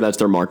 I'm sure that's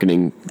their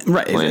marketing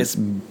plan. It's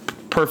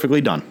perfectly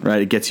done,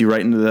 right? It gets you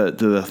right into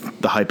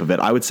the hype of it.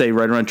 I would say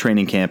right around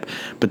training camp,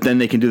 but then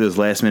they can do those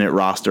last-minute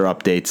roster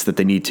updates that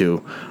they need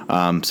to.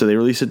 So they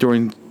release it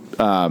during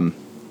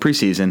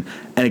preseason,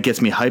 and it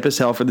gets me hype as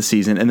hell for the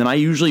season, and then I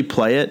usually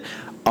play it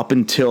up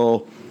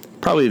until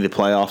Probably the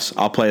playoffs.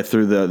 I'll play it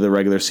through the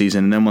regular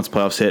season, and then once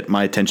playoffs hit,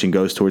 my attention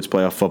goes towards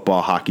playoff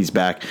football. Hockey's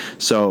back,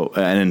 so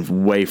and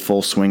in way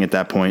full swing at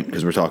that point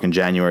because we're talking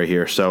January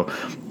here. So,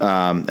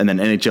 and then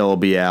NHL will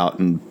be out,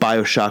 and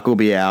BioShock will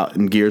be out,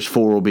 and Gears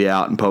 4 will be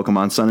out, and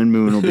Pokemon Sun and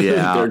Moon will be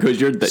out. There goes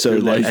your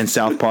life. And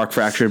South Park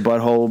Fractured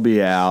Butthole will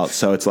be out.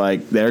 So it's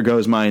like there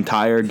goes my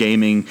entire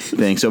gaming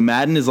thing. So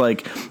Madden is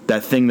like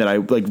that thing that I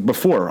like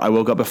before. I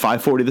woke up at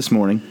 5:40 this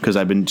morning because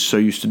I've been so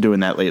used to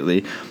doing that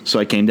lately. So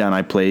I came down.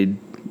 I played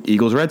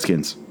Eagles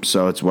Redskins.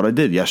 So it's what I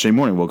did yesterday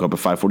morning. Woke up at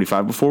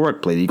 5:45 before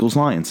work. Played Eagles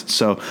Lions.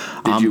 So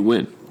did you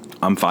win?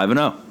 I'm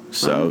 5-0.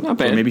 So not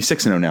bad. Or maybe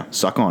 6-0 now.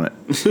 Suck on it.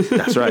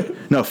 That's right.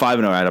 No,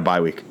 5-0. I had a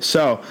bye week.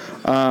 So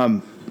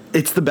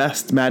it's the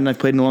best Madden I've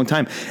played in a long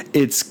time.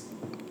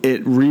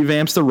 It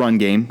revamps the run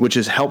game, which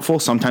is helpful,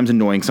 sometimes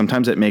annoying.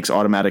 Sometimes it makes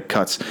automatic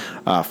cuts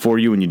for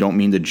you, and you don't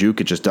mean to juke.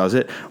 It just does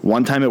it.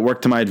 One time it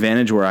worked to my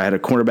advantage where I had a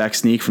quarterback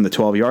sneak from the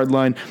 12-yard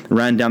line,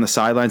 ran down the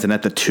sidelines, and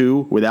at the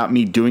 2, without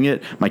me doing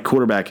it, my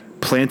quarterback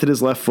planted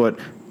his left foot,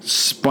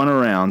 spun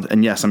around,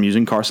 and yes, I'm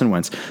using Carson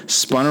Wentz,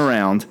 spun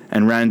around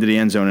and ran into the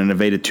end zone and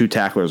evaded 2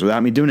 tacklers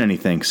without me doing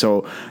anything.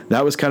 So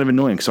that was kind of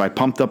annoying. So I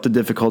pumped up the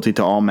difficulty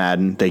to all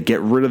Madden. They get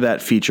rid of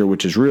that feature,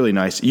 which is really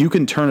nice. You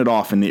can turn it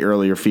off in the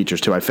earlier features,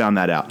 too. I found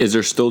that out. Is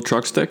there still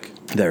truck stick?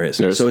 There is.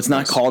 So it's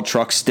not called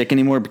truck stick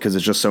anymore because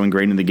it's just so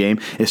ingrained in the game.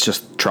 It's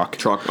just truck.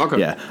 Truck, okay.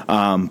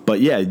 Yeah. But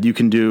yeah, you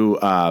can do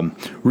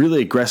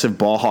really aggressive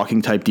ball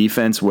hawking type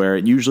defense where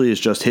it usually is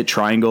just hit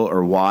triangle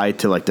or Y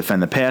to like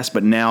defend the pass.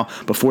 But now,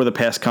 before the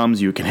pass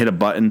comes, you can hit a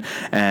button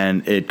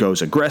and it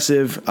goes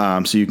aggressive.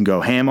 So you can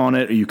go ham on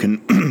it or you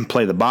can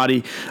play the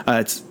body.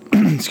 It's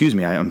excuse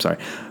me, I'm sorry.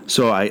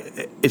 So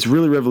it's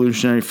really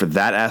revolutionary for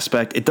that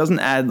aspect. It doesn't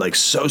add like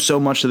so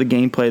much to the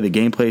gameplay. The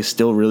gameplay is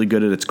still really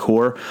good at its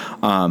core,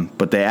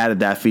 but they added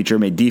that feature,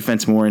 made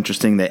defense more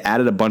interesting. They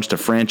added a bunch to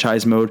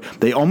franchise mode.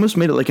 They almost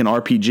made it like an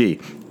RPG,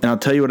 and I'll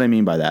tell you what I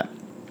mean by that.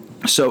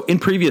 So in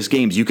previous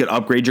games, you could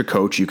upgrade your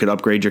coach, you could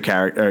upgrade your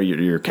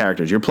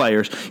characters, your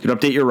players, you could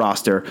update your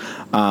roster.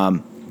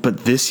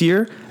 But this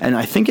year, and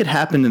I think it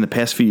happened in the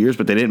past few years,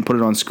 but they didn't put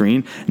it on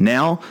screen.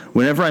 Now,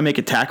 whenever I make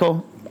a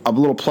tackle, a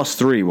little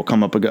 +3 will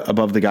come up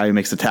above the guy who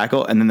makes the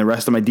tackle, and then the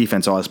rest of my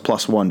defense all has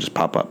 +1 just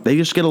pop up. They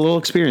just get a little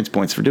experience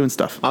points for doing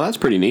stuff. Oh, that's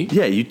pretty neat.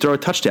 Yeah, you throw a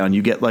touchdown,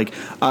 you get like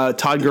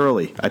Todd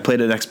Gurley. I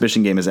played an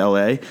exhibition game as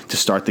LA to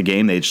start the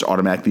game. They just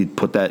automatically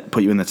put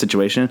you in that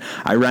situation.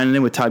 I ran it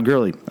in with Todd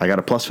Gurley. I got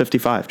a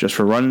 +55 just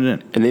for running it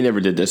in. And they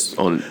never did this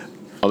on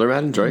other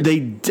Maddens, right?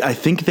 I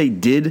think they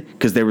did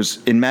because there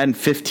was in Madden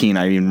 15.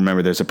 I even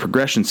remember there's a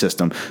progression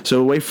system. So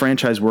the way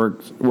franchise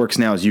works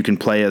now is you can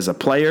play as a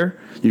player,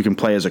 you can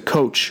play as a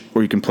coach,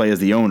 or you can play as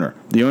the owner.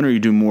 The owner, you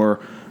do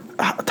more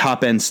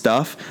top end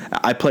stuff.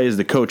 I play as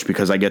the coach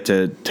because I get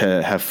to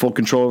have full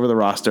control over the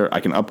roster. I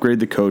can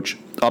upgrade the coach,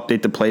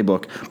 update the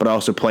playbook, but I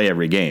also play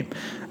every game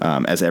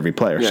as every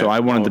player. Yeah. So I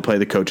wanted to play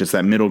the coach. It's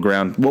that middle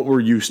ground, what we're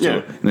used to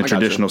in the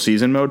traditional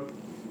season mode.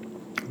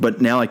 But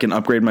now I can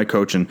upgrade my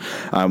coach, and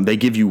they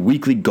give you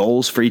weekly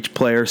goals for each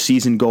player,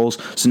 season goals.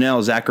 So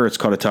now Zach Ertz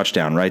caught a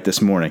touchdown, right,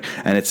 this morning.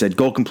 And it said,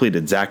 goal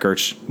completed, Zach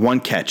Ertz, 1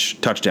 catch,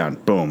 touchdown,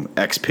 boom,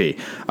 XP.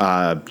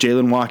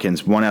 Jalen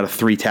Watkins, 1 out of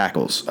 3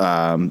 tackles.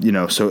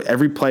 So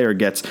every player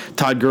gets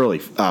Todd Gurley,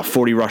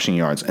 40 rushing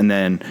yards, and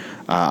then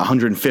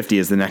 150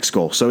 is the next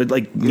goal. So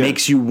it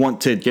makes you want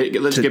to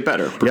get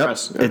better,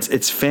 progress. Yep. Yeah.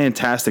 It's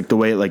fantastic the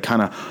way it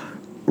kind of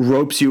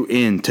ropes you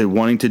into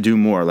wanting to do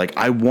more. Like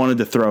I wanted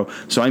to throw,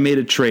 so I made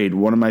a trade.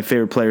 One of my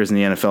favorite players in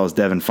the NFL is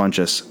Devin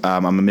Funchess.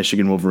 I'm a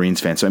Michigan Wolverines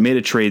fan, so I made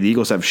a trade. The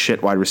Eagles have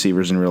shit wide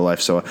receivers in real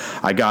life, so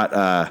I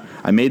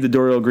made the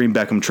Dorial Green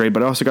Beckham trade,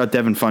 but I also got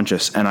Devin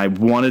Funchess, and I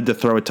wanted to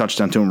throw a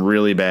touchdown to him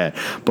really bad,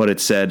 but it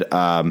said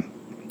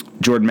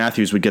Jordan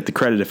Matthews would get the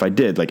credit if I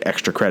did, like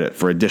extra credit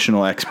for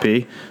additional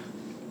XP.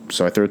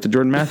 So I threw it to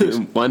Jordan Matthews.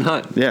 Why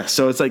not? Yeah,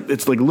 so it's like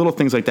little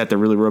things like that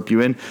really rope you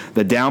in.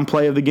 The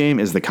downplay of the game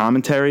is the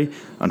commentary.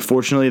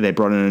 Unfortunately, they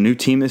brought in a new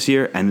team this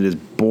year, and it is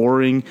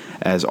boring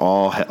as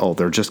all hell.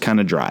 They're just kind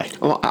of dry.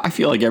 Well, I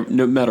feel like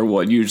no matter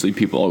what, usually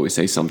people always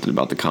say something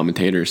about the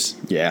commentators.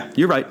 Yeah,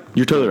 you're right.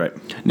 You're totally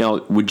right.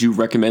 Now, would you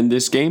recommend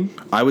this game?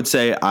 I would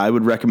say I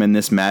would recommend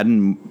this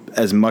Madden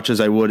as much as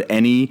I would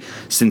any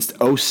since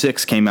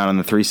 06 came out on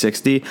the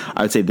 360.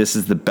 I would say this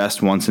is the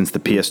best one since the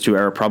PS2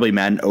 era. Probably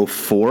Madden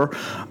 04.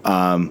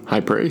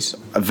 High praise.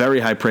 A very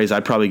high praise.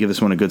 I'd probably give this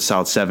one a good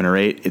solid 7 or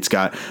 8. It's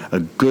got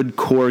a good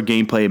core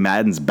gameplay.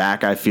 Madden's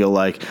back, I feel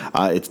like.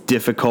 It's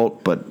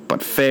difficult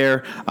but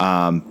fair.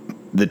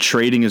 The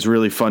trading is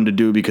really fun to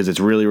do because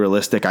it's really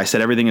realistic. I said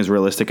everything as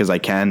realistic as I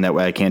can. That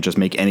way I can't just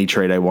make any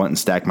trade I want and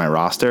stack my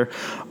roster.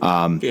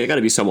 It got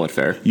to be somewhat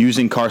fair.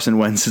 Using Carson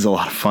Wentz is a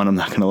lot of fun, I'm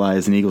not going to lie,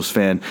 as an Eagles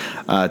fan.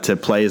 To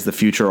play as the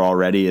future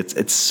already,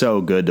 it's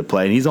so good to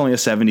play. And he's only a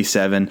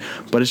 77,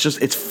 but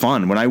it's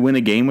fun. When I win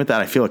a game with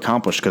that, I feel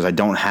accomplished because I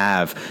don't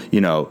have,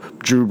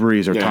 Drew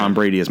Brees or Tom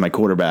Brady as my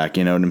quarterback.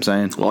 You know what I'm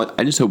saying? Well,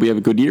 I just hope we have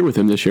a good year with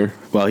him this year.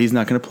 Well, he's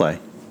not going to play.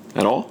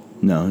 At all?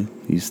 No,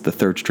 he's the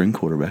third string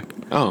quarterback.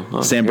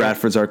 Oh, Sam yeah.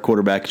 Bradford's our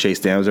quarterback. Chase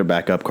Daniels our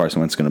backup. Carson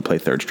Wentz is going to play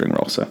third string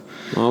role. So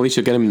Well, at least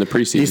you'll get him in the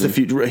preseason. he's the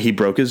future. He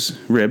broke his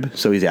rib,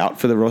 so he's out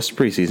for the rest of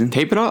preseason.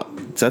 Tape it up.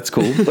 So that's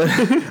cool.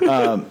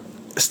 But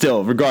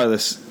still,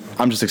 regardless,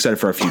 I'm just excited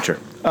for our future.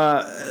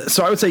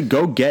 So I would say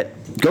go get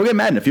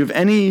Madden if you have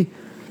any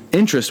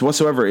interest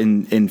whatsoever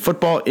in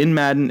football, in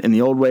Madden, in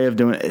the old way of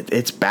doing it.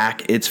 It's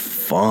back. It's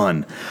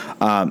fun.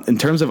 In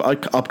terms of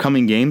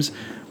upcoming games,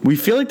 we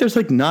feel like there's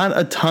like not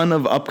a ton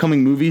of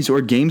upcoming movies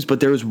or games, but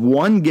there was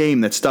one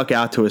game that stuck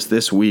out to us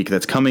this week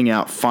that's coming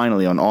out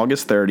finally on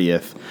August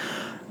 30th.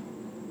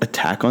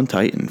 Attack on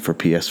Titan for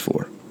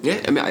PS4.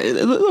 Yeah, I mean,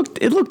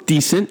 it looked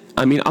decent.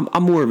 I mean,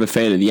 I'm more of a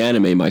fan of the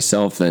anime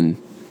myself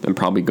than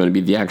probably going to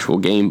be the actual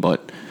game,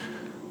 but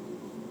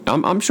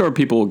I'm sure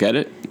people will get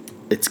it.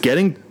 It's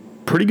getting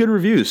pretty good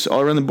reviews all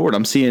around the board.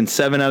 I'm seeing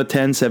 7 out of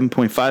 10,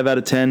 7.5 out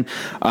of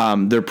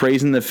 10. They're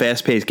praising the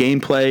fast-paced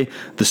gameplay,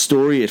 the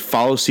story. It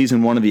follows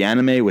season 1 of the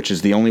anime, which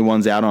is the only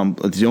one out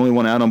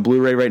on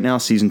Blu-ray right now.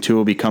 Season 2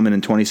 will be coming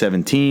in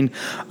 2017.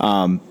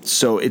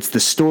 So it's the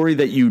story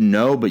that you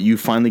know, but you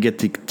finally get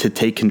to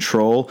take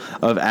control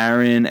of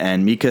Eren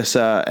and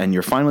Mikasa, and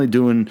you're finally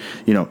doing,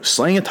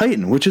 slaying a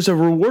Titan, which is a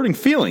rewarding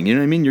feeling. You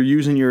know what I mean? You're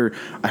using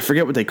I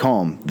forget what they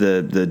call them.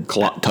 The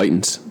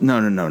Titans.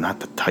 No, not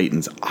the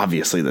Titans.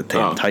 Obviously the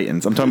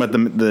Titans. I'm talking about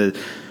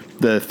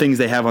the things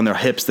they have on their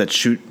hips that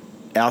shoot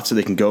out so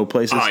they can go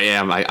places. Oh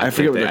yeah, I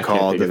forget what they're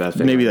called.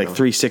 Maybe like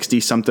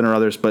 360 something or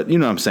others, but you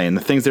know what I'm saying.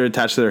 The things that are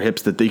attached to their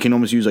hips that they can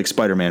almost use like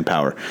Spider-Man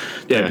power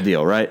type of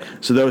deal, right?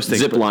 So those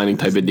things, zip lining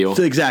type of deal.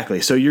 So exactly.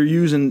 So you're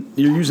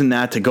using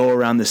that to go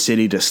around the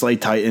city to slay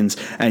Titans,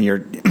 and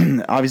you're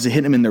obviously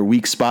hitting them in their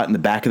weak spot in the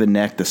back of the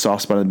neck, the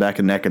soft spot in the back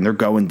of the neck, and they're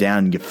going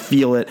down. And you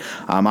feel it.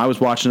 I was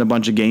watching a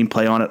bunch of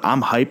gameplay on it.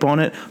 I'm hype on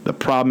it. The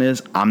problem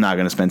is I'm not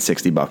going to spend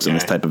 $60 on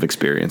this type of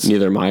experience.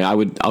 Neither am I.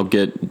 I'll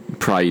get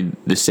probably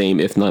the same,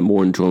 if not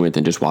more, enjoyment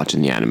than just watching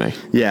the anime.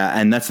 Yeah,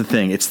 and that's the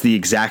thing. It's the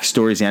exact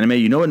story as the anime.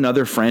 You know,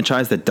 another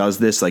franchise that does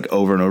this like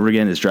over and over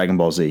again is Dragon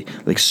Ball Z.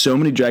 Like so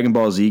many Dragon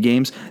Ball Z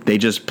games, they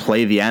just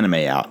play the anime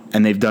out,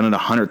 and they've done it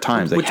 100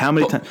 times. Like how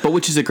many times? But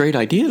which is a great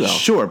idea, though.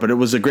 Sure, but it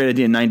was a great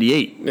idea in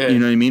 '98. Yeah, you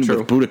know what I mean? true.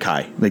 With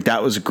Budokai, like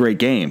that was a great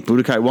game.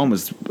 Budokai 1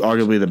 was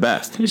arguably the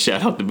best.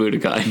 Shout out to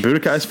Budokai.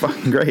 Budokai's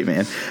fucking great,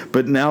 man.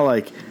 But now,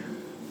 like,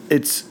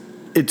 it's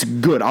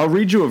good. I'll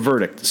read you a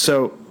verdict.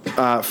 So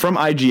from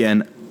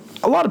IGN.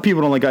 A lot of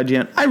people don't like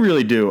IGN. I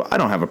really do. I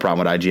don't have a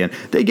problem with IGN.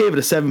 They gave it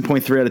a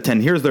 7.3 out of 10.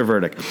 Here's their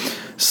verdict.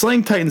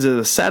 Slaying Titans is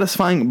a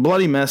satisfying,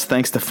 bloody mess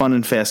thanks to fun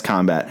and fast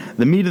combat.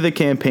 The meat of the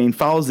campaign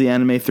follows the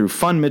anime through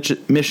fun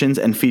missions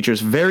and features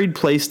varied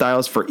play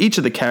styles for each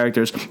of the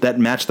characters that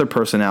match their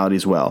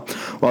personalities well.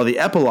 While the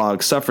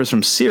epilogue suffers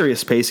from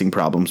serious pacing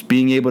problems,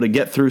 being able to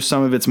get through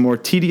some of its more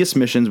tedious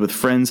missions with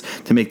friends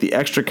to make the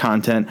extra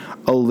content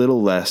a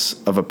little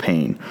less of a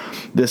pain.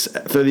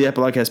 Though the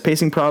epilogue has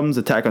pacing problems,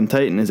 Attack on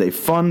Titan is a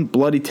fun,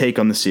 bloody take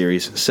on the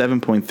series,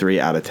 7.3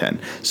 out of 10.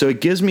 So it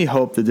gives me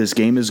hope that this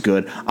game is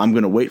good. I'm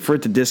going to wait for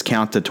it to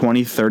discount to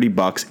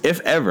 $20-$30,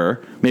 if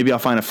ever. Maybe I'll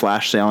find a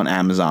flash sale on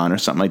Amazon or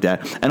something like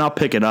that, and I'll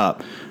pick it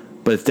up.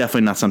 But it's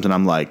definitely not something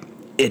I'm like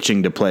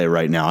itching to play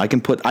right now. I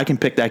can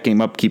pick that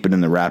game up, keep it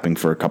in the wrapping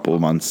for a couple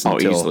of months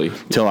easily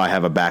till I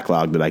have a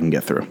backlog that I can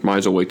get through. Might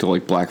as well wait till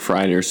like Black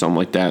Friday or something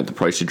like that. The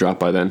price should drop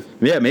by then.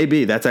 Yeah,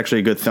 maybe that's actually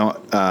a good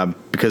thought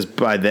because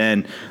by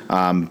then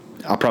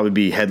I'll probably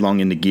be headlong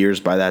into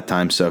Gears by that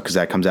time. So because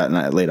that comes out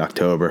in late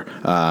October.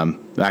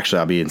 Actually,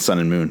 I'll be in Sun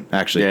and Moon.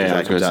 Actually, because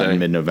that comes out in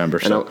mid-November.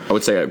 So I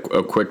would say a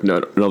quick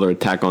note, another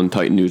Attack on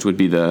Titan news would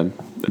be the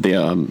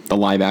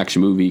live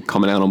action movie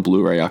coming out on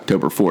Blu-ray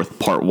October 4th,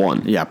 Part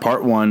 1. Yeah,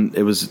 Part 1.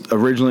 It was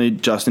originally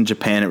just in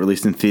Japan. It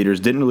released in theaters.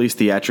 Didn't release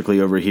theatrically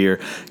over here.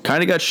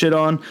 Kind of got shit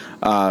on.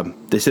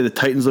 They say the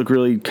Titans look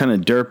really kind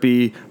of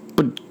derpy,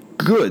 but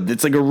good.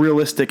 It's like a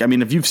realistic. I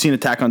mean, if you've seen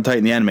Attack on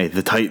Titan, the anime,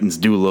 the Titans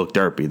do look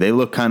derpy. They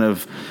look kind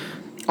of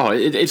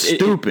it's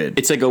stupid.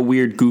 It's like a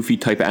weird, goofy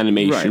type of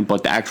animation, right.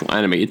 But the actual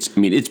anime, it's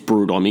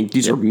brutal. I mean,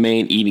 these are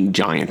man-eating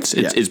giants.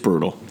 It's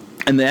brutal.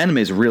 And the anime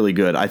is really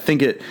good. I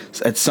think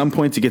at some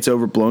points it gets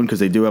overblown because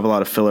they do have a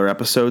lot of filler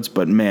episodes.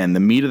 But man,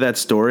 the meat of that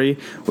story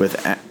with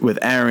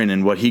Eren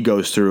and what he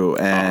goes through,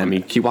 and I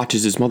mean, he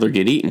watches his mother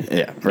get eaten.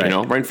 Yeah, right.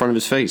 Right in front of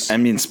his face. I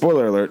mean,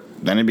 spoiler alert.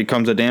 Then he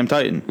becomes a damn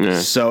Titan. Yeah.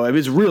 So it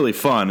was really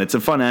fun. It's a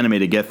fun anime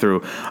to get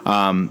through.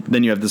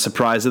 Then you have the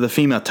surprise of the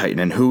female Titan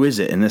and who is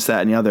it and this,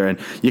 that, and the other. And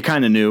you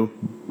kind of knew.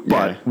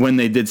 But when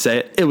they did say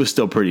it, it was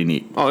still pretty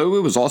neat. Oh,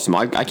 it was awesome.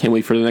 I can't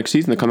wait for the next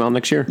season to come out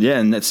next year. Yeah,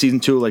 and that season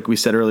 2, like we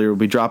said earlier, will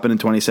be dropping in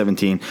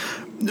 2017.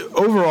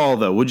 Overall,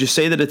 though, would you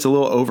say that it's a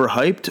little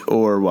overhyped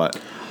or what?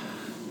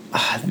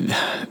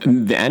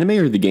 The anime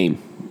or the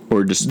game?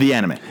 Or just the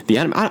anime? The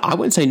anime. I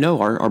wouldn't say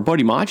no. Our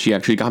buddy Machi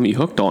actually got me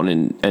hooked on,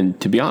 and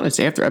to be honest,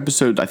 after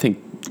episode, I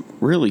think,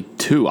 really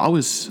 2, I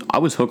was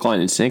hook, line,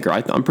 and sinker.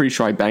 I'm pretty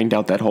sure I banged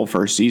out that whole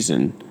first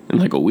season in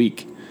like a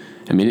week.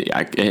 I mean,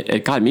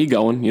 it got me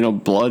going,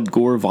 blood,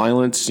 gore,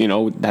 violence,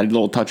 that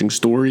little touching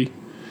story,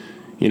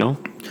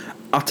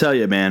 I'll tell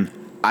you, man,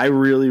 I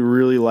really,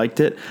 really liked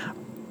it.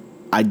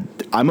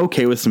 I'm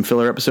okay with some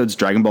filler episodes.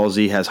 Dragon Ball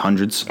Z has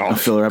hundreds of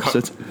filler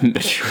episodes.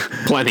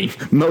 Plenty.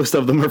 Most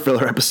of them are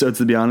filler episodes,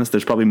 to be honest.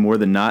 There's probably more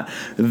than not.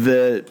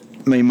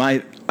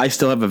 I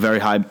still have a very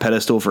high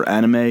pedestal for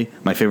anime.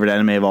 My favorite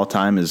anime of all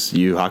time is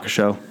Yu Yu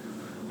Hakusho.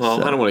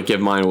 Well, I don't want to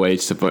give mine away.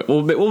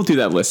 We'll do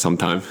that list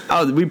sometime.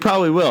 Oh, we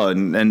probably will.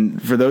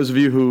 And for those of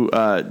you who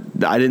I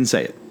didn't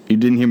say it. You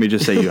didn't hear me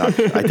just say Yu Yu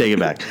Hakusho. I take it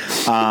back.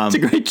 It's a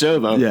great show,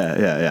 though.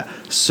 Yeah.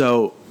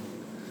 So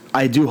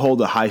I do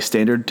hold a high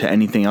standard to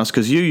anything else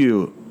because Yu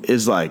Yu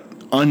is like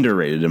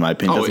underrated in my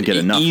opinion. Doesn't get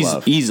enough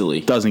love.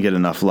 Easily doesn't get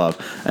enough love.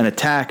 And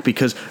Attack,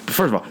 because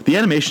first of all, the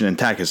animation in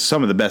Attack is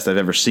some of the best I've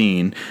ever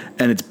seen,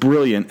 and it's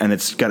brilliant, and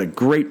it's got a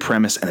great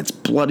premise, and it's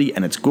bloody,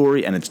 and it's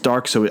gory, and it's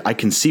dark. So I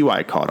can see why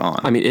it caught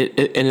on. I mean,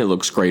 it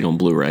looks great on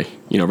Blu-ray.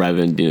 Rather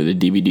than the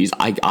DVDs,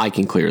 I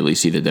can clearly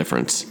see the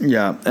difference.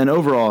 Yeah, and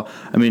overall,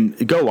 I mean,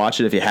 go watch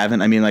it if you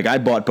haven't. I mean, like I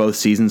bought both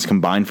seasons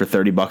combined for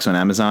 $30 on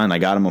Amazon. I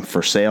got them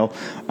for sale,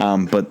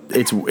 but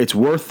it's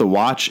worth the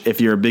watch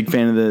if you're a big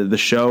fan of the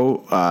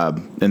show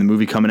and the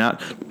movie coming out.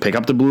 Pick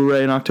up the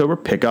Blu-ray in October.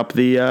 Pick up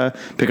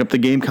the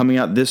game coming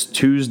out this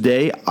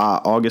Tuesday,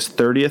 August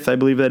 30th, I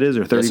believe that is,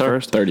 or 31st.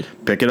 Yes, 30.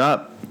 Pick it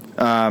up.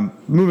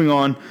 Moving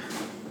on,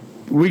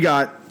 we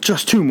got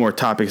just two more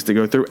topics to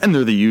go through, and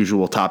they're the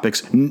usual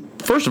topics.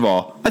 First of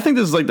all, I think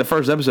this is like the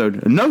first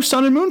episode. No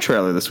Sun and Moon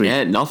trailer this week.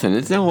 Yeah, nothing.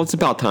 It's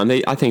about time.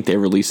 I think they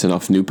released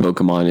enough new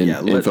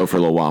Pokemon info for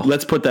a little while.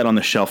 Let's put that on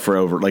the shelf for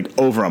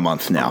over a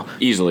month now.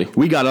 Easily.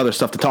 We got other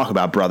stuff to talk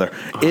about, brother.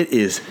 It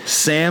is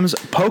Sam's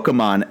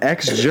Pokemon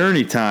X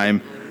Journey time.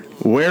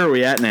 Where are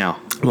we at now?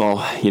 Well,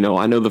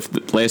 I know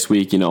the last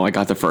week, I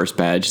got the first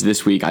badge.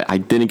 This week, I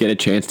didn't get a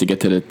chance to get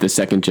to the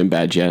second gym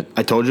badge yet.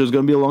 I told you it was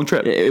going to be a long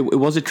trip. It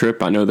was a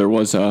trip. I know there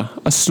was a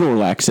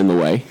Snorlax in the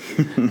way.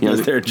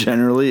 As there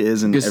generally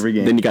is in every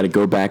game. Then you got to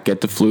go back,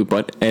 get the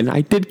Flute, and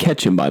I did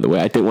catch him, by the way.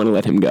 I didn't want to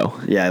let him go.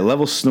 Yeah,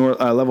 level 15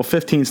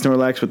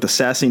 Snorlax with the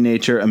sassy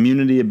nature,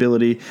 immunity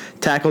ability,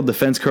 tackle,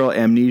 defense curl,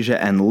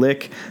 amnesia, and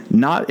lick.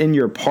 Not in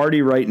your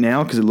party right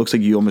now because it looks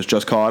like you almost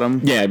just caught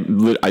him. Yeah,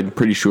 I'm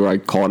pretty sure I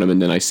caught him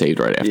and then I saved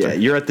right after. Yeah,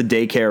 you're at the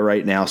daycare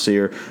right now, so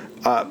you're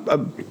a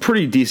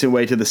pretty decent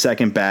way to the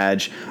second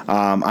badge.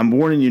 I'm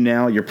warning you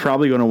now, you're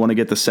probably going to want to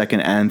get the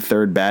second and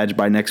third badge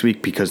by next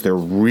week because they're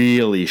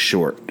really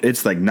short.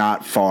 It's like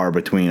not far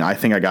between. I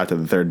think I got to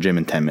the third gym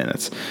in 10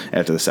 minutes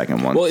after the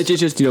second one. Well, it's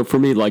just, for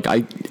me, like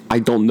I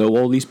don't know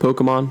all these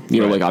Pokemon,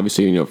 right. Like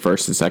obviously,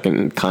 first and second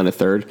and kind of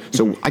third.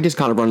 So I just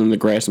kind of run in the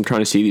grass. I'm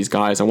trying to see these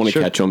guys. I want to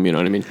catch them, you know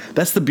what I mean?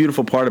 That's the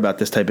beautiful part about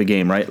this type of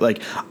game, right?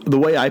 Like the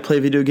way I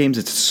play video games,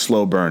 it's a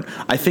slow burn.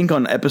 I think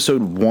on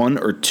episode 1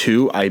 or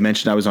 2, I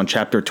mentioned I was on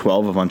chapter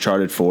 12 of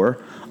Uncharted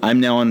 4. I'm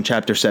now on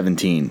chapter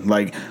 17.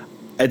 Like,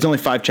 it's only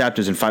 5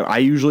 chapters in 5. I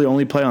usually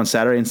only play on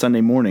Saturday and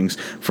Sunday mornings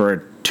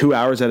for 2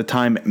 hours at a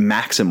time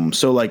maximum.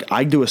 So, like,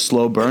 I do a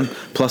slow burn.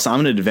 Plus, I'm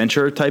an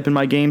adventurer type in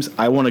my games.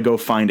 I want to go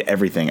find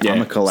everything. Yeah,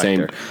 I'm a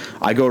collector. Same.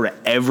 I go to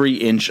every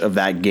inch of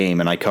that game,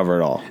 and I cover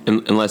it all.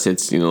 Unless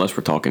it's, unless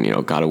we're talking,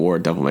 God of War,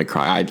 Devil May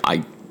Cry.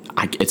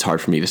 It's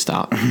hard for me to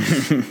stop.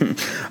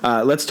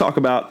 Let's talk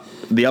about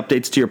the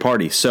updates to your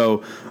party.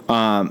 So,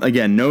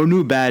 again, no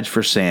new badge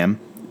for Sam,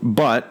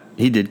 but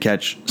he did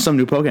catch some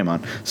new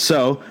Pokemon.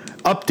 So,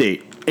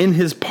 update. In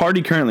his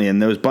party currently,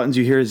 and those buttons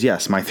you hear is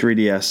yes, my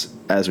 3DS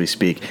as we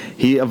speak.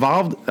 He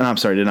evolved, I'm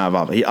sorry, did not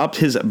evolve. He upped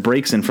his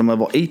Braixen from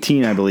level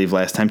 18, I believe,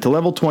 last time, to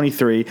level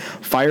 23,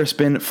 Fire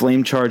Spin,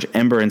 Flame Charge,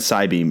 Ember, and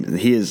Psybeam.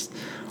 He is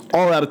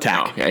all out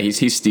attack. Oh, yeah,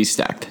 he's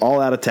stacked. All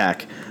out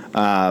attack.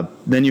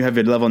 Then you have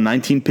your level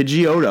 19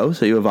 Pidgeotto,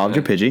 so you evolved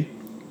your Pidgey.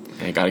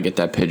 I gotta get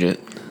that Pidgeot.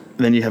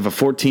 Then you have a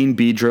 14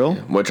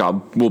 Beedrill. Which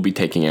will be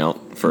taking out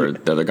for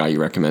the other guy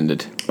you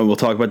recommended. And we'll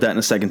talk about that in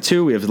a second,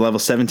 too. We have level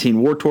 17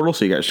 Wartortle,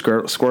 so you got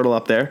Squirtle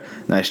up there.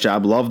 Nice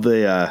job. Love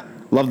the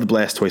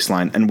Blastoise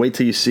line. And wait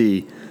till you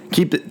see...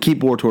 Keep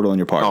Wartortle in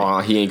your party. Oh,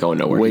 he ain't going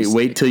nowhere.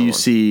 Wait till you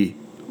see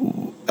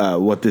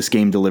what this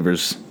game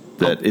delivers.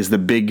 That is the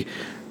big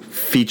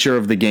feature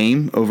of the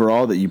game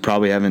overall that you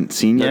probably haven't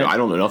seen yet. No, I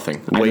don't know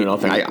nothing. I know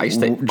nothing. I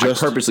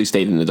purposely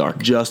stayed in the dark.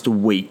 Just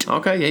wait.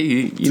 Okay,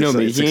 yeah, you know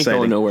me. He ain't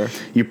going nowhere.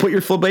 You put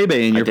your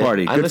Flabébé in your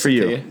party. Good for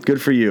you.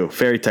 Good for you.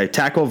 Fairy type.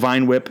 Tackle,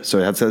 Vine Whip, so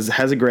it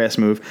has a grass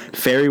move.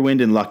 Fairy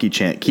Wind and Lucky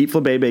Chant. Keep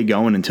Flabébé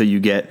going until you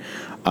get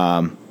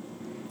up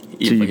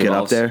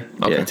there.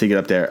 Okay. Yeah, until you get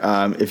up there.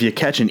 If you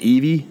catch an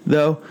Eevee,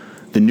 though,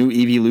 the new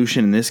Eeveelution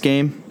in this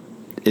game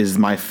is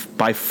by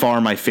far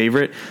my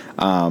favorite.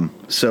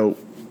 So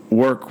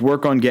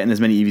work on getting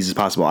as many Eevees as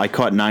possible. I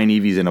caught 9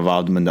 Eevees and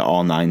evolved them into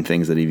all 9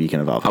 things that Eevee can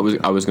evolve. I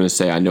was going to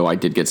say, I know I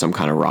did get some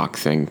kind of rock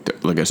thing,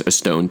 like a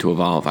stone to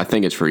evolve. I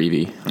think it's for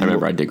Eevee. I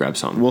remember I did grab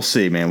something. We'll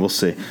see, man. We'll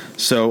see.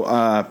 So,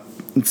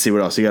 let's see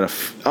what else. You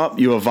got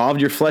you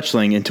evolved your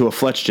Fletchling into a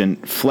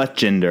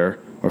Fletchinder,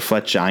 or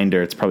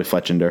Fletchinder. It's probably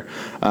Fletchinder.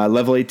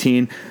 Level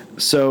 18.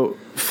 So,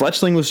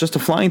 Fletchling was just a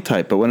flying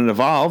type, but when it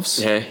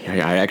evolves, Yeah,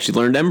 I actually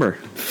learned Ember.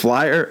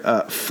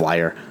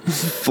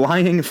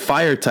 flying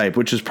fire type,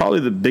 which is probably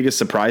the biggest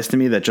surprise to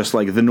me, that just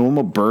like the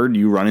normal bird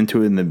you run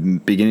into in the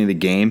beginning of the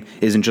game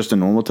isn't just a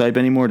normal type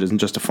anymore. It isn't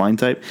just a flying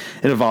type.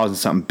 It evolves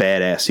into something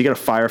badass. So you got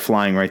a fire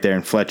flying right there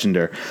in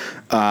Fletchinder.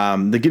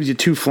 That gives you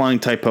 2 flying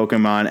type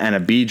Pokemon and a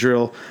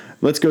Beedrill.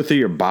 Let's go through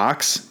your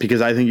box,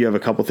 because I think you have a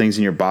couple things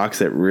in your box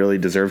that really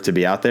deserve to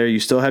be out there. You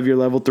still have your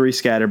level 3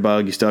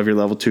 Scatterbug. You still have your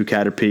level 2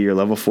 Caterpie, your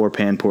level 4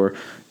 Panpour.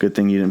 Good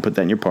thing you didn't put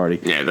that in your party.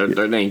 Yeah,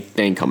 they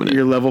ain't coming in.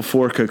 Your level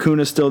 4 Kakuna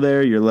is still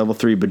there. Your level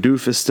 3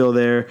 Bidoof is still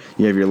there.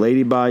 You have your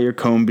Ladybug, your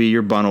Combee,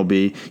 your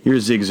Bunnelby, your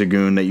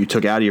Zigzagoon that you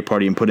took out of your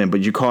party and put in.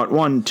 But you caught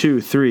 1, 2,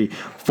 3,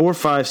 4,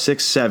 5,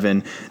 6,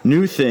 7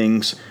 new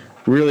things.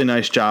 Really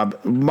nice job.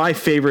 My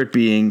favorite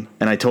being,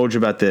 and I told you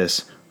about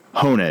this,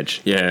 Honedge.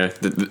 Yeah,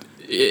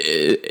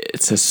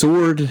 it's a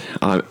sword.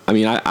 I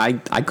mean,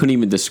 I couldn't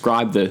even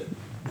describe the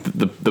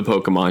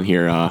Pokemon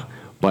here.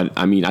 But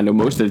I mean, I know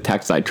most of the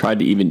attacks I tried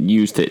to even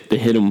use to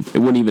hit him, it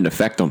wouldn't even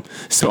affect him.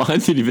 So I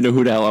didn't even know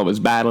who the hell I was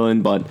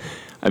battling. But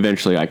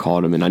eventually I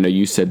caught him, and I know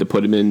you said to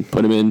put him in.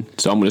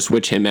 So I'm going to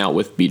switch him out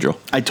with Beedrill.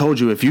 I told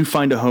you, if you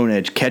find a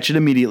Honedge, catch it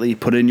immediately,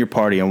 put it in your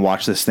party, and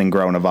watch this thing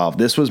grow and evolve.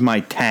 This was my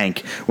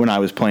tank when I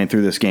was playing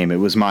through this game. It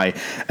was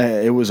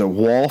it was a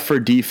wall for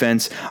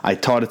defense. I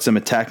taught it some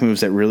attack moves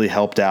that really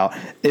helped out.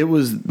 It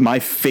was my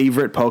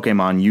favorite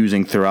Pokemon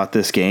using throughout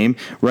this game.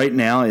 Right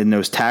now, in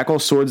those Tackle,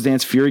 Swords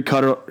Dance, Fury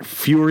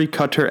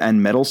Cutter,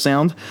 and Metal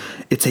Sound,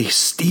 it's a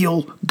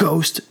Steel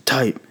Ghost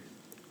type.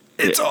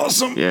 It's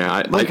awesome. Yeah,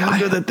 how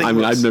good that thing I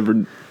mean, looks. I've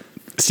never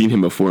seen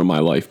him before in my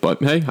life,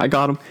 but hey, I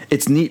got him.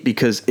 It's neat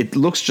because it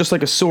looks just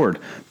like a sword,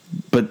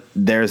 but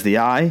there's the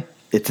eye.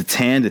 It's its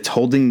hand. It's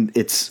holding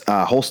its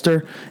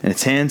holster in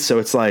its hand. So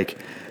it's like,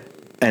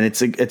 and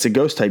it's a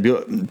ghost type.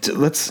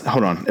 Let's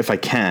hold on, if I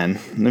can.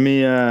 Let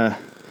me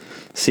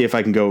see if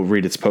I can go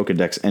read its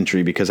Pokedex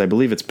entry, because I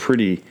believe it's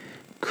pretty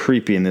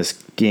creepy in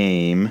this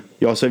game.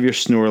 You also have your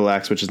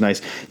Snorlax, which is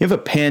nice. You have a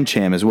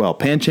Pancham as well.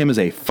 Pancham is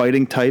a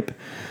fighting type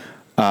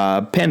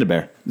Panda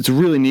Bear. It's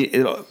really neat.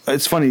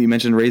 It's funny you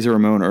mentioned Razor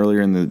Ramon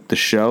earlier in the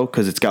show,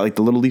 because it's got like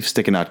the little leaf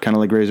sticking out, kind of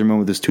like Razor Ramon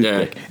with his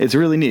toothpick. Yeah. It's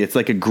really neat. It's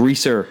like a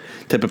greaser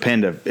type of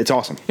panda. It's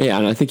awesome. Yeah,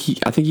 and I think he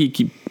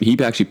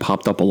actually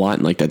popped up a lot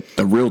in like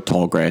the real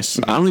tall grass.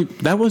 I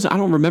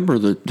don't remember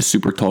the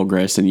super tall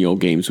grass in the old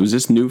games. Was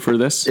this new for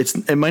this?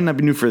 It might not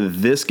be new for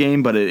this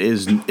game, but it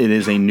is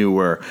a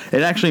newer.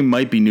 It actually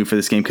might be new for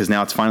this game, because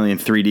now it's finally in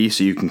 3D,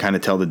 so you can kind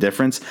of tell the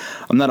difference.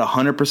 I'm not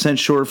 100%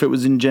 sure if it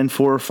was in Gen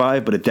 4 or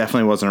 5, but it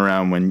definitely wasn't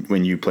around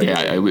when you played.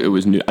 Yeah, it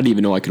was new. I didn't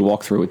even know I could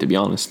walk through it, to be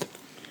honest.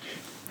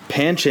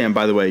 Pancham,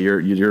 by the way,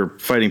 your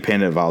fighting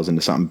panda evolves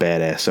into something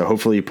badass. So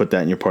hopefully you put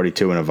that in your party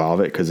too and evolve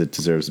it, because it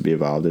deserves to be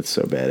evolved. It's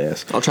so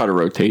badass. I'll try to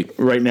rotate.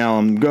 Right now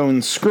I'm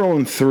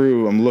scrolling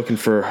through. I'm looking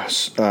for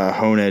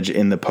Honedge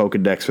in the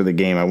Pokedex for the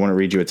game. I want to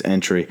read you its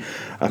entry.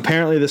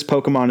 Apparently this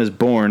Pokemon is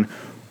born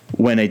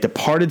when a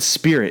departed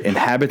spirit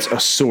inhabits a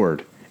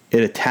sword.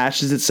 It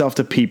attaches itself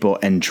to people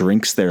and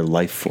drinks their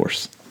life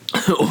force.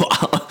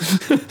 Wow.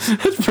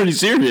 That's pretty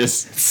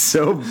serious. It's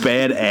so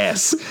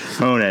badass.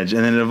 Honedge.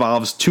 And then it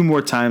evolves 2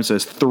 more times, so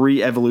it's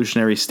 3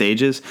 evolutionary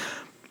stages.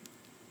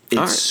 It's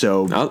right.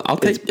 so I'll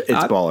take it's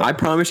baller. I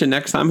promise you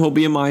next time he'll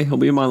be in my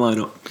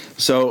lineup.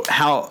 So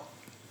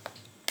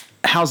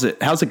how's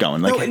it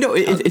going? Like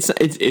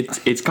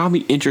It's got me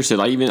interested.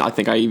 I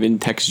think I even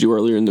texted you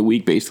earlier in the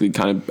week, basically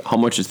kind of how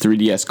much does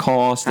 3DS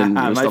cost and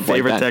my stuff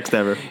favorite like that. text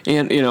ever.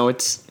 And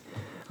it's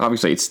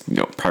obviously it's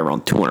probably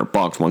around $200,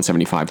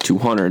 $175,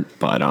 $200,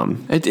 but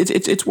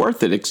it's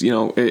worth it. It's,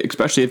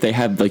 especially if they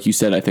have, like you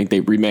said, I think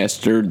they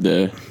remastered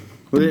the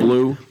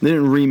blue. They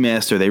didn't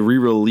remaster. They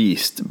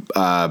re-released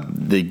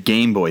the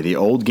Game Boy, the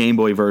old Game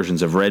Boy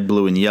versions of Red,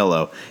 Blue, and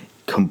Yellow,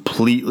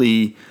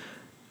 completely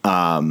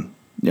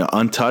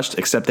untouched,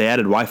 except they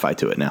added Wi-Fi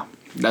to it now.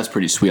 That's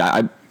pretty sweet.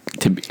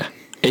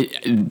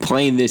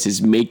 Playing this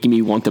is making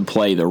me want to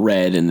play the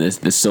red and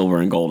the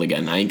silver and gold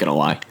again. I ain't gonna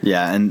lie.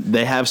 Yeah, and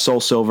they have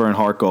Soul Silver and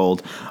Heart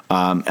Gold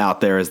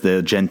out there as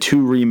the Gen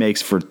 2 remakes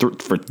for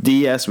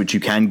DS, which you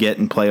can get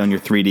and play on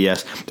your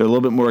 3DS. They're a little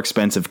bit more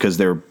expensive because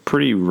they're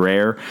pretty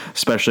rare,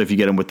 especially if you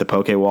get them with the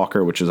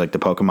Pokewalker, which is like the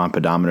Pokemon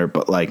pedometer.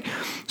 But like,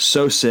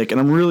 so sick,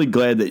 and I'm really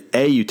glad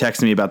that you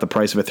texted me about the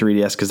price of a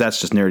 3DS, because that's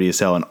just nerdy as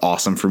hell and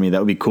awesome for me. That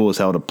would be cool as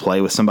hell to play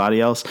with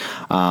somebody else.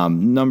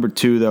 Number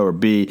 2 though, or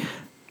B,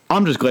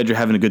 I'm just glad you're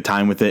having a good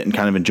time with it and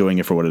kind of enjoying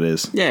it for what it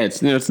is. Yeah,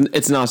 it's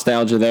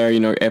nostalgia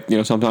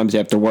there. Sometimes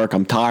after work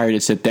I'm tired to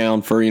sit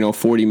down for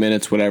 40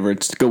 minutes, whatever.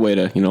 It's a good way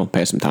to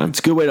pass some time. It's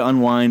a good way to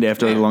unwind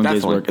after a long day's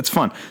definitely. work. It's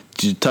fun.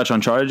 Did you touch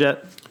Uncharted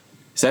yet?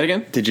 Say that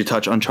again? Did you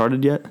touch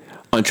Uncharted yet?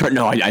 Uncharted?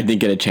 No, I didn't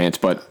get a chance,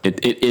 but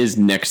it is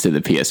next to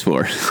the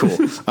PS4.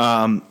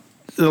 Cool.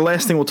 The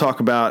last thing we'll talk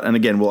about, and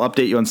again, we'll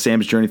update you on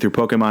Sam's journey through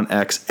Pokemon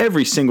X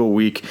every single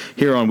week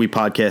here on We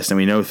Podcast and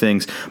We Know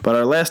Things. But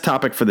our last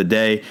topic for the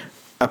day,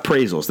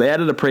 appraisals. They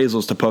added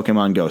appraisals to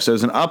Pokemon Go. So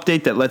there's an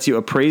update that lets you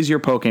appraise your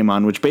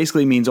Pokemon, which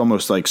basically means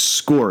almost like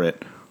score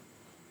it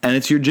and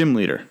it's your gym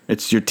leader.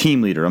 It's your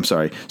team leader. I'm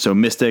sorry. So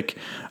Mystic.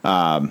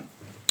 Oh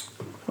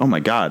my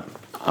God,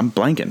 I'm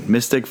blanking.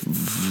 Mystic.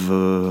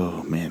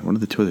 Oh man, what are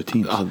the two other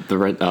teams?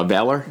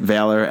 Valor.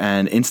 Valor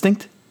and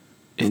Instinct.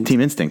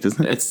 Team Instinct,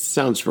 isn't it? It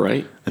sounds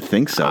right. I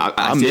think so.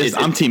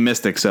 I'm Team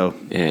Mystic, so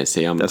yeah.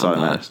 See, that's all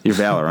that matters. You're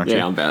Valor, aren't you?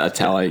 Yeah, I'm Valor. That's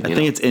how I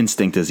think it's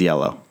Instinct is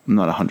yellow. I'm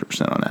not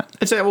 100% on that.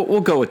 I'd say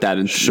we'll go with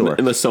that. Sure.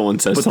 Unless someone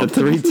says but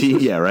something. The 3 team,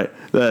 yeah, right.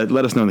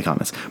 Let us know in the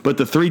comments. But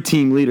the 3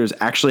 team leaders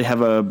actually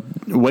have a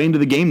way into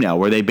the game now,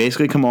 where they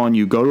basically come on.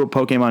 You go to a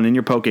Pokemon in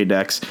your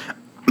Pokédex.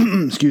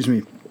 Excuse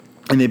me.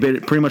 And they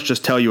pretty much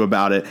just tell you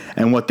about it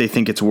and what they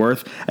think it's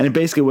worth. And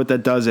basically what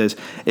that does is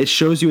it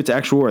shows you its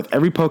actual worth.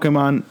 Every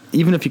Pokemon,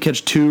 even if you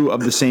catch 2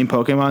 of the same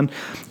Pokemon,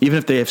 even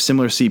if they have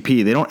similar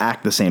CP, they don't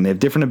act the same. They have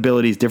different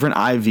abilities, different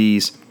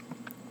IVs,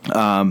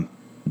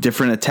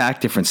 different attack,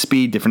 different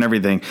speed, different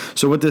everything.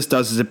 So what this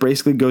does is it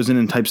basically goes in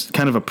and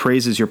kind of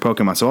appraises your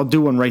Pokemon. So I'll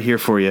do one right here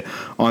for you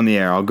on the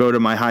air. I'll go to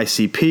my high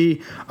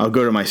CP. I'll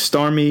go to my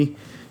Starmie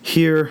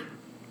here.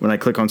 When I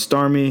click on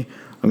Starmie,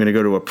 I'm going to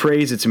go to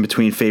appraise. It's in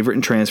between favorite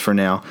and transfer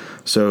now.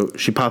 So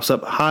she pops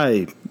up,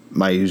 hi,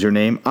 my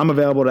username. I'm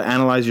available to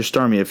analyze your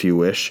Starmie if you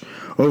wish.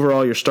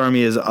 Overall, your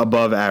Starmie is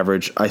above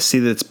average. I see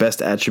that its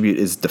best attribute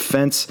is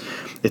defense.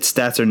 Its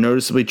stats are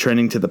noticeably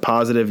trending to the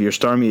positive. Your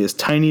Starmie is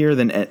tinier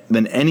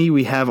than any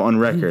we have on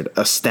record.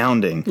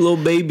 Astounding.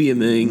 Little baby of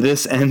me.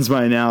 This ends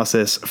my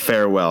analysis.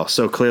 Farewell.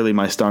 So clearly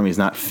my Starmie is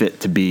not fit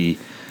to be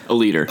a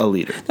leader.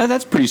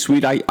 That's pretty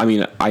sweet. I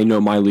mean, I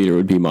know my leader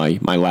would be my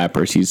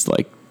Lapras. He's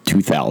like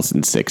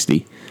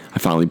 2,060. I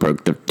finally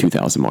broke the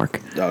 2,000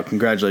 mark. Oh,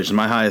 congratulations.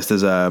 My highest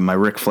is my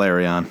Rick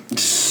Flareon.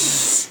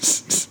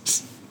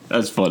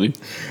 That's funny.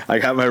 I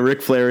got my Rick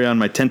Flareon,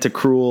 my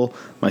Tentacruel,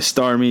 my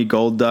Starmie,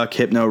 Golduck,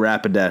 Hypno,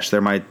 Rapidash.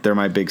 They're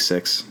my big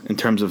 6 in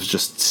terms of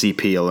just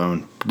CP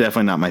alone.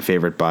 Definitely not my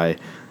favorite by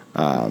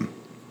my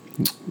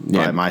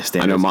standards.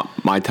 I know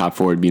my top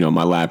 4 would be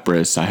my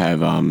Lapras. I have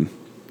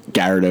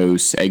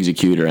Gyarados,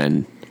 Executor,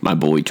 and my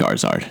bully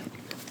Charizard.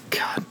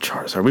 God,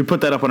 Charizard. We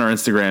put that up on our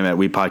Instagram at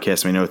We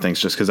Podcast We Know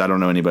Things just because I don't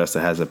know anybody else that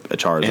has a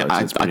Charizard. Yeah,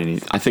 so it's pretty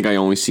neat. I think I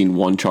only seen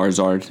one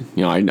Charizard.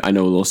 I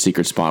know a little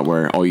secret spot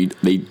where where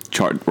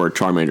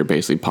Charmander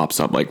basically pops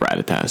up like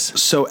Rattata.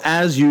 So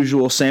as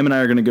usual, Sam and I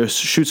are going to go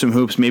shoot some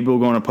hoops. Maybe we'll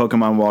go on a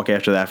Pokemon walk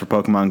after that for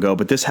Pokemon Go.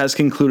 But this has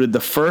concluded the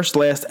first,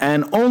 last,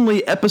 and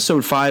only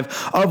episode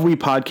 5 of We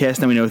Podcast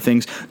and We Know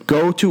Things.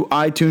 Go to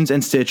iTunes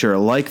and Stitcher,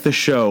 like the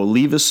show,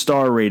 leave a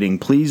star rating.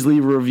 Please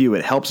leave a review.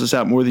 It helps us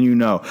out more than you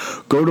know.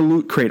 Go to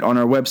Loot Crate on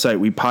our website,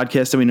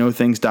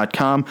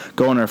 WePodcastAndWeKnowThings.com.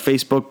 Go on our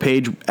Facebook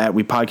page at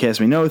We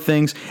Podcast We Know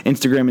Things,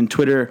 Instagram and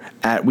Twitter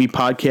at We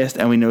Podcast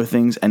and We Know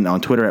Things, and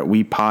on Twitter at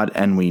We Pod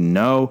and We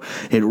Know.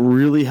 It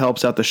really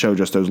helps out the show,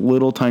 just those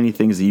little tiny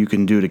things that you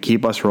can do to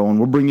keep us rolling.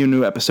 We'll bring you a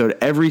new episode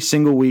every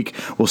single week.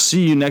 We'll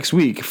see you next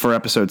week for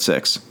episode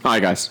 6. All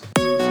right, guys.